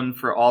give one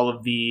for all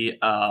of the...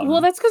 well,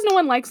 that's because no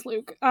one likes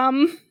Luke.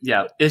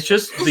 Yeah, it's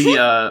just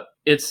the...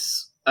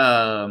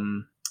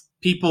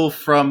 people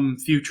from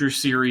future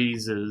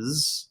series.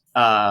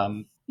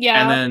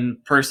 Yeah. And then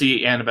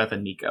Percy, Annabeth,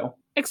 and Nico.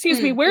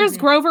 Excuse me, where is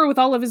Grover with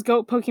all of his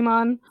goat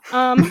Pokemon?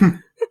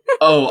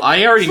 Oh,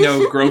 I already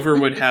know Grover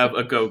would have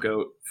a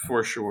Go-Goat,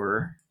 for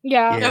sure.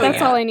 Yeah,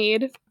 that's all I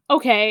need.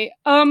 Okay,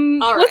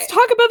 right. Let's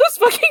talk about this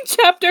fucking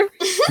chapter.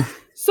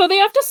 So they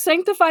have to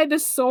sanctify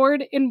this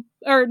sword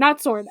or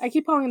not sword, I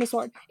keep calling it a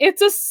sword.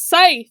 It's a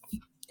scythe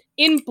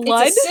in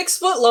blood. It's a 6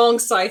 foot long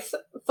scythe.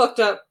 Fucked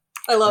up.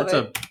 I love it.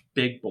 That's a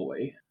big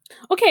boy.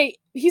 Okay,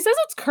 he says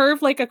it's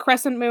curved like a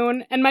crescent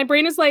moon, and my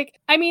brain is like,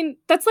 I mean,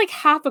 that's like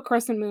half a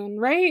crescent moon,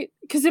 right?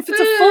 Because if it's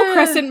a full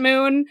crescent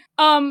moon,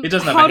 it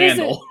doesn't have a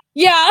handle.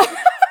 Yeah.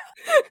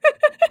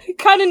 It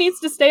kind of needs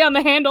to stay on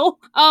the handle.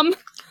 Unless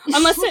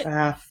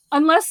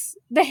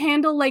the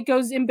handle like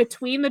goes in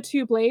between the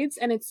two blades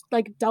and it's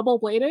like double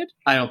bladed.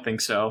 I don't think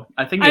so.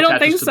 I think I don't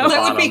think so.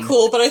 That would be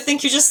cool, but I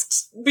think you're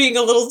just being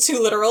a little too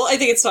literal. I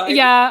think it's fine.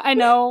 Yeah, I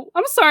know.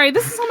 I'm sorry.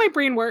 This is how my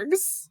brain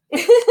works.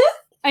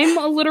 I'm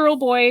a literal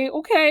boy.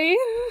 Okay.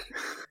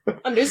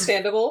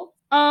 Understandable.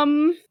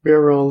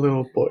 We're all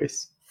little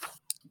boys.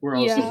 We're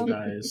all little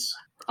guys.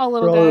 All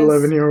little We're all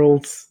guys.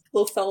 11-year-olds.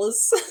 Little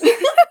fellas.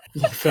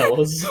 Little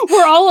fellas.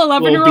 We're all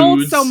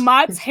 11-year-olds, dudes. so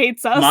Mott's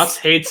hates us. Mott's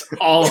hates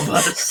all of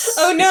us.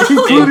 Oh no!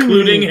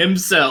 Including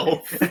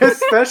himself.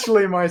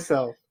 Especially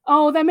myself.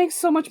 Oh, that makes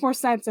so much more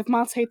sense if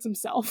Mott's hates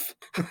himself.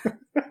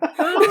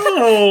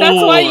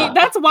 Oh.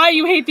 That's why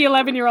you hate the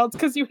 11-year-olds,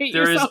 because you hate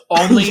yourself.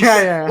 There is only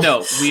Yeah.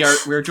 No,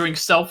 we're doing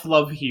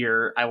self-love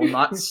here. I will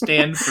not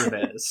stand for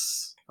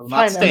this. I will not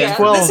Fine, stand Yeah,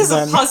 for 12 this is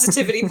then. a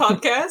positivity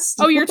podcast.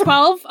 Oh, you're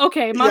 12?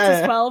 Okay, Mott's is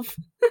Yeah. 12.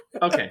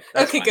 Okay.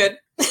 That's Okay, fine. good.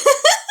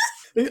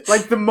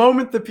 Like, the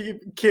moment the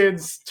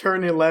kids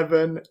turn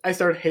 11, I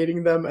start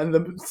hating them, and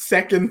the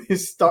second they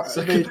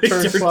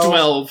turn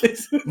 12.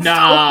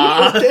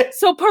 Nah.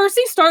 So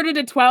Percy started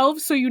at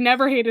 12, so you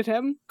never hated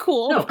him.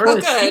 Cool. No,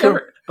 course.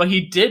 but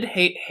he did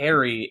hate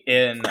Harry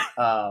in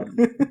That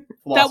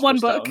Philosopher's one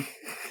book. Stone.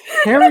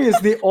 Harry is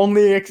the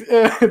only,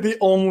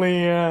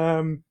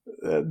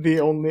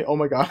 oh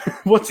my god,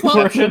 what's the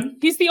word? Exception?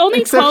 He's the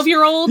only Except-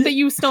 12-year-old that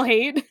you still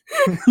hate.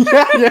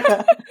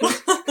 yeah.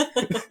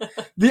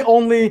 The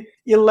only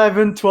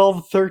 11,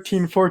 12,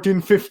 13,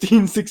 14,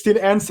 15, 16,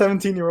 and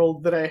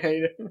 17-year-old that I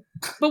hate.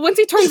 But once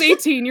he turns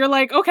 18, you're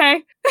like,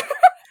 okay.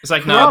 It's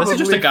like, no, this is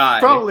just a guy.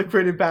 Probably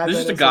pretty bad. This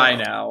is just a guy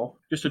now.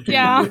 Just a dude.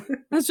 Yeah,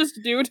 that's just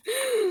a dude.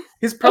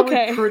 He's probably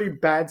Okay. pretty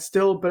bad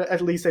still, but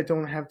at least I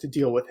don't have to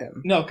deal with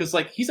him. No, because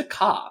like he's a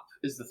cop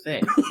is the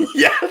thing.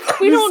 Yeah,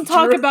 We don't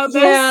talk about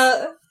this.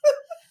 Yeah.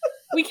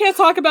 We can't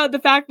talk about the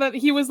fact that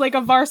he was like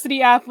a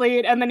varsity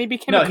athlete and then he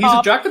became No, a he's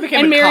cop. a jock that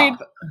became and a married-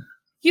 cop.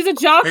 He's a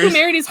jock who There's-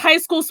 married his high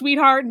school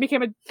sweetheart and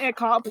became a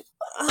cop.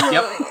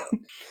 Yep.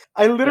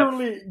 I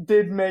literally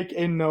did make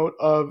a note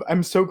of,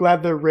 I'm so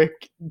glad that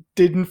Rick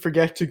didn't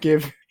forget to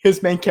give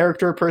his main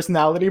character a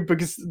personality,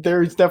 because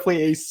there's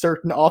definitely a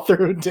certain author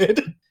who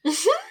did.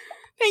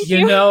 Thank You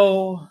you.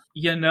 know,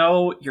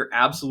 you're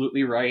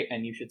absolutely right,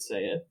 and you should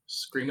say it.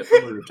 Scream it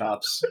from the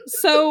rooftops.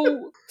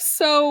 So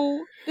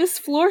this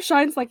floor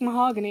shines like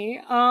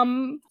mahogany.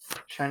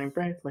 Shining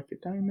bright like a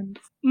diamond.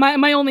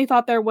 My only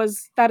thought there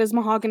was that is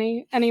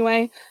mahogany.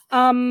 Anyway,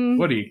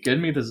 What are you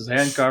kidding me? This is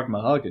hand-carved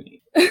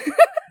mahogany.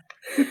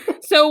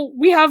 so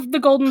we have the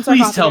golden Please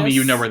sarcophagus. tell me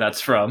you know where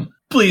that's from.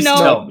 Please No,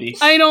 tell me.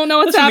 I don't know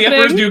what's Listen to the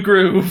Emperor's happening. New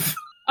Groove.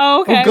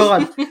 Oh, okay. Oh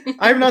god,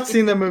 I have not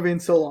seen that movie in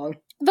so long.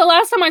 The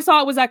last time I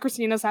saw it was at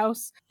Christina's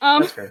house.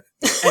 That's fair.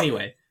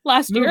 Anyway,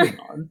 Last year. moving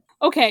on.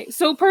 Okay,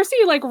 so Percy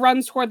like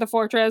runs toward the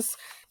fortress.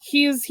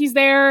 He's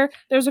there.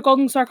 There's a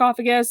golden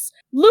sarcophagus.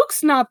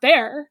 Luke's not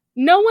there.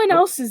 No one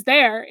else is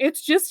there.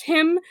 It's just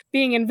him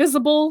being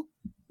invisible,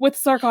 with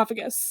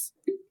sarcophagus.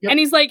 Yep. And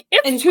he's like,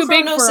 it's And too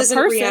big Kronos for a isn't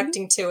person.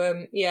 reacting to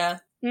him. Yeah.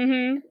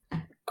 Mm-hmm.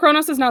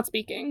 Kronos is not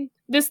speaking.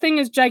 This thing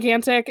is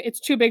gigantic. It's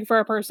too big for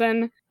a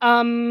person.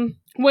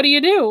 What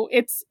do?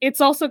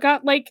 It's also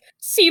got like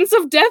scenes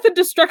of death and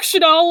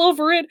destruction all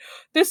over it.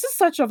 This is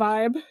such a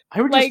vibe.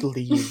 I would Like- just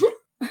leave.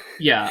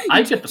 Yeah,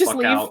 I'd get the Just fuck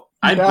leave. out.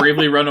 I'd Yeah.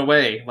 bravely run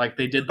away like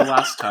they did the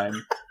last time.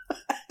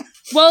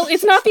 Well,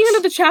 it's not the end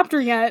of the chapter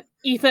yet,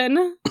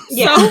 Ethan.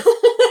 Yeah. So,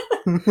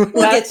 We'll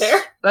That's- get there.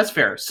 That's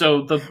fair.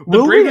 So the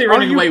Will we? bravely Are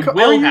running you away co- are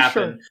will you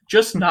happen, sure?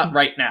 just not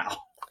right now.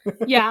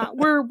 yeah,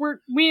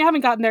 we haven't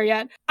gotten there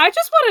yet. I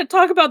just want to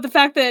talk about the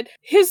fact that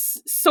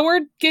his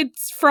sword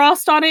gets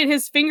frost on it,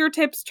 his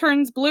fingertips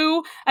turns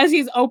blue as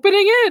he's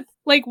opening it.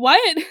 Like,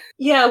 what?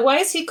 Yeah, why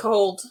is he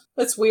cold?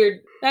 That's weird.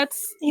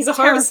 That's He's a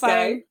harvest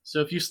terrifying. guy.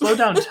 So if you slow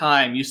down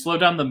time, you slow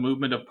down the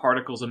movement of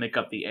particles that make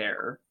up the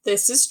air.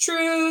 This is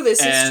true. This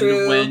is And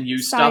true. when you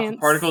stop the Science.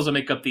 particles that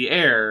make up the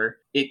air,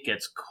 it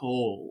gets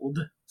cold.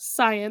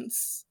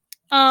 Science.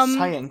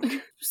 Science.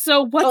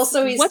 So what's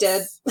Also, he's what's-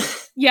 dead.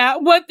 Yeah,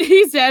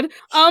 he's dead.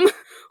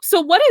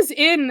 So what is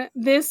in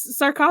this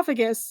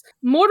sarcophagus?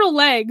 Mortal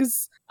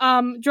legs,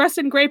 dressed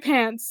in gray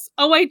pants,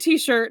 a white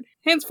t-shirt,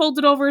 hands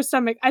folded over his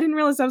stomach. I didn't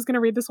realize I was gonna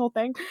read this whole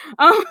thing.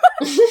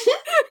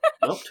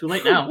 Well, too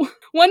late now.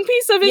 One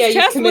piece of Yeah, his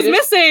you've chest was committed.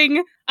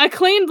 missing. A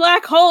clean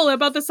black hole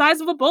about the size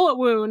of a bullet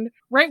wound,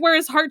 right where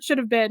his heart should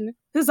have been.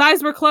 His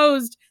eyes were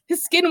closed.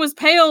 His skin was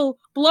pale,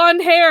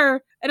 blonde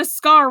hair, and a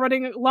scar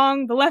running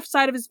along the left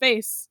side of his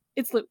face.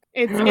 It's Luke.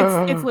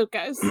 It's Luke,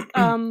 guys.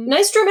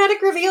 Nice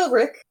dramatic reveal,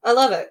 Rick. I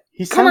love it.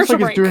 He sounds Commercial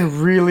like he's break.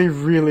 doing really,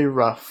 really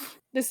rough.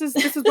 This is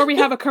where we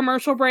have a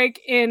commercial break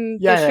in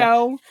Yeah, the yeah.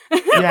 show.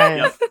 Yeah,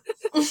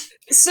 yeah.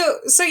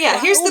 So yeah,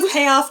 here's the Wild.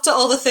 payoff to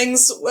all the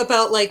things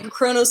about like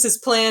Kronos'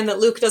 plan that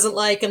Luke doesn't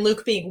like and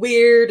Luke being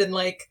weird and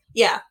like,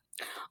 yeah.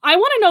 I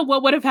want to know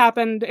what would have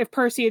happened if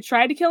Percy had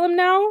tried to kill him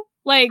now.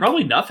 Like,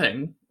 Probably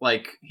nothing.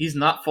 Like, he's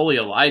not fully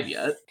alive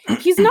yet.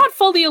 he's not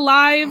fully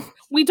alive.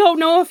 We don't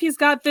know if he's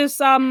got this,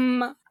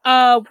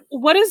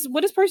 what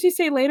does Percy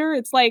say later?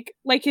 It's like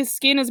his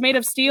skin is made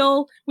of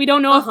steel. We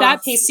don't know if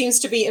that's he seems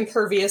to be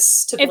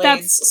impervious to if blades.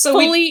 that's So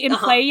we- fully in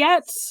uh-huh. play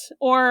yet,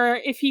 or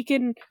if he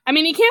can. I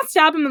mean, he can't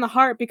stab him in the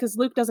heart because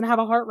Luke doesn't have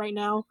a heart right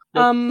now.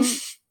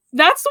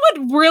 That's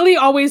what really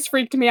always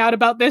freaked me out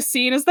about this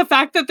scene is the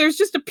fact that there's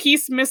just a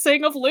piece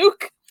missing of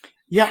Luke,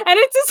 Yeah. and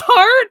it's his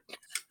heart.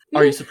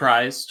 Are you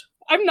surprised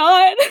I'm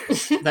not.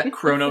 that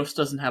Kronos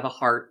doesn't have a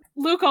heart?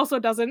 Luke also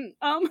doesn't.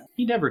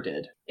 He never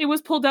did. It was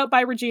pulled out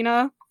by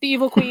Regina, the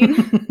evil queen.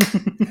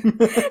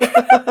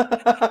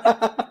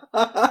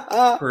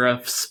 For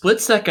a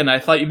split second, I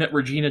thought you meant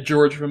Regina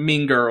George from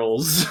Mean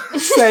Girls.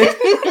 Same.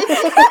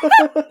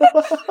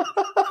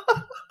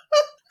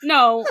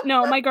 No,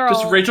 my girl.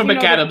 Just Rachel You know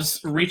that- McAdams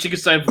reaching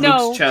inside of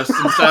No. Luke's chest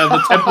inside of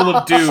the Temple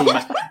of Doom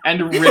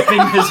and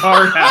ripping his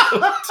heart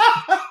out.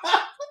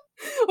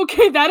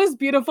 Okay, that is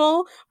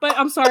beautiful, but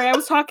I'm sorry, I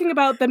was talking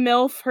about the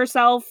MILF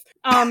herself,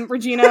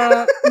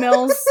 Regina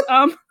Mills.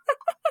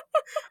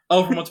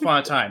 Oh, from Once Upon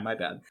a Time, my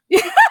bad.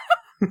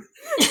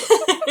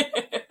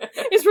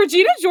 Is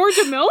Regina George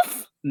a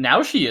MILF?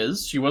 Now she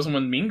is. She wasn't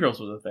when Mean Girls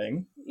was a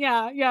thing.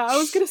 Yeah, I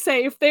was gonna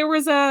say, if there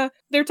was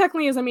there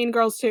technically is a Mean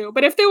Girls too,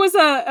 but if there was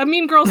a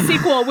Mean Girls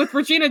sequel with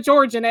Regina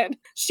George in it,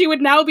 she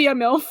would now be a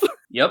MILF.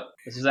 Yep,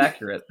 this is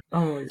accurate.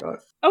 Oh my god.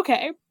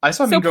 Okay, I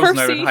saw So Mean Girls when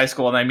I was Percy- in high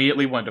school and I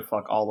immediately wanted to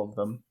fuck all of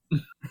them.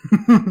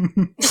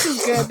 this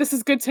is good. This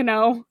is good to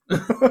know.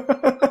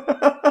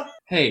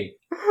 Hey,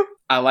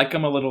 I like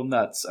them a little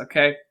nuts,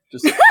 okay?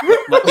 Just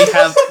let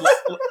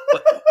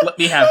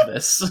me have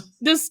this.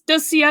 Does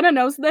Sienna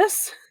knows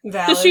this?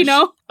 Valid. Does she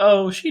know?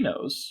 Oh, she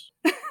knows.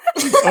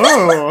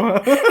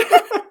 Oh.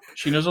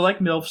 She knows I like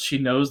MILFs. She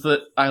knows that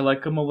I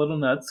like them a little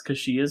nuts, because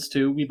she is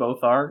too. We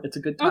both are. It's a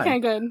good time. Okay,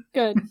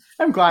 good.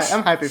 I'm glad.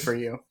 I'm happy for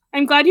you.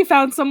 I'm glad you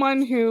found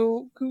someone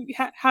who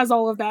has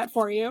all of that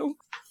for you.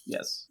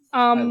 Yes.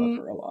 I love Um,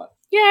 her a lot.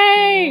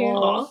 yay!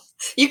 Aw.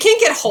 You can't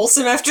get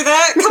wholesome after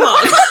that? Come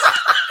on.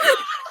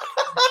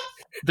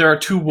 There are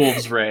two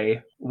wolves,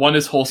 Ray. One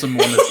is wholesome,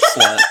 one is a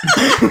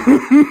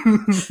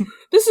slut.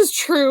 This is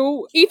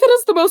true. Ethan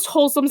is the most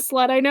wholesome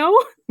slut I know.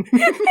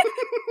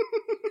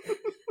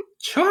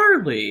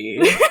 Charlie!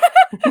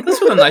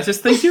 Those were the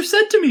nicest things you've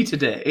said to me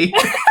today.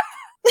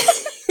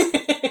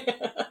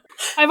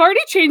 I've already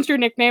changed your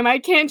nickname. I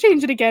can't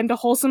change it again to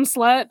wholesome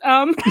slut.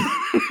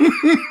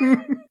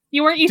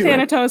 You are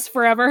Ethanatos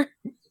forever.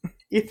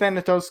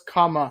 Ethanatos,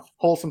 comma,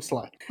 wholesome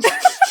slut.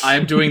 I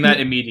am doing that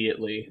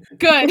immediately.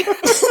 Good.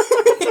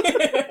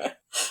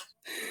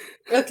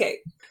 Okay.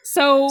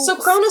 So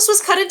Kronos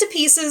was cut into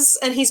pieces,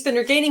 and he's been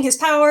regaining his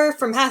power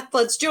from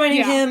Half-Bloods joining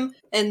Yeah. him,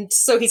 and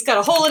so he's got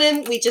a hole in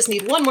him. We just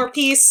need one more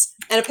piece,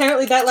 and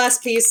apparently that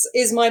last piece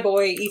is my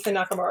boy, Ethan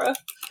Nakamura.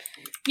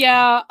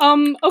 yeah,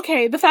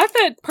 okay, the fact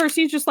that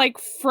Percy just like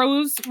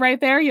froze right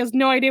there, he has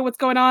no idea what's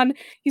going on.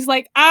 He's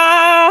like,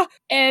 ah,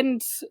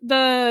 and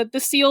the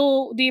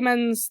seal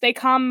demons, they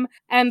come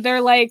and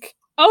they're like,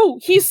 oh,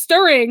 he's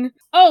stirring.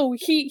 Oh,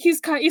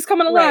 he's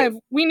coming alive.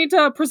 Right. We need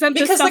to present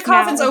this Because stuff the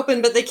coffin's now.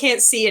 open, but they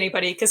can't see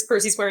anybody because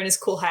Percy's wearing his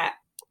cool hat.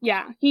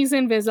 Yeah, he's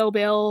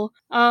invisible.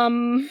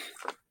 That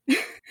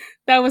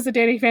was a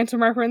Danny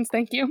Phantom reference.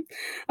 Thank you.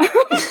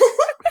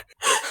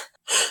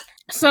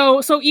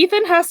 So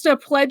Ethan has to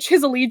pledge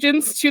his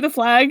allegiance to the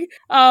flag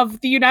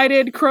of the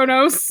United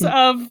Kronos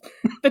of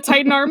the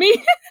Titan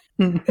Army.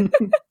 I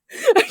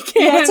can't.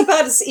 Yeah, it's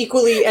about as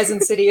equally as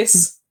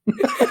insidious.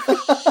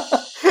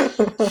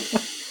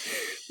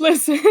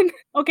 Listen,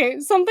 okay,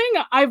 something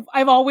I've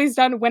always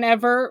done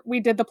whenever we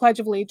did the Pledge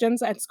of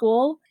Allegiance at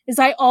school is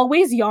I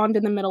always yawned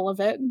in the middle of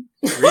it.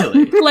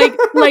 Really?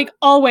 like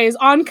always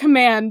on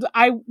command.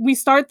 We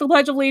start the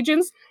Pledge of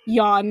Allegiance,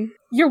 yawn.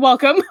 You're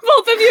welcome.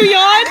 Both of you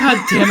yawn.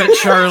 God damn it,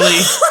 Charlie.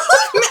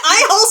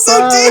 I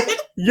also did.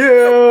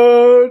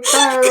 You,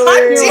 Charlie.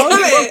 God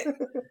damn it.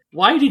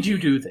 Why did you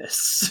do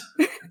this?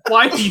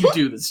 Why do you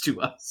do this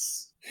to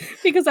us?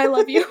 Because I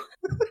love you.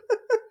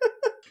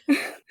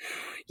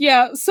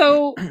 Yeah,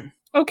 so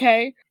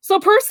okay. So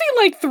Percy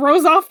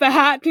throws off the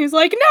hat and he's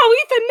like, "No,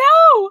 Ethan,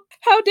 no!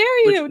 How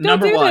dare you?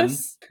 Don't do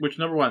this." Which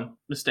number one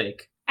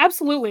mistake?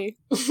 Absolutely.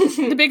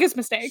 The biggest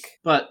mistake.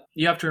 But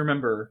you have to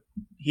remember,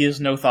 he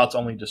has no thoughts,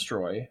 only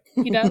destroy.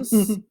 He does.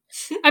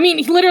 I mean,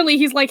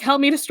 he's like,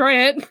 "Help me destroy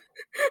it."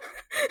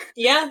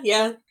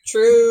 Yeah,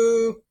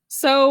 true.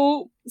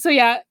 So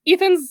yeah,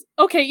 Ethan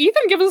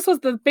gives us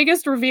the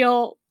biggest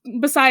reveal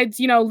besides,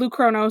 Luke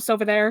Kronos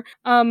over there.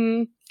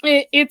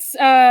 It's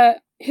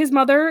his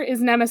mother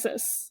is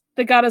Nemesis,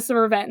 the goddess of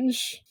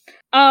revenge.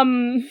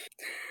 And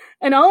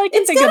all I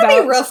can think about... It's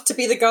gotta be rough to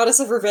be the goddess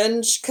of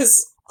revenge,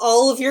 because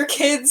all of your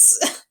kids,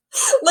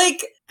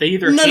 they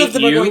either none hate of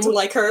them you, are going to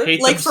like her.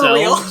 hate For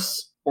real.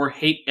 themselves, or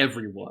hate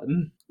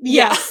everyone.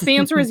 Yes, the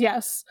answer is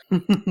yes.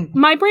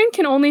 My brain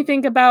can only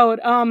think about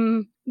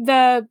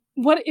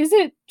what is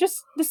it?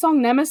 Just the song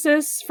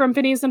Nemesis from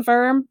Phineas and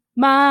Ferb.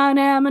 My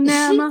nama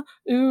nama,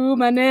 ooh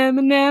my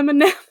nama nama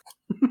nama.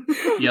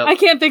 Yep. I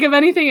can't think of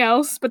anything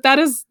else, but that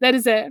is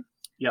it.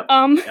 Yep.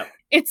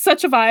 It's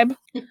such a vibe.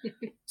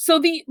 So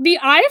the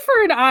eye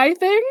for an eye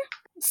thing,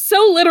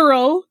 so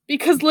literal,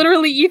 because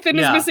literally Ethan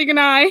is missing an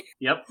eye.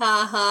 Yep.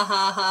 Ha ha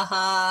ha ha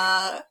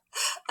ha.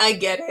 I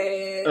get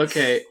it.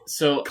 Okay,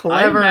 so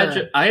Clever.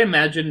 I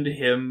imagined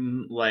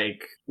him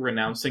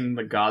renouncing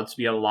the gods to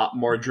be a lot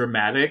more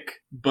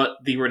dramatic, but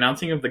the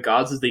renouncing of the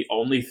gods is the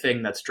only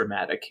thing that's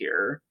dramatic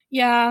here.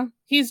 Yeah,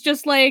 he's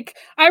just like,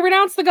 I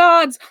renounce the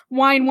gods.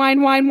 Wine,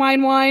 wine, wine,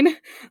 wine, wine.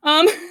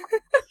 Leave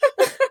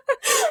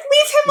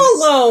him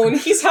alone.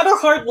 He's had a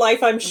hard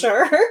life, I'm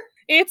sure.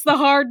 It's the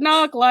hard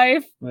knock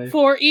life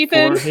for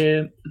Ethan. For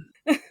him.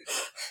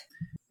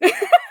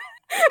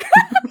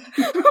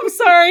 I'm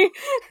sorry.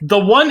 The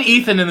one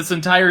Ethan in this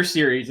entire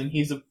series, and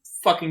he's a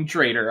fucking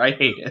traitor. I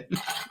hate it.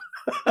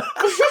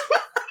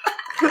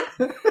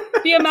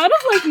 The amount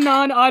of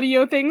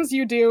non-audio things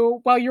you do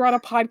while you're on a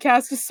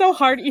podcast is so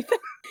hard, Ethan.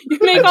 You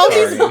make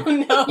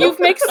you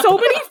make so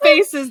many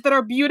faces that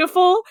are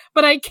beautiful,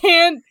 but I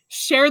can't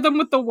share them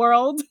with the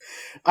world.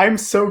 I'm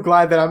so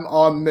glad that I'm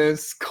on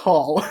this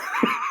call.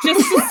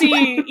 Just to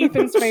see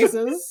Ethan's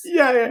faces.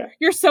 Yeah.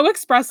 You're so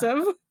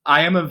expressive.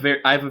 I have a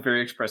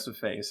very expressive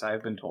face.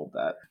 I've been told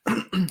that.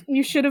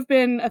 You should have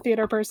been a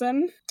theater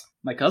person.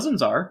 My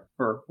cousins are,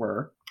 or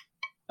were.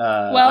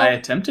 I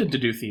attempted to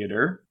do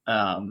theater,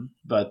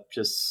 but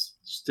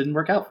just didn't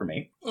work out for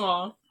me.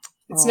 Aw.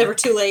 It's never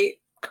too late.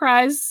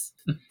 Cries.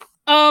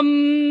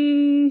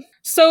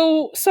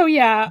 So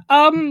yeah.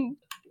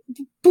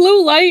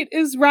 Blue light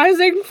is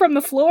rising from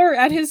the floor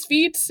at his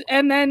feet,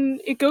 and then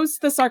it goes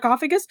to the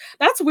sarcophagus.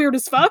 That's weird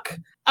as fuck.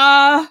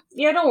 Yeah,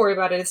 don't worry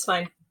about it. It's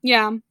fine.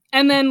 Yeah.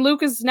 And then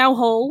Luke is now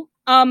whole.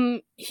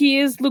 He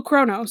is Luke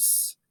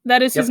Kronos.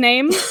 That is his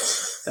name.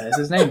 That is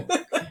his name.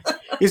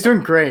 He's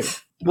doing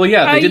great. Well,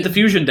 yeah, they did the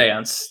fusion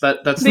dance.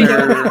 That's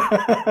their...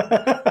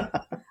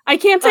 I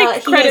can't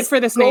take credit for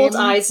this name. Gold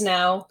eyes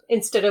now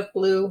instead of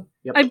blue.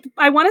 Yep.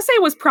 I want to say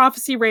it was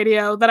Prophecy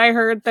Radio that I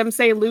heard them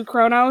say Luke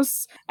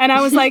Kronos, and I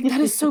was like,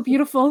 that is so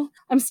beautiful.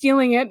 I'm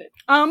stealing it.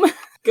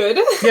 Good.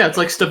 Yeah, it's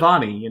like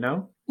Stevani, you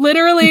know?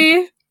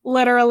 Literally,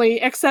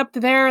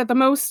 except they're the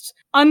most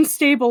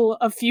unstable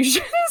of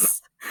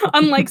fusions.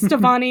 Unlike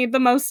Stevani, the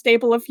most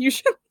stable of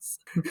fusions.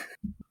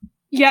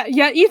 Yeah,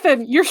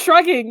 Ethan, you're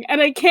shrugging,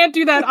 and I can't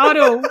do that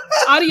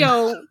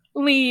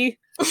audio-ly.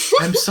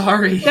 I'm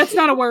sorry. That's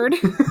not a word.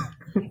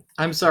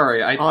 I'm sorry.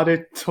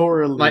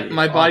 Auditorily.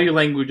 My body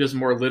language is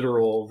more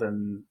literal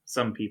than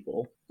some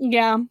people.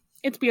 Yeah,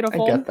 it's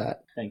beautiful. I get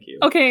that. Thank you.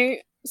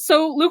 Okay,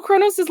 so Luke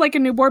Kronos is like a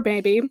newborn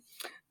baby.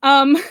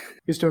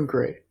 He's doing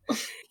great.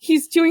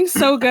 He's doing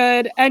so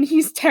good, and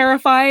he's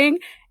terrifying,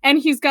 and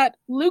he's got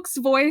Luke's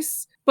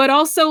voice, but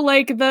also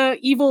the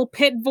evil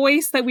pit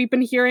voice that we've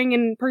been hearing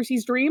in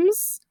Percy's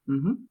dreams.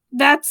 Mm-hmm.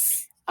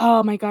 That's...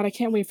 Oh my god, I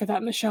can't wait for that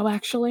in the show,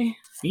 actually.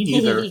 Me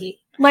neither.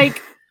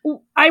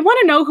 I want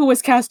to know who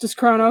was cast as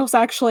Kronos,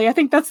 actually. I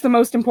think that's the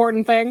most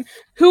important thing.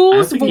 Whose I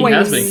don't think voice? he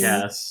has been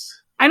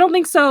cast. I don't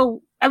think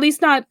so. At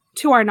least not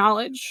to our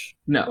knowledge.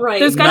 No. Right.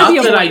 There's gotta Not be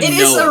a that I It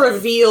is know a of.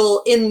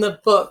 reveal in the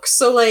book,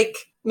 so like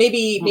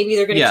maybe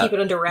they're gonna Yeah. keep it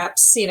under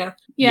wraps, you know.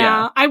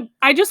 Yeah.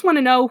 I just want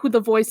to know who the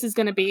voice is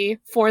going to be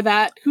for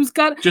that.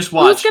 Just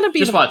watch. Who's going to be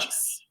Just the watch.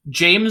 voice?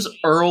 James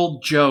Earl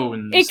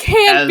Jones It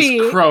can't as be.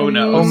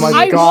 Kronos. Oh my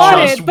I God.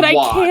 want Just it, but I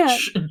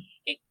watch. can't.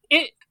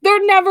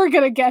 They're never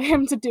going to get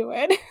him to do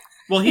it.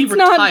 Well, he It's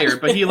not- retired,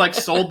 but he like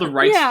sold the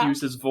rights Yeah. to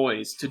use his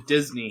voice to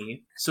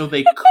Disney, so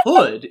they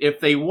could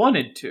if they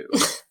wanted to.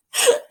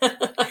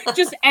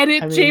 Just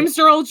edit I mean- James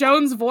Earl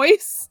Jones'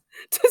 voice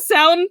to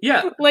sound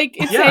Yeah, like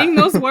it's Yeah. saying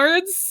those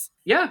words.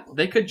 yeah,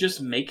 they could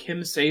just make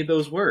him say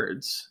those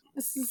words.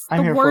 This is I'm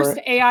the here for worst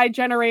it. AI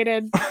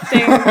generated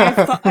thing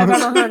I've ever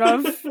heard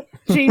of.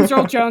 James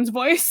Earl Jones'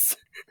 voice.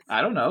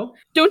 I don't know.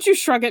 Don't you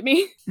shrug at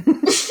me.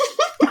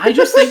 I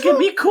just think it'd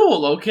be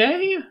cool.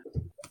 Okay.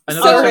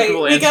 Another All right,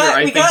 acceptable we answer. got I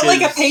we think got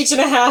like is- a page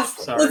and a half.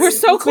 Sorry. We're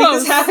so let's make close.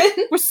 this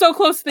happen. We're so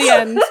close to the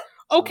end.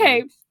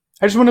 Okay,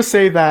 I just want to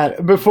say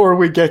that before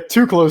we get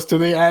too close to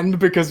the end,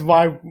 because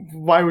why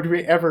would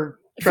we ever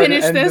try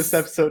Finish to end this? this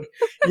episode?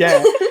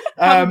 Yeah.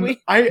 Probably.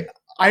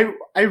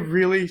 I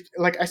really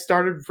like I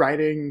started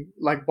writing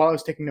like while I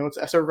was taking notes,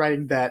 I started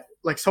writing that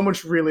like someone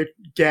should really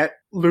get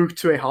Luke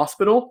to a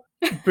hospital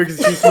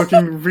because he's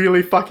looking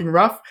really fucking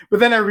rough. But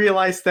then I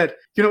realized that,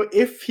 you know,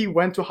 if he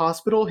went to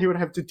hospital, he would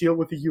have to deal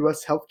with the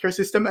US healthcare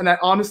system, and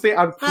honestly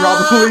I'd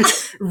probably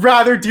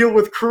rather deal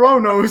with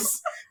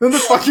Kronos than the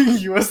fucking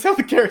US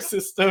healthcare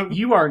system.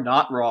 You are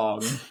not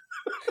wrong.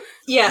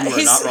 Yeah, You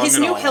are not wrong his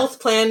at new all. health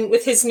plan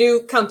with his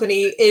new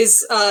company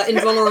is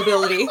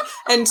invulnerability,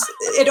 and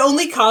it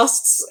only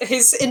costs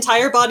his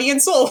entire body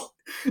and soul.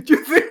 Do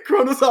you think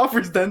Kronos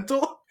offers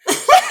dental?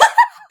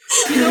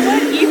 you know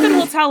what? Ethan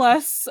will tell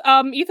us.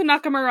 Ethan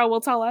Nakamura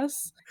will tell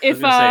us I was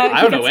if gonna say, I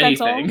he don't know gets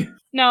dental. anything.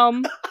 No,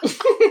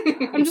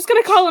 I'm just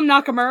gonna call him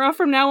Nakamura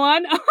from now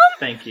on.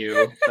 Thank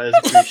you. That is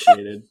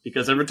appreciated.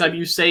 Because every time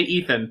you say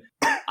Ethan,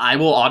 I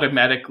will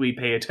automatically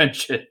pay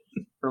attention.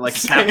 Or like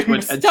snap to Same.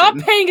 attention. Stop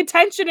paying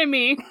attention to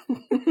me.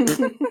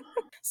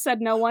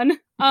 Said no one.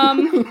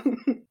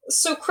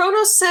 So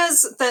Kronos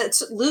says that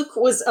Luke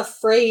was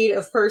afraid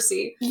of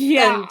Percy,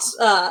 Yeah.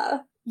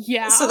 and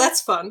Yeah. so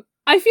that's fun.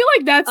 I feel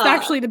like that's Uh,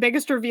 actually the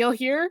biggest reveal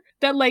here.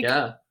 That like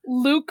Yeah.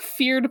 Luke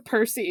feared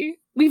Percy.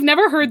 We've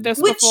never heard this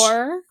Which-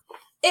 before.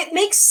 It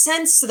makes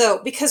sense though,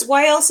 because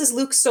why else is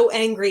Luke so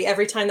angry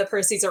every time that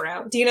Percy's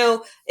around? You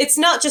know, it's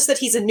not just that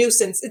he's a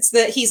nuisance; it's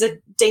that he's a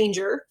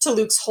danger to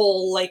Luke's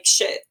whole like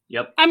shit.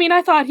 Yep. I mean,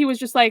 I thought he was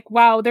just like,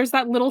 wow, there's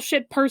that little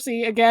shit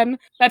Percy again.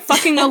 That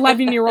fucking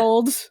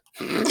 11-year-old.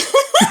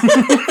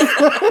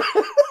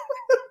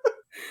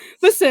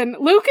 Listen,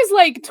 Luke is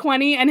like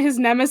 20 and his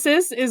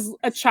nemesis is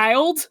a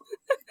child.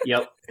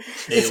 Yep.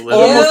 It's A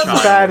little almost child.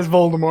 as bad as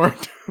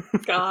Voldemort.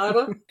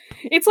 God.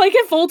 It's like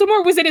if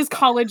Voldemort was in his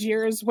college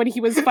years when he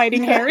was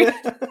fighting Harry. Can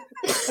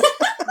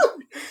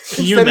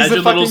you Instead, he's a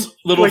imagine little fucking,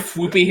 little like-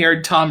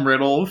 swoopy-haired Tom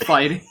Riddle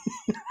fighting?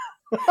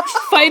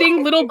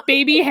 Fighting little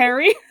baby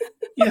Harry.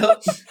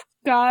 Yep.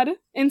 God.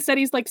 Instead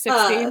he's like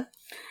 60.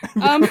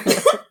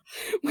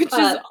 Which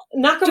is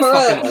Nakamura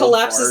fucking old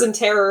collapses fart. in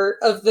terror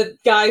of the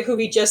guy who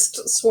he just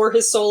swore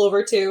his soul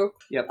over to.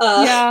 Yep.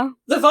 yeah.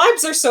 The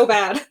vibes are so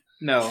bad.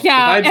 No.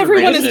 Yeah, the vibes are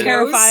everyone is rancid.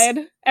 terrified.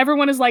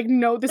 Everyone is like,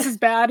 no, this is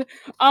bad.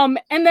 And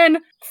then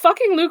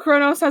fucking Luke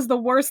Kronos has the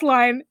worst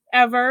line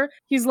ever.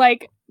 He's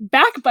like,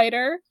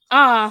 backbiter.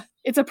 Ah,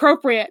 it's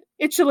appropriate.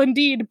 It shall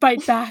indeed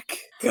bite back.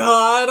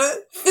 God.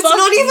 It's Fuck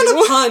not even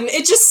you. a pun.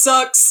 It just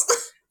sucks.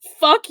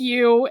 Fuck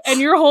you and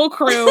your whole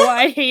crew.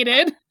 I hate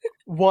it.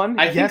 One,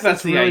 I think yes, that's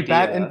it's the really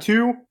bad, idea. and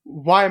two,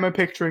 why am I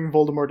picturing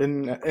Voldemort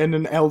in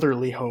an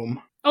elderly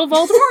home? Oh,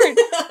 Voldemort.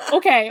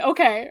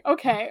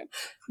 Okay.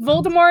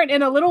 Voldemort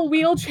in a little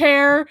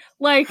wheelchair,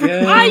 like,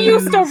 Yes. I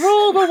used to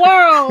rule the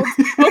world.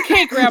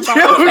 Okay, Grandpa.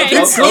 Okay.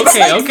 It's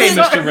Okay, like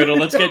the- Mr. Riddle,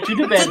 let's get you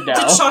to bed The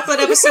now.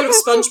 chocolate episode of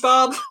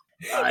SpongeBob.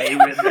 I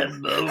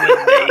remember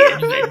when they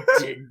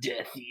invented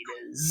Death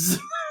Eaters.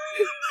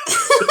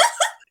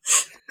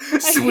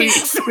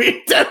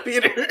 Sweet Death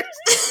Eaters.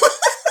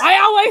 I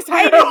always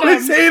I hated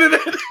always them. hated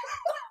it.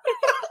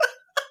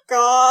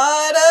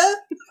 God.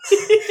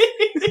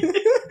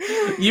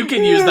 You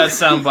can use that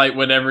soundbite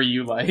whenever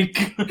you like.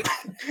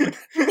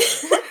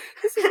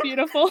 This is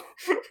beautiful.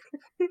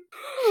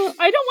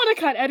 I don't want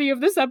to cut any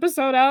of this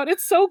episode out.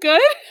 It's so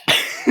good.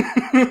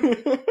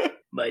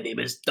 My name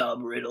is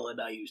Tom Riddle and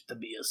I used to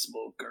be a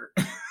smoker.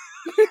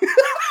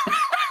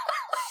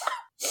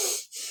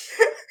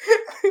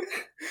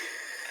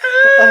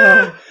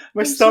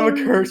 My stomach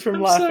hurts from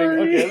I'm laughing.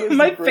 sorry. Okay, this is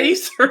My great.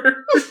 face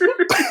hurts.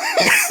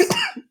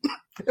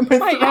 My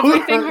My throat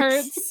everything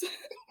hurts.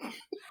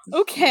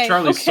 Okay.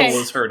 Charlie's okay.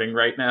 soul is hurting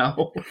right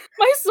now.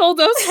 My soul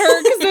does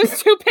hurt because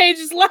there's 2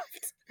 pages left.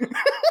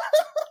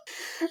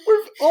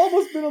 We've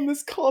almost been on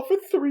this call for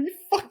 3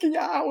 fucking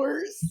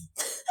hours.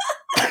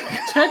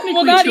 Technically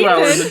Well, not 2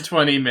 hours Ethan. and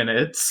 20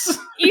 minutes.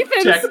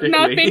 Ethan's Technically.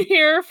 not been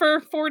here for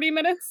 40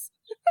 minutes.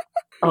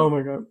 Oh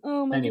my god.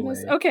 Oh my Anyway.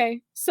 goodness.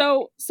 Okay.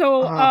 So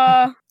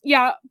Ah.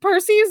 yeah,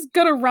 Percy's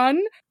gonna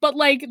run, but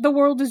like the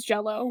world is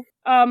jello.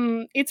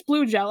 It's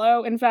blue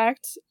Jello, in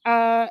fact.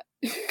 No,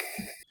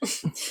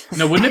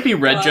 wouldn't it be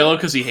red Jello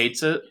because he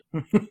hates it?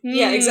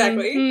 Yeah,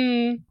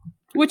 exactly.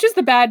 Which is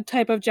the bad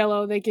type of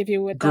Jello they give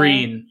you with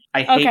Green.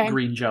 I hate Okay.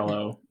 green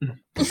Jello.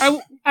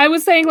 I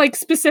was saying, like,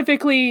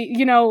 specifically,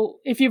 you know,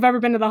 if you've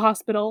ever been to the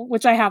hospital,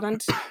 which I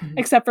haven't,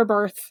 except for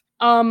birth,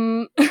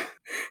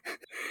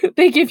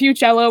 they give you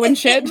Jello and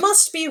shit. It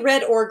must be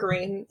red or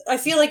green. I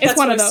feel like It's that's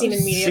one what of I've seen in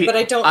those. media, See, but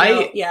I don't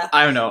know. Yeah.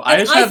 I don't know.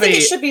 And I think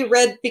it should be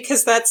red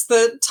because that's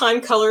the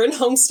time color in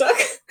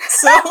Homestuck.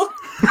 So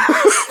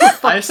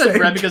I said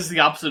red because it's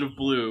the opposite of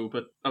blue,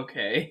 but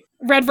okay.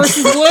 Red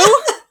versus blue?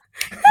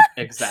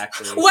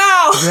 Exactly.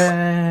 wow,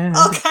 Red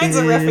all kinds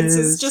of references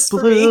is just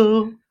for me.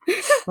 blue.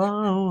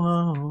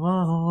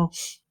 Oh.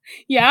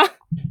 Yeah.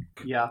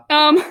 Yeah.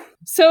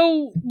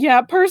 So,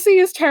 yeah, Percy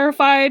is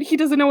terrified. He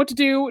doesn't know what to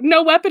do.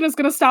 No weapon is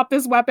gonna stop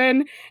this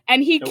weapon,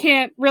 and he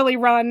can't really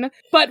run.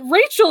 But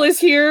Rachel is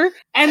here,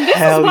 and this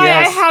Hell is why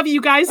yes. I have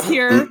you guys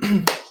here.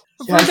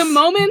 For the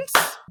moment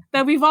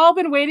that we've all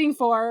been waiting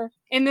for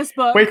in this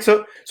book. Wait,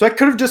 so I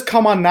could have just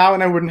come on now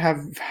and I wouldn't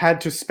have had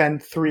to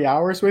spend 3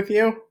 hours with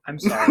you? I'm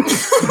sorry.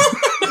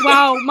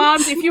 Wow,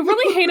 Moms, if you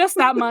really hate us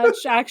that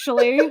much,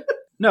 actually.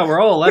 No, we're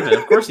all 11.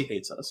 Of course he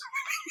hates us.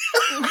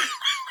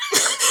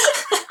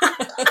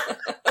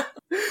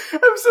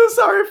 I'm so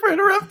sorry for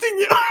interrupting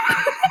you.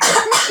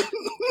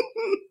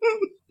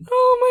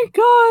 Oh my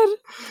god.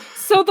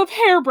 So the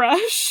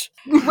hairbrush.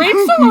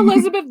 Rachel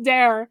Elizabeth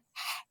Dare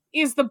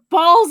is the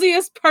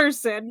ballsiest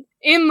person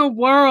in the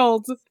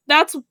world.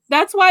 That's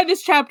why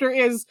this chapter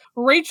is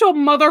Rachel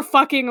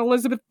motherfucking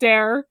Elizabeth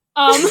Dare.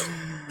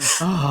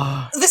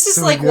 This is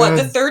so like what,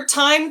 the good. third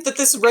time that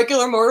this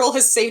regular mortal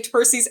has saved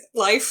Percy's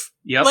life?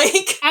 Yep.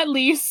 Like, At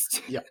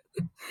least. Yep.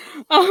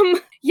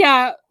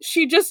 Yeah,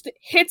 she just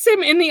hits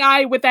him in the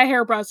eye with that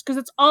hairbrush because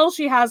it's all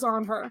she has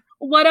on her.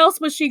 What else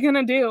was she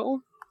gonna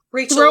do?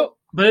 Rachel,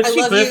 But if, I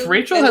love if you,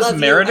 Rachel I has love you,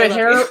 Merida I love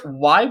hair, you.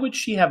 why would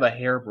she have a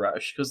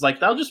hairbrush? Because,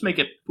 like, that'll just make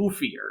it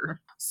poofier.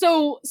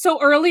 So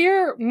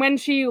earlier when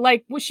she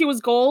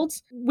was gold,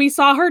 we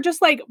saw her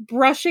just like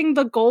brushing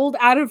the gold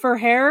out of her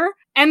hair,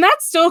 and that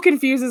still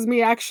confuses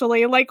me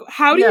actually. Like,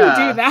 how do you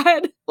do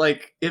that?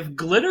 Like, if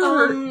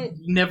glitter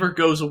never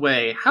goes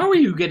away, how are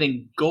you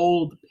getting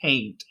gold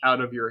paint out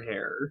of your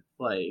hair?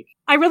 Like,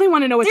 I really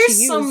want to know what she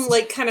there's used. some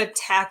like kind of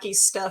tacky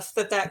stuff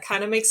that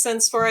kind of makes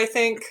sense for, I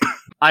think.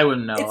 I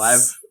wouldn't know.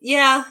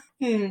 Yeah.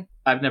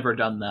 I've never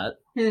done that.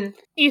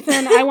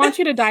 Ethan, I want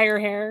you to dye your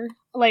hair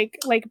like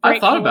bright I've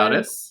thought about it.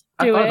 colors.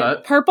 I've Do thought it. about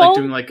it.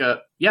 Purple, like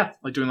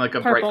doing like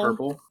a bright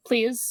purple.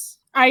 please.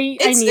 I need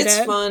It's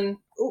it. fun.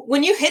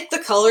 When you hit the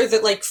color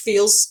that like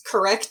feels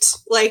correct,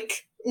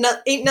 like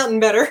ain't nothing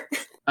better.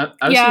 I was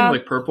thinking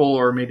like purple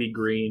or maybe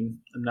green.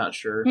 I'm not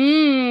sure.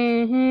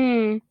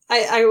 Hmm.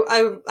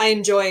 I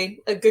enjoy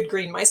a good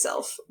green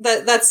myself.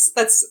 That's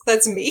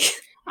me.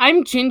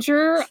 I'm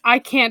ginger. I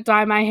can't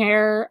dye my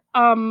hair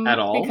At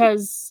all?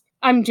 because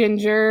I'm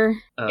ginger.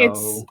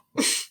 Oh.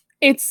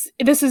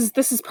 This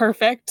is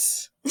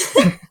perfect.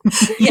 Yeah,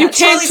 You can't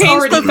Charlie's change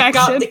already got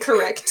perfection. the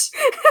correct.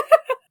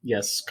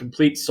 Yes,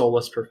 complete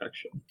soulless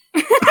perfection.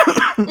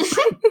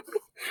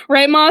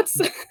 Right, Mots?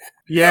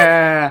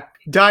 Yeah,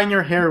 dyeing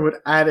your hair would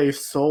add a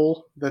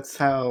soul. That's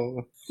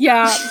how.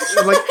 Yeah.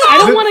 Like, I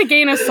don't want to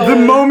gain a soul. The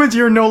moment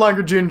you're no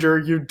longer ginger,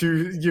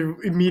 you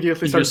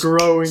immediately You start just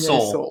growing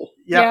soul. a soul.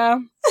 Yep. Yeah.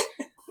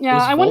 Yeah,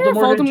 Was I wonder if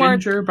Voldemort a Voldemort.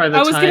 ginger by the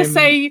I was time... gonna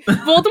say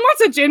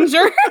Voldemort's a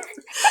ginger.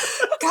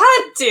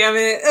 God damn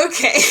it.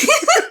 Okay.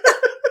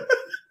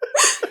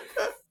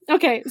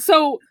 Okay,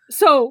 so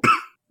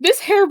this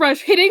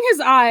hairbrush hitting his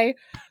eye,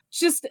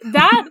 just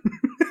that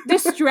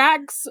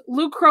distracts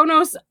Luke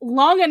Kronos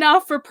long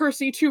enough for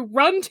Percy to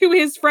run to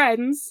his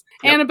friends.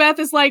 Yep. Annabeth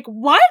is like,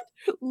 "What?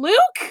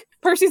 Luke?"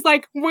 Percy's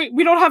like,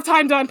 we don't have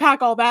time to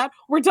unpack all that.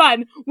 We're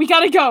done. We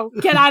gotta go.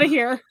 Get out of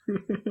here.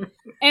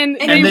 And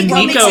then Nico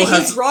Nico makes a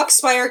has- huge rock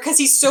spire because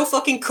he's so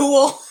fucking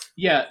cool.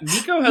 Yeah,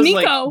 Nico has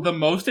Nico. like the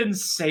most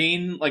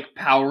insane like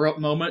power-up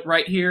moment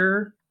right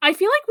here. I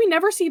feel like we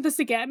never see this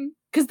again.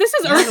 Because this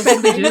is I don't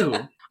think we Earthbending.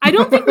 do. I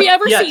don't think we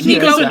ever Yeah, see he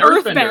Nico is in an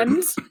earthbender.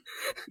 Earthbend.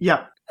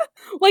 Yep.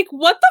 Like,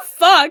 what the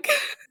fuck?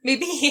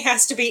 Maybe he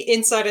has to be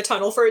inside a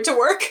tunnel for it to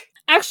work.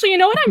 Actually, you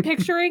know what I'm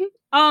picturing?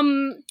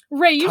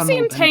 Ray, you've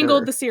seen Tunnel Tangled,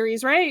 bender. the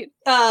series, right?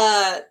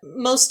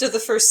 Most of the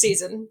first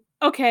season.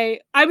 Okay,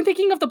 I'm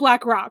thinking of the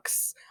Black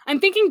Rocks. I'm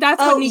thinking that's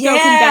what Oh, Nico yeah.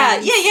 can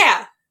bend.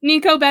 Yeah.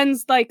 Nico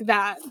bends like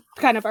that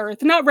kind of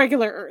Earth, not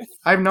regular Earth.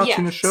 I've not Yeah.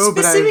 seen the show,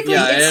 but Specifically,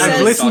 Yeah, it I've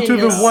says listened to in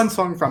the his- one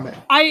song from it.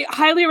 I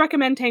highly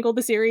recommend Tangled,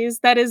 the series.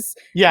 That is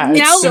Yeah, now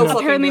it's so so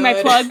fucking apparently my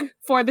good. plug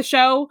for the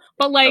show.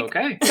 But like,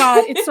 Okay.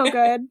 God, it's so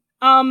good.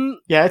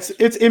 yeah,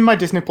 it's in my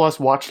Disney Plus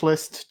watch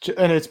list,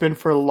 and it's been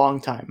for a long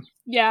time.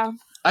 Yeah.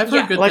 I've heard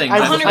Yeah. good Like, things.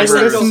 I've- I've I've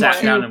never listened sat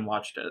to- down and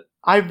watched it.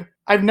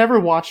 I've never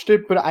watched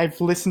it, but I've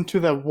listened to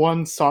that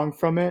one song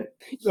from it.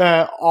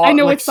 I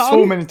know like, which song.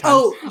 so many times.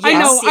 Oh,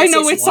 yes, I know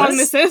yes, which yes, song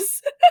yes. this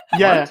is.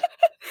 Yeah,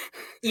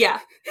 Yeah.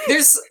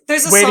 There's a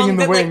Waiting song in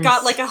the that like Wings.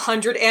 got like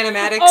 100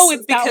 animatics Oh,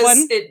 it's that because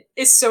one. it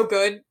is so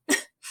good.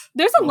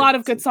 There's a lot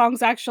of good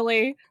songs,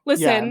 actually.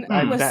 Listen,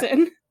 Yeah,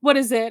 listen. What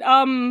is it?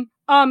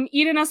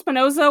 Eden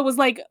Espinosa was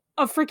like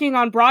a freaking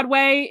on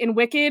Broadway in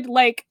Wicked.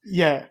 Like,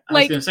 Yeah. I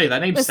was like, gonna say that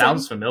name listen.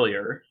 sounds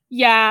familiar.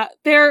 yeah,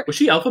 they're. Was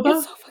she Elphaba?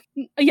 It's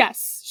so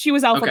yes, she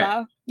was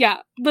Elphaba. Yeah,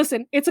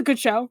 listen, it's a good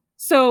show.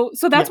 So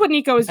that's Yeah, what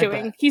Nico is I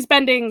doing. bet. He's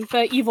bending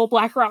the evil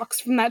Black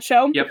Rocks from that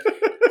show. Yep.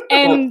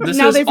 And Well, this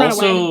now is they've run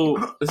away.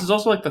 also this is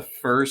also like the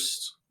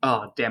first.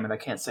 Oh damn it! I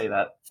can't say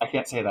that. I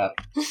can't say that.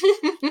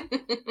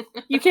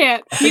 You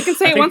can't. You can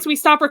say I it think- once we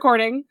stop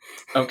recording.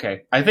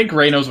 Okay, I think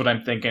Ray knows what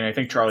I'm thinking. I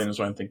think Charlie knows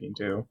what I'm thinking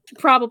too.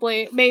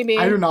 Probably, maybe.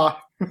 I do not.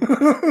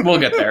 We'll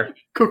get there.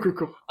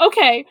 Cool.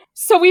 Okay,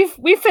 so we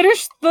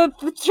finished the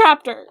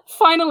chapter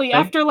finally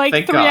after like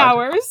thank 3 God.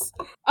 hours.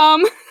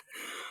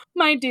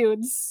 My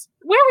dudes,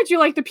 where would you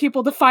like the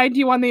people to find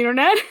you on the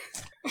internet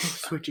Oh,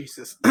 sweet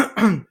Jesus.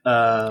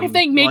 if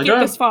they make I it don't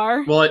this have-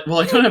 far? Well,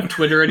 I don't have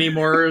Twitter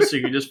anymore, so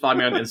you can just find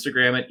me on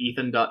Instagram at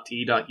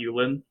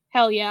ethan.t.hulen.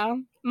 Hell yeah,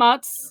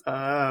 Mutts.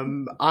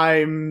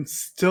 I'm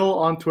still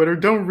on Twitter.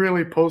 Don't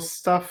really post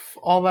stuff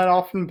all that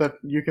often, but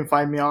you can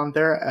find me on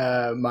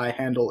there. My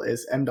handle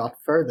is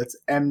m.fur. That's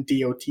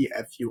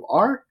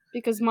MDOTFUR.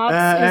 Because Mutts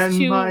and is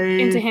too my-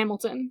 into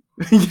Hamilton.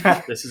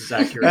 Yeah. This is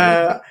accurate.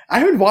 I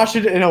haven't watched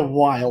it in a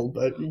while,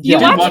 but You you yeah.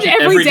 did watch watch it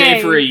it every every day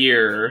day. for a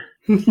year.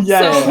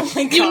 yeah. Oh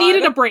my You God.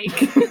 needed a break.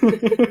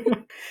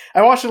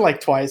 I watched it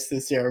like twice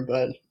this year,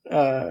 but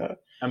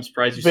I'm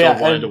surprised you but still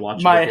yeah, wanted and to watch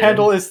it. my again.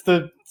 handle is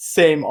the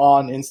same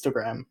on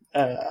Instagram.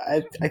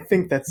 I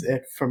think that's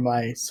it for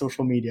my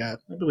social media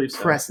I believe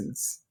so.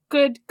 presence.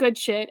 Good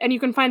shit. And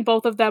you can find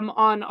both of them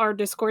on our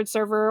Discord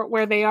server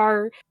where they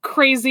are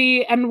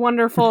crazy and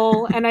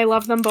wonderful, and I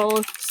love them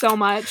both so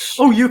much.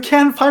 Oh, you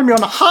can find me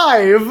on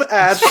Hive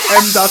at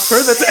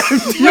m.fur. That's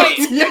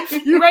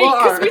MDOTFUR. Right,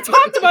 because we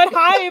talked about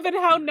Hive and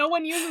how no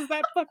one uses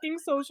that fucking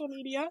social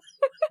media.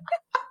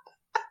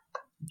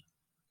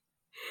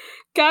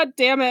 God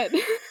damn it.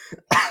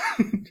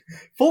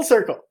 Full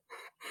circle.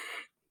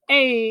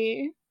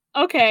 Hey.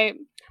 Okay.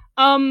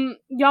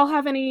 Y'all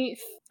have any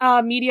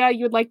media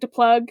you would like to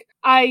plug?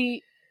 I've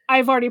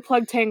already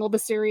plugged Tangle the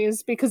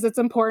series because it's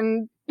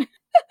important.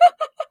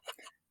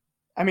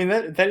 I mean,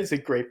 that is a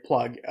great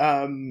plug.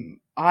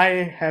 I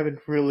haven't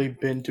really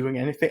been doing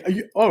anything.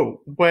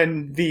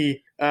 When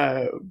the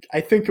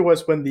I think it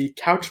was when the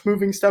couch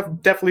moving stuff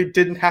definitely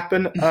didn't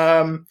happen.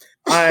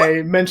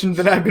 I mentioned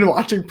that I've been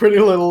watching Pretty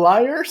Little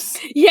Liars.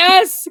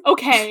 Yes.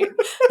 Okay.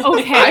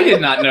 I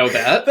did not know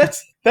that.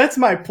 That's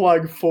my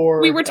plug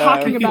for. We were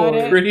talking about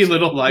it. Pretty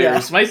Little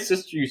Liars. Yeah. My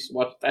sister used to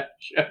watch that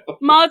show.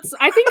 Mutz,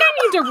 I think I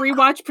need to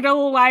rewatch Pretty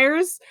Little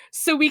Liars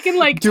so we can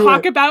Do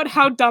talk it. about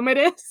how dumb it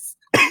is.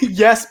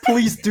 Yes,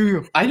 please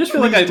do. I just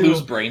feel like Please I'd do.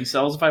 lose brain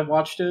cells if I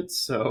watched it,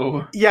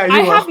 so... Yeah, you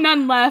I will. have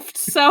none left,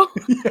 so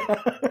Yeah.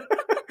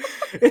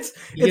 It's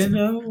You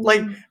know...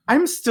 like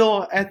I'm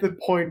still at the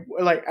point,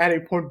 at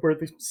a point where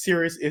the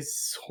series is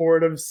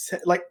sort of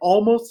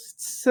almost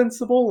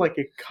sensible. Like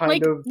it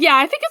kind of. yeah,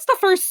 I think it's the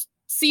first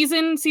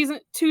season,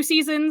 2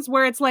 seasons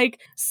where it's like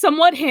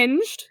somewhat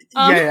hinged.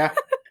 Yeah.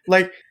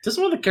 Like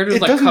Doesn't one of the characters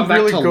It like doesn't come back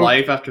really to go-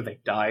 life after they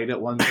died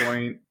at one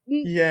point?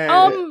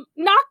 yeah.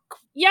 Not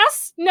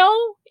yes, no,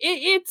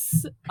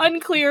 it's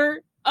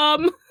unclear.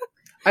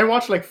 I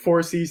watched like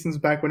 4 seasons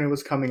back when it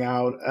was coming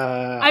out.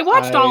 I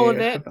watched all of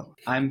it.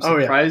 I'm Oh,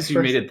 yeah. surprised you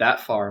First- made it that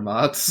far,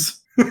 Mutz.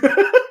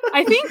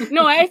 I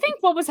think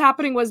what was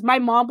happening was my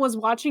mom was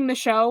watching the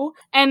show,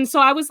 and so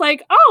I was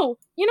like, oh,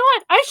 you know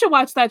what? I should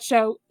watch that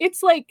show.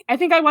 It's like, I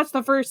think I watched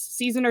the first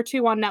season or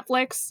 2 on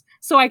Netflix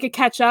so I could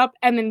catch up,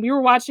 and then we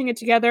were watching it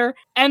together,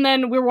 and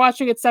then we were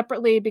watching it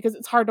separately because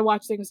it's hard to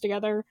watch things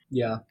together.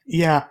 Yeah.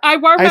 Yeah. I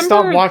remember... I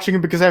stopped watching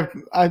it because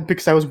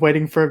I was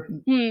waiting for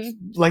Hmm,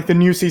 like the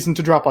new season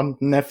to drop on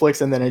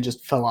Netflix, and then I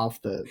just fell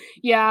off the.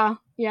 yeah.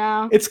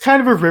 It's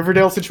kind of a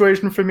Riverdale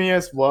situation for me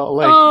as well.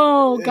 Like,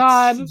 Oh, it's-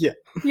 God. Yeah,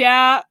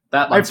 Yeah.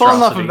 That I've fallen off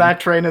monstrosity. of that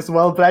train as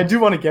well, but I do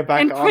want to get back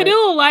And on Pretty it.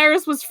 Little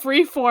Liars was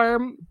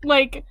freeform.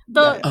 Like,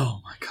 Yeah. Oh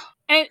my god.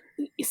 and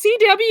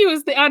CW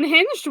is the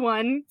unhinged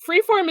one.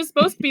 Freeform is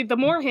supposed to be the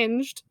more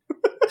hinged.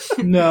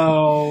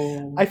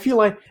 No. I feel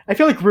like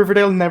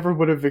Riverdale never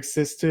would have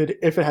existed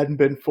if it hadn't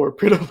been for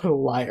Pretty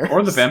Little Liars.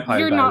 Or the Vampire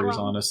You're not Diaries,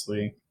 wrong.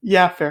 honestly.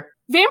 Yeah, fair.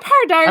 Vampire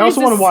Diaries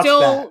also wanna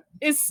watch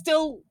is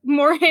still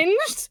more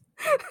hinged.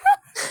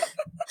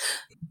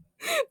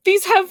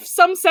 These have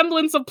some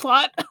semblance of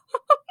plot.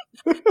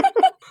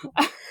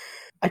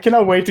 I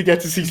cannot wait to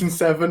get to season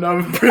 7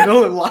 of Pretty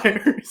Little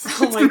Liars.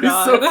 Oh It's my gonna be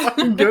so God.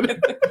 fucking good.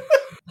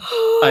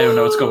 I don't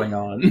know what's going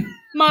on.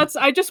 Mutz,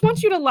 I just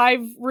want you to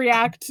live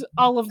react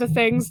all of the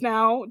things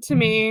now to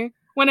me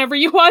whenever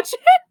you watch it.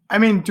 I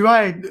mean, do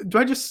I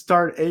just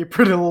start a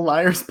Pretty Little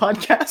Liars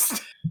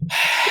podcast?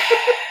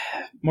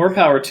 More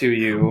power to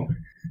you.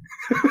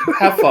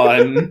 Have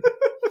fun.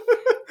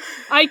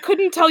 I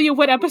couldn't tell you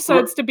what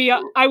episodes to be.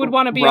 I would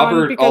want to be on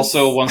Robert because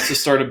also wants to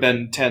start a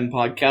Ben 10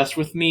 podcast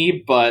with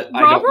me, but I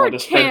don't Robert want to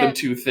spread them can't.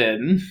 too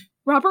thin.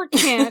 Robert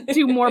can't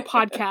do more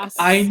podcasts.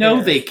 I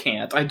know they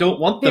can't. I don't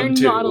want They're them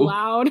to. not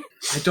allowed.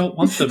 I don't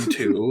want them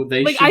to.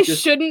 They Like, should I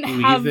just shouldn't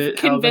leave have it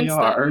how they convinced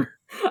are. them.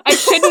 I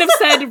shouldn't have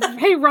said,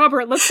 hey,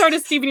 Robert, let's start a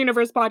Steven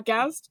Universe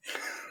podcast.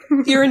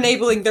 You're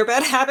enabling their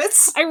bad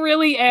habits. I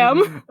really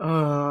am.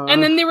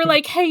 And then they were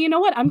like, hey, you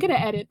know what? I'm going to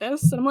edit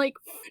this. And I'm like,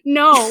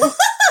 no,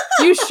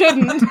 you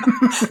shouldn't.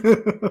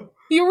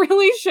 You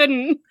really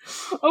shouldn't.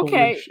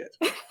 Okay.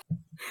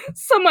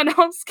 Someone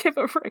else give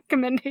a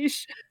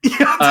recommendation.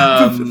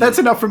 Yeah, that's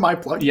enough for my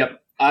plug.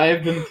 Yep.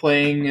 I've been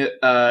playing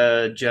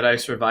Jedi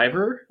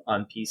Survivor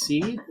on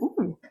PC.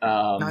 Ooh,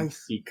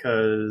 nice.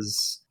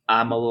 Because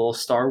I'm a little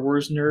Star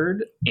Wars nerd,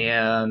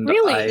 and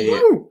Really?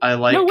 I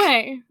like No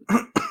way.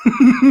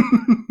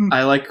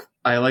 I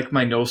like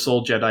my no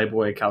soul Jedi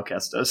boy Cal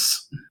Kestis.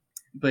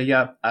 But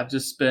yeah, I've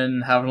just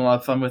been having a lot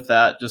of fun with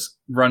that, just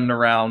running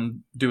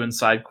around doing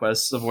side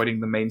quests,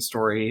 avoiding the main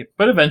story,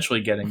 but eventually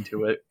getting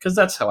to it, because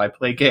that's how I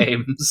play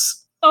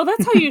games. Oh,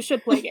 that's how you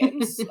should play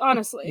games,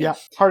 honestly. Yeah,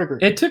 hard agree.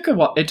 It took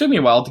me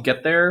a while to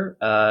get there.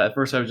 At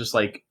first I was just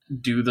like,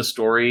 do the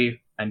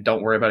story and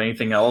don't worry about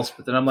anything else,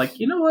 but then I'm like,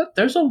 you know what?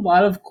 There's a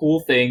lot of cool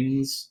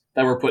things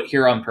that were put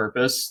here on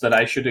purpose that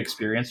I should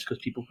experience because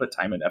people put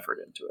time and effort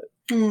into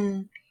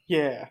it.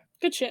 Yeah.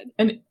 Good shit.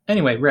 And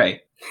anyway,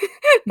 Ray.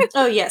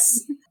 Oh,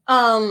 yes.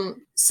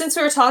 Since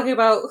we were talking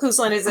about Whose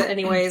Line Is It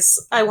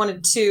Anyways, I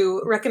wanted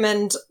to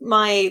recommend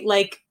my,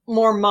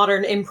 more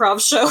modern improv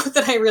show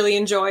that I really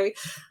enjoy.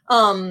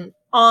 On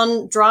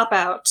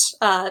Dropout,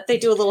 they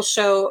do a little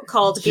show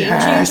called Game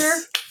Changer.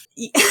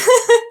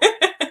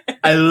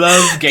 I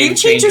love Game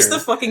Changer's Changer. the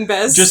fucking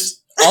best.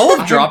 Just all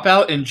of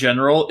Dropout in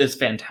general is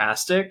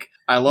fantastic.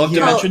 I love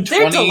Dimension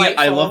 20. Delightful.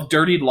 I love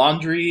Dirty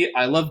Laundry.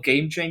 I love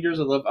Game Changers.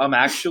 I love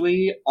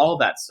Actually, all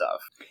that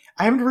stuff.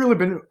 I haven't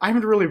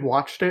really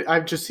watched it.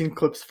 I've just seen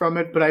clips from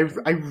it, but I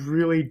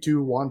really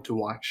do want to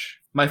watch.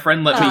 My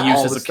friend let me use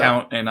all his the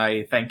account, and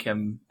I thank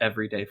him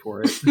every day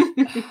for it.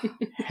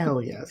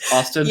 Hell yes.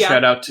 Austin, Yeah,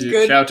 shout out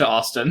to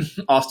Austin.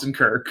 Austin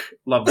Kirk.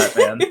 Love that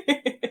man.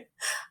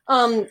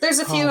 There's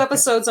a few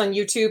episodes on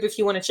YouTube if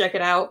you want to check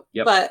it out.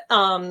 Yep. But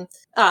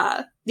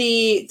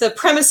the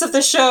premise of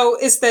the show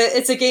is that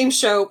it's a game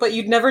show, but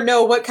you'd never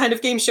know what kind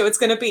of game show it's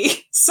going to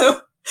be.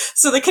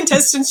 So the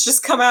contestants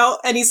just come out,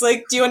 and he's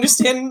like, "Do you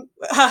understand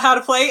how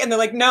to play?" And they're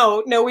like,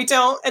 "No, we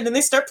don't." And then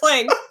they start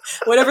playing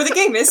whatever the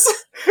game is.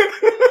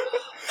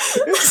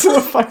 It's so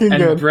fucking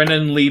good. And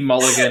Brennan Lee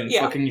Mulligan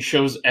Yeah. fucking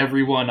shows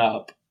everyone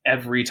up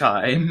every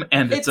time,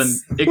 and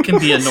it can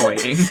be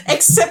annoying.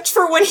 Except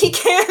for when he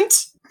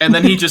can't. And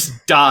then he just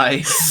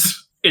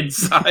dies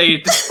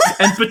inside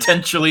and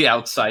potentially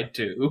outside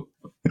too.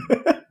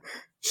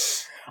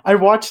 I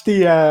watched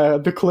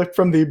the clip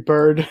from the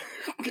bird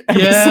episode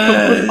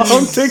Yes!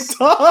 on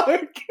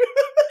TikTok.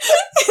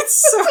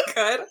 It's so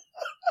good.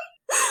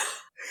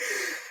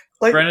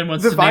 Like, Brennan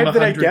wants the to name vibe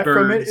that I 100 get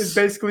from it birds. is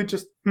basically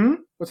just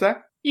what's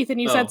that? Ethan,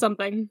 you said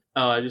something.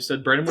 Oh, I just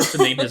said Brennan wants to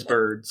name his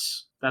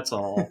birds. That's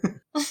all.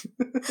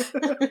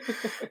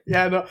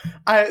 Yeah, no.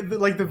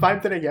 The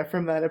vibe that I get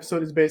from that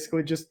episode is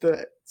basically just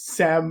that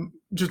Sam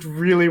just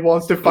really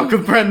wants to fuck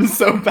with Brendan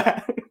so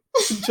bad.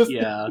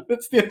 Yeah.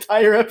 That's the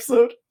entire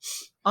episode.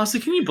 Honestly,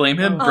 can you blame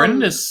him?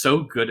 Brendan is so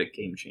good at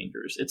Game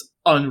Changers. It's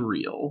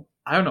unreal.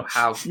 I don't know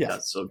how he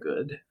does so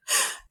good.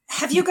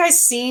 Have you guys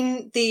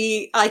seen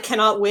the I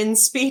cannot win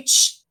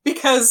speech?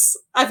 Because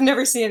I've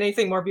never seen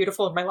anything more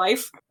beautiful in my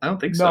life. I don't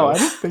think so. No, I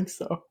don't think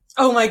so.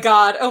 Oh my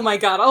god.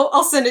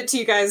 I'll send it to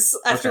you guys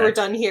after Okay. we're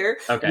done here.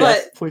 Okay. But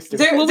Yes, please do.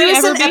 Will we there's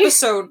ever an be?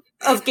 episode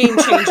of Game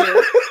Changer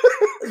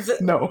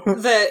No.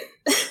 that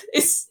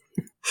is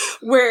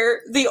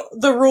where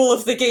the rule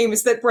of the game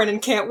is that Brennan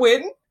can't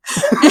win. And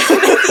at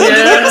the end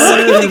of the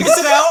episode, he figures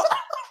it out.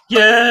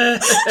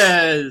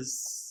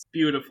 Yes!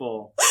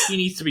 Beautiful. He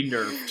needs to be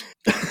nerfed.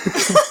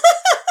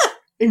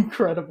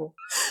 Incredible.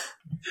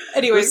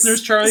 Anyways,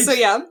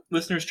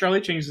 Listeners,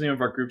 Charlie changed the name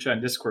of our group chat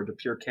and Discord to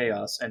Pure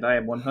Chaos, and I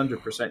am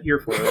 100% here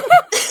for it.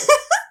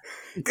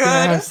 Good.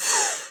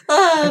 Yes.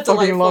 I fucking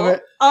Delightful. love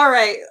it. All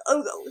right.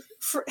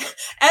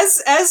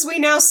 As we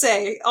now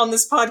say on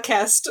this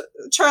podcast,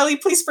 Charlie,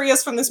 please free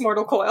us from this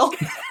mortal coil.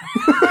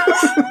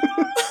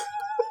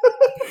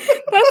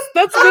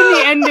 That's been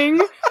the ending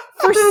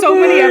for so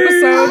many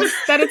episodes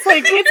that it's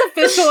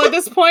official at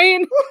this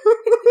point.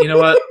 You know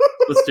what?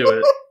 Let's do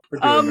it. We're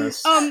doing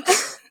this.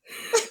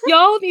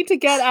 Y'all need to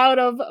get out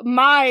of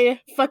my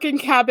fucking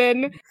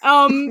cabin,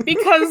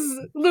 because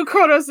Luke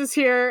Kronos is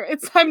here.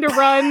 It's time to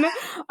run.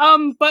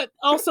 But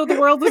also the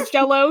world is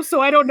jello, so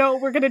I don't know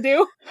what we're gonna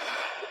do.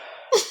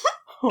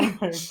 Oh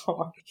my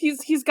god.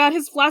 He's got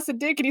his flaccid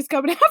dick and he's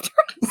coming after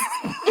us.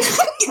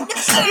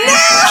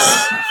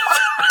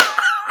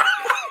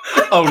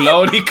 Oh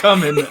Lord, he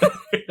coming.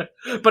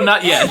 But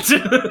not yet.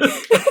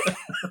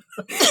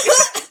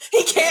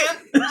 He can't.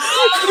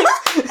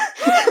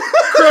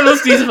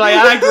 Kronos needs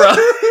Viagra.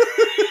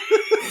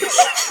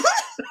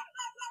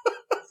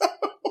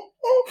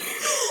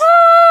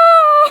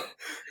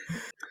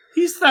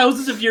 He's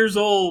thousands of years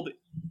old.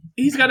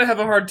 He's gotta have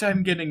a hard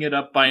time getting it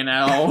up by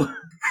now.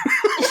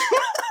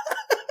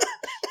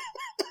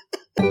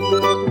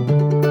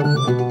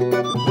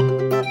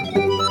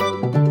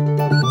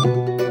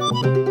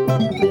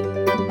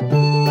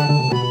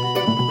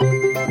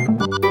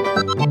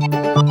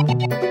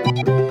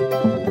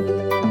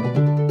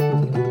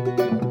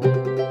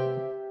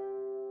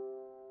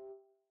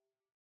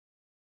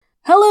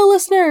 Hello,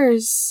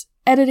 listeners!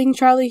 Editing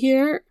Charlie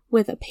here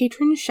with a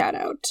patron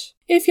shoutout.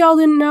 If y'all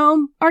didn't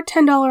know, our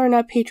 $10 and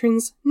up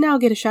patrons now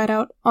get a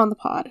shoutout on the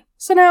pod.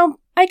 So now,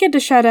 I get to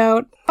shout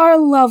out our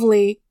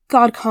lovely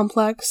God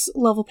Complex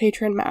level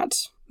patron,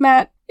 Matt.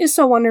 Matt is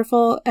so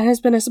wonderful and has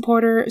been a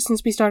supporter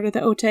since we started the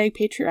OTAG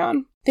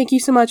Patreon. Thank you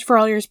so much for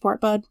all your support,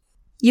 bud.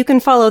 You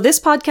can follow this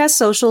podcast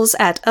socials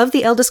at Of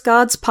the Eldest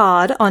Gods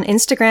Pod on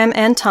Instagram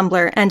and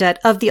Tumblr, and at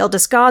Of the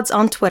Eldest Gods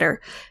on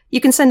Twitter. You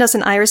can send us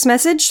an iris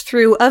message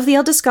through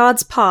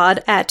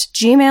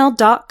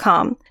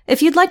oftheeldestgodspod@gmail.com.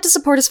 If you'd like to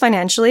support us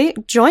financially,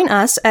 join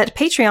us at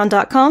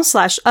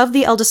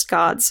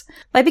patreon.com/oftheeldestgods.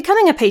 By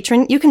becoming a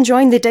patron, you can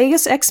join the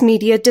Deus Ex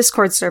Media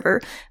Discord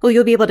server, where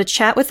you'll be able to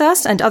chat with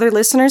us and other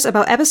listeners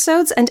about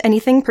episodes and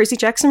anything Percy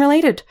Jackson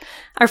related.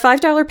 Our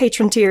 $5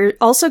 patron tier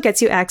also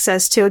gets you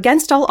access to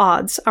Against All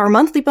Odds, our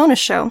monthly bonus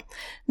show.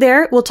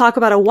 There, we'll talk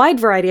about a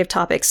wide variety of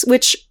topics,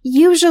 which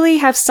usually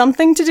have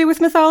something to do with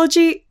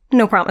mythology.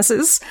 No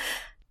promises.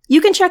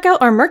 You can check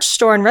out our merch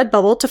store on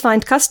Redbubble to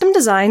find custom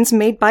designs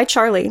made by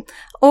Charlie.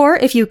 Or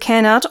if you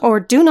cannot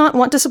or do not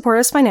want to support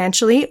us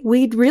financially,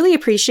 we'd really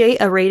appreciate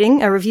a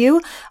rating, a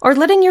review, or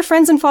letting your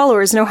friends and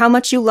followers know how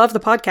much you love the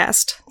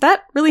podcast.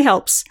 That really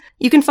helps.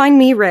 You can find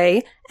me,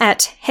 Ray,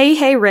 at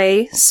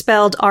HeyHeyRay,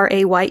 spelled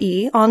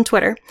R-A-Y-E, on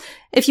Twitter.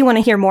 If you want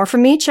to hear more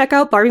from me, check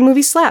out Barbie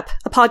Movie Slap,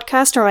 a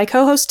podcast where my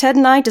co-host Ted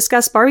and I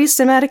discuss Barbie's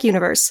cinematic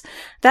universe.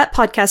 That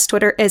podcast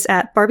Twitter is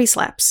at Barbie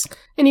Slaps.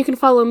 And you can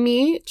follow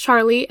me,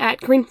 Charlie,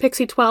 at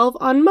GreenPixie12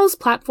 on most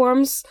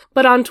platforms,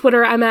 but on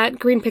Twitter I'm at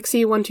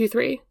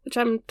GreenPixie123, which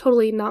I'm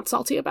totally not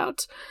salty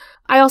about.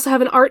 I also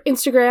have an art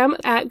Instagram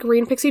at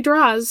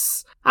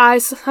GreenPixieDraws. I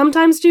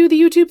sometimes do the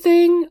YouTube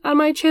thing on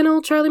my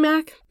channel, Charlie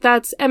Mac.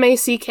 That's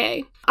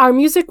M-A-C-K. Our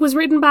music was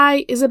written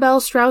by Isabel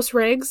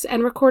Strauss-Riggs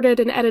and recorded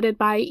and edited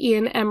by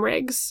Ian M.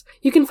 Riggs.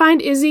 You can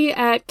find Izzy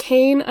at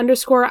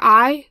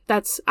Kane_I,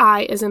 that's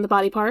I as in the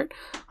body part,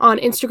 on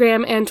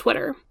Instagram and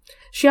Twitter.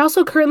 She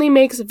also currently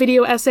makes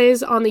video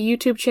essays on the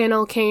YouTube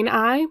channel Kane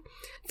I.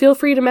 Feel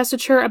free to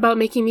message her about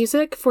making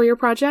music for your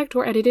project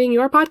or editing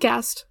your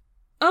podcast.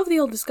 Of the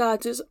Eldest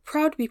Gods is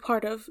proud to be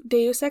part of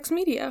Deus Ex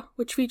Media,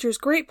 which features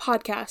great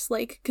podcasts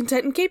like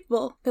Content and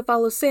Capable that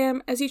follows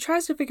Sam as he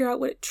tries to figure out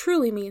what it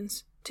truly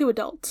means to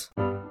adults.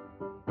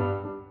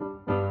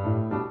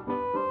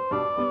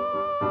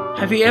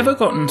 Have you ever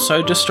gotten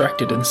so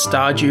distracted in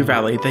Stardew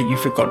Valley that you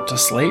forgot to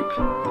sleep?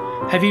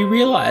 Have you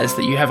realised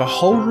that you have a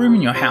whole room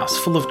in your house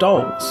full of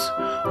dolls?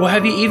 Or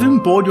have you even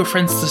bored your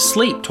friends to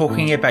sleep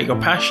talking about your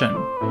passion?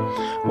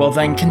 Well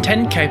then,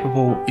 Content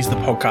Capable is the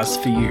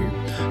podcast for you.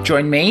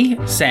 Join me,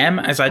 Sam,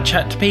 as I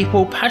chat to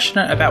people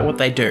passionate about what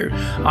they do,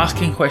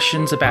 asking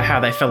questions about how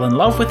they fell in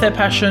love with their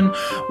passion,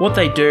 what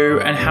they do,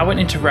 and how it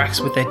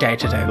interacts with their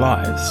day-to-day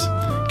lives.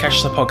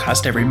 Catch the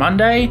podcast every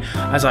Monday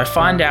as I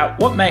find out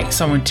what makes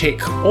someone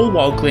tick, all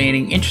while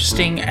gleaning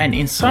interesting and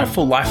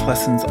insightful life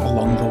lessons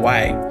along the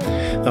way.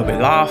 There'll be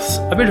laughs,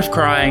 a bit of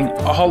crying,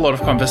 a whole lot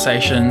of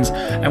conversations,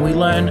 and we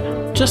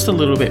learn just a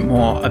little bit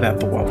more about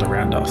the world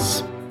around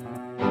us.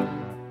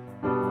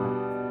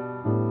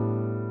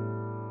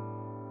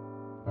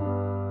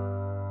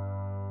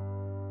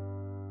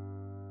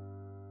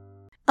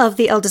 Of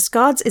the Eldest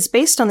Gods is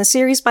based on the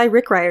series by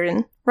Rick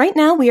Riordan. Right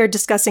now, we are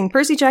discussing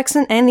Percy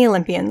Jackson and the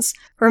Olympians.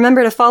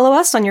 Remember to follow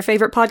us on your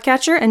favorite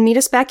podcatcher and meet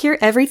us back here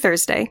every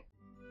Thursday.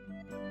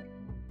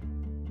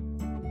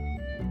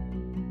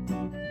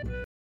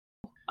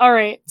 All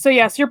right. So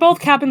yes, you're both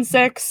cabin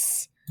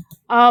 6.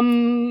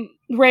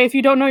 Ray, if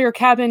you don't know your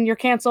cabin, you're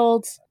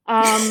canceled.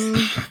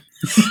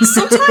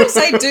 Sometimes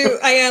I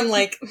am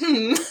like,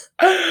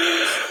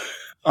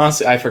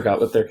 Honestly, I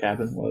forgot what their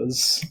cabin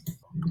was.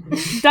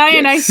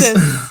 Dionysus.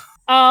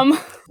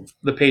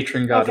 The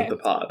patron god Okay. of the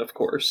pod, of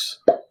course.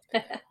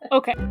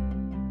 Okay.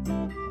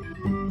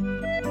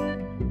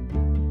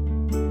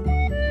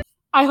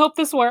 I hope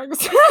this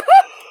works.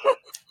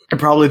 It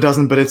probably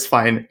doesn't, but it's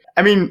fine.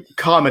 I mean,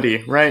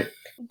 comedy, right?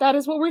 That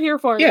is what we're here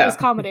for. Yeah. Is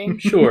comedy.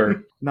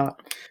 Sure.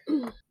 Not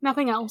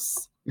Nothing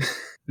else.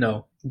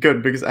 No.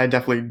 good, because I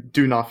definitely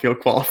do not feel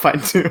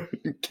qualified to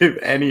give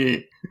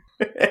any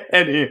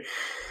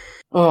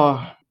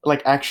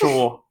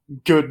actual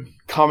good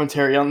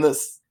commentary on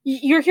this.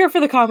 You're here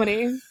for the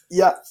comedy.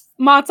 Yeah.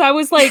 Mott's, I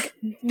was like,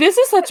 this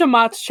is such a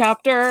Mott's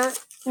chapter.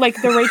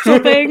 Like the Rachel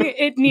thing,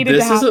 it needed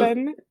This to is a-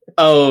 happen.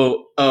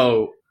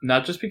 Oh,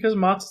 not just because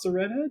Mott's is a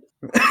redhead?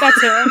 That's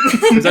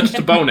it. Is that just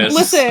a bonus?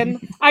 Listen,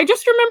 I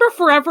just remember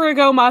forever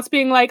ago Mott's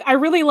being like, I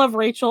really love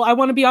Rachel. I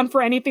want to be on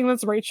for anything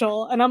that's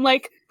Rachel. And I'm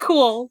like,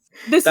 cool.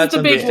 This That's is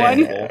the big one.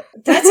 understandable.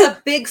 that's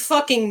a big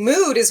fucking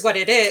mood is what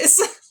it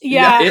is.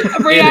 Yeah.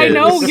 Ray, it I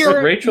know is.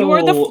 you're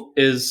Rachel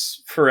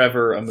is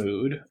forever a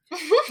mood.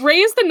 Ray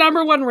is the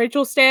number one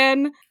Rachel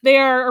stan. They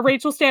are a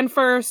Rachel stan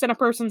first and a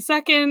person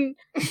second.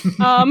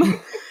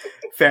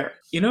 Fair.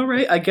 You know,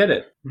 right? I get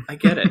it.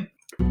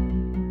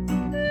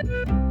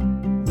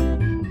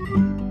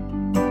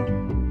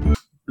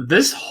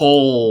 This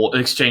whole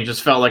exchange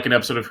just felt like an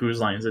episode of Whose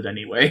Line Is It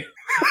Anyway?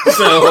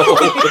 So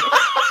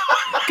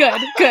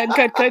Good.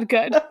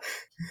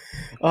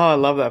 Oh, I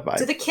love that vibe.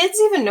 Do the kids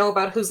even know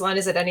about Whose Line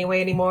Is It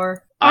Anyway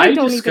anymore? I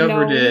don't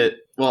discovered even know. it.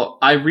 Well,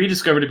 I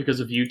rediscovered it because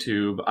of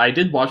YouTube. I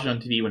did watch it on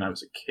TV when I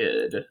was a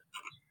kid.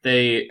 So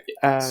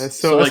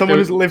as like, someone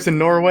who lives in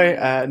Norway,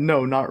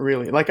 no, not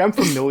really. Like, I'm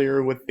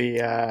familiar with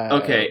the.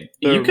 Okay,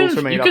 the you rules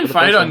are made can up, but it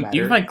find doesn't on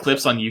you can matter. find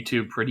clips on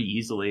YouTube pretty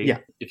easily. Yeah.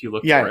 If you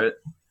look Yeah. for it.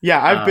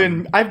 Yeah, I've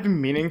been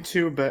meaning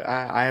to, but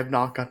I have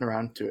not gotten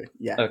around to it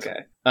yet. Okay.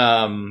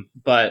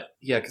 But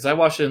yeah, because I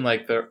watched it in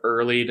like the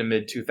early to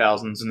mid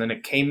 2000s, and then it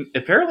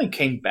apparently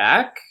came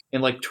back in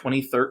like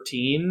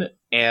 2013,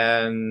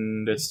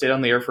 and it stayed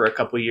on the air for a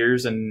couple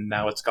years, and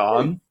now it's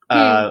gone.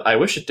 I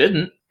wish it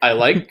didn't. I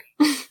like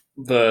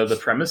the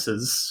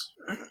premises.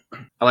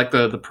 I like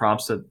the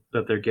prompts that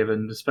they're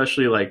given,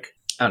 especially like,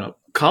 I don't know.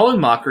 Colin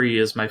Mockery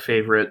is my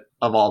favorite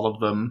of all of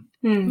them.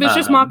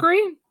 Vicious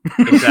mockery?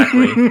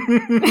 Exactly.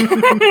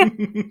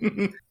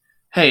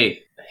 Hey,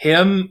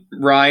 him,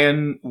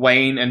 Ryan,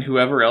 Wayne, and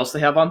whoever else they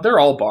have on, they're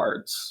all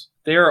bards.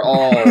 They're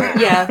all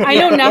Yeah. I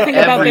know nothing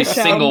about every this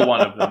show. single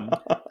one of them.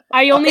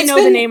 I only It's know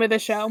the been- name of the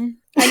show.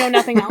 I know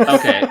nothing else.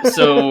 Okay,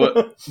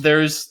 so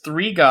there's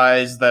 3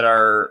 guys that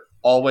are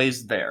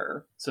always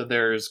there. So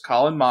there's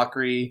Colin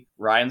Mockery,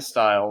 Ryan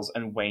Stiles,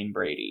 and Wayne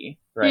Brady,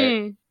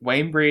 right?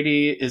 Wayne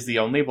Brady is the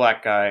only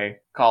black guy.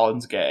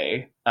 Colin's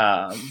gay.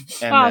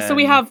 So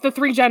we have the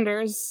 3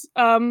 genders.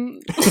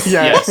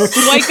 Yes.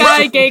 White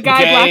guy, gay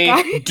guy, gay,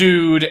 black guy.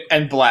 dude,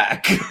 and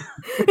black.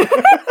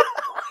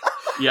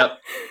 Yep.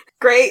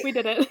 Great. We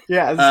did it.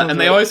 Yeah, And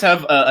they always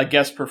have a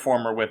guest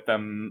performer with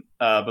them,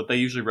 but they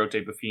usually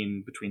rotate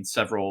between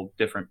several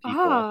different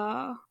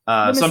people.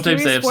 The Sometimes they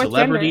mysterious have fourth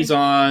celebrities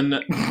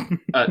gender.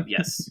 on.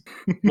 Yes.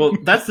 Well,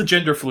 that's the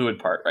gender fluid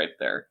part right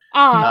there.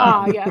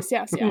 Yes.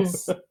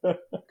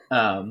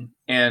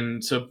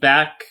 And so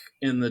back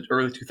in the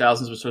early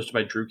 2000s, it was supposed to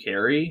be Drew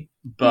Carey,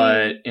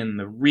 but in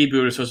the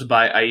reboot, it was supposed to be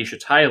Aisha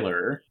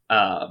Tyler.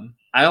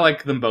 I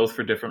like them both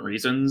for different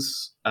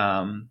reasons.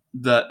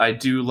 That I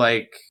do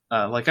like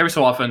every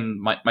so often,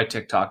 my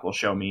TikTok will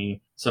show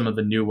me some of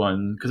the new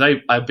one, because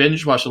I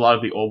binge watched a lot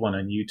of the old one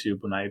on YouTube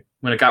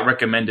when it got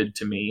recommended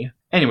to me.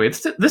 Anyway,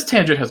 this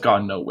tangent has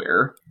gone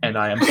nowhere, and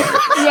I am sorry.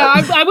 Yeah,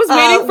 I was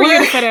waiting for you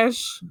to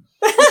finish.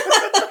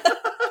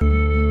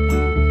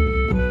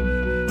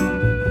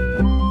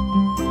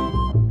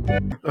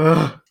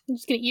 Ugh. I'm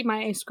just gonna eat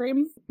my ice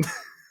cream,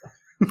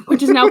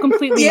 which is now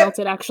completely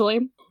melted.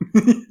 Actually,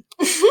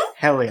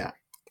 Hell yeah.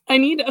 I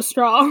need a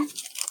straw.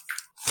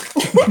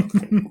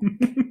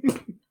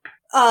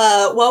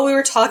 While we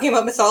were talking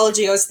about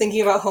mythology, I was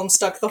thinking about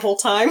Homestuck the whole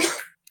time.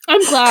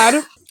 I'm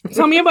glad.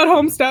 Tell me about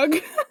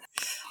Homestuck.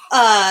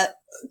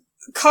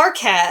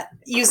 Carcat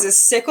uses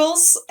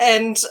sickles,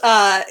 and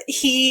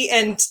he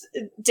and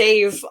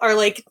Dave are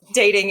like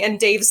dating, and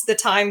Dave's the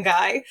time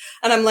guy.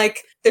 And I'm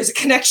like, there's a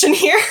connection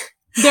here.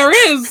 There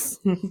is.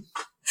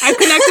 I've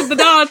connected the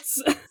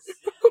dots.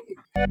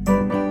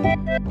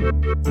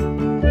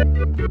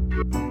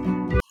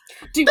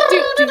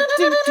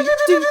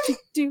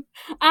 Do.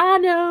 I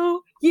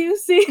know you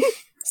see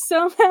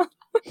somehow.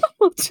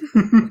 I'm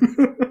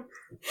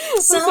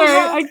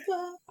sorry,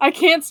 I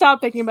can't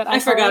stop thinking about it. I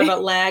forgot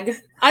about lag.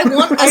 I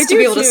want us to do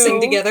be able to too. sing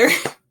together.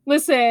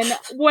 Listen,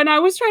 when I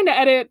was trying to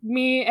edit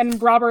me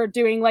and Robert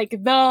doing like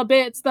the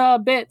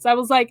bits, I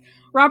was like,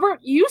 Robert,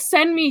 you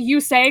send me you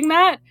saying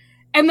that,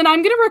 and then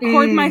I'm gonna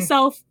record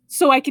myself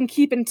so I can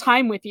keep in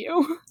time with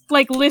you.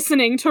 Like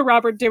listening to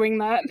Robert doing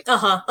that.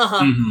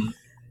 Mm-hmm.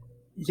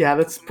 Yeah,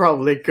 that's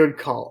probably a good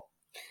call.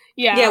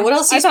 Yeah, what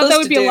else are I you thought that supposed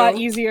would to be do? a lot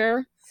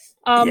easier.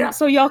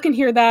 So y'all can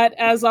hear that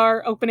as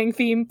our opening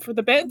theme for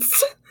the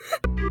bits.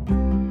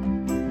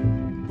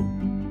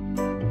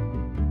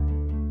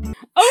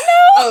 Oh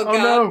no! Oh god.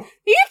 no.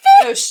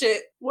 Ethan! Oh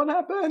shit. What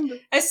happened?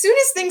 As soon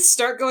as things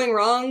start going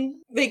wrong,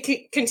 they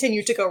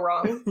continue to go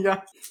wrong.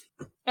 Yeah.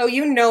 Oh,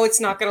 you know it's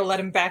not gonna let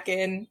him back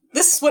in.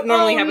 This is what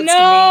normally happens to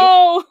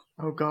no!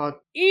 Oh god.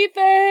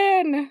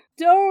 Ethan!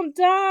 Don't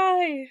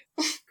die!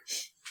 me.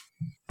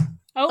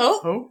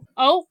 Oh,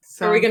 Oh.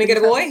 are we gonna get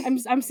a boy?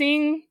 I'm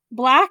seeing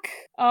black,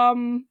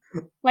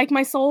 like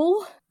my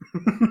soul,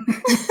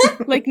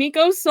 like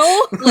Nico's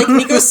soul. Like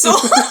Nico's soul?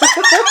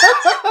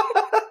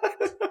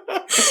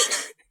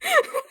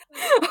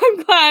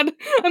 I'm glad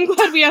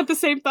we have the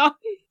same thought.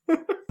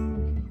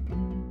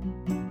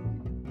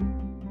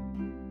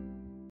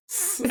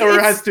 Or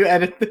has to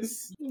edit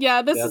this.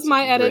 Yeah, this That's is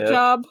my edit rip.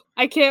 job.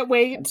 I can't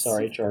wait. I'm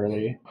sorry,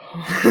 Charlie.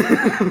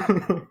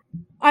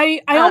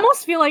 I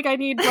almost feel like I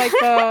need like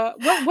the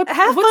what's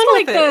Have fun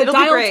like with it. the It'll be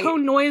dial great.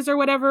 tone noise or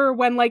whatever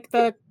when like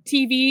the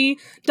TV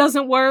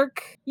doesn't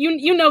work.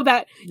 You know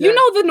that. Yeah. You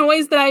know the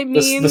noise that I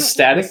mean. The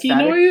staticky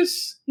Static?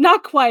 noise?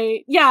 Not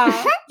quite.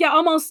 Yeah. Yeah,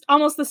 almost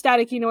the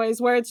staticky noise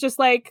where it's just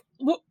like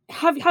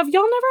have y'all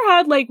never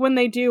had like when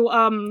they do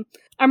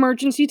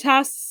emergency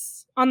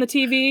tests on the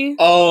TV.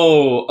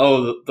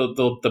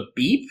 The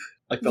beep?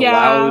 Like the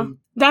loud...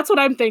 That's what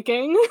I'm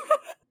thinking.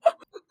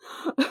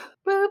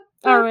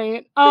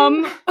 Alright.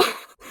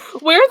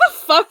 Where the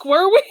fuck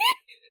were we?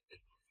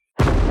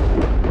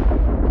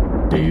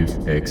 Deus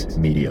Ex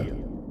Media.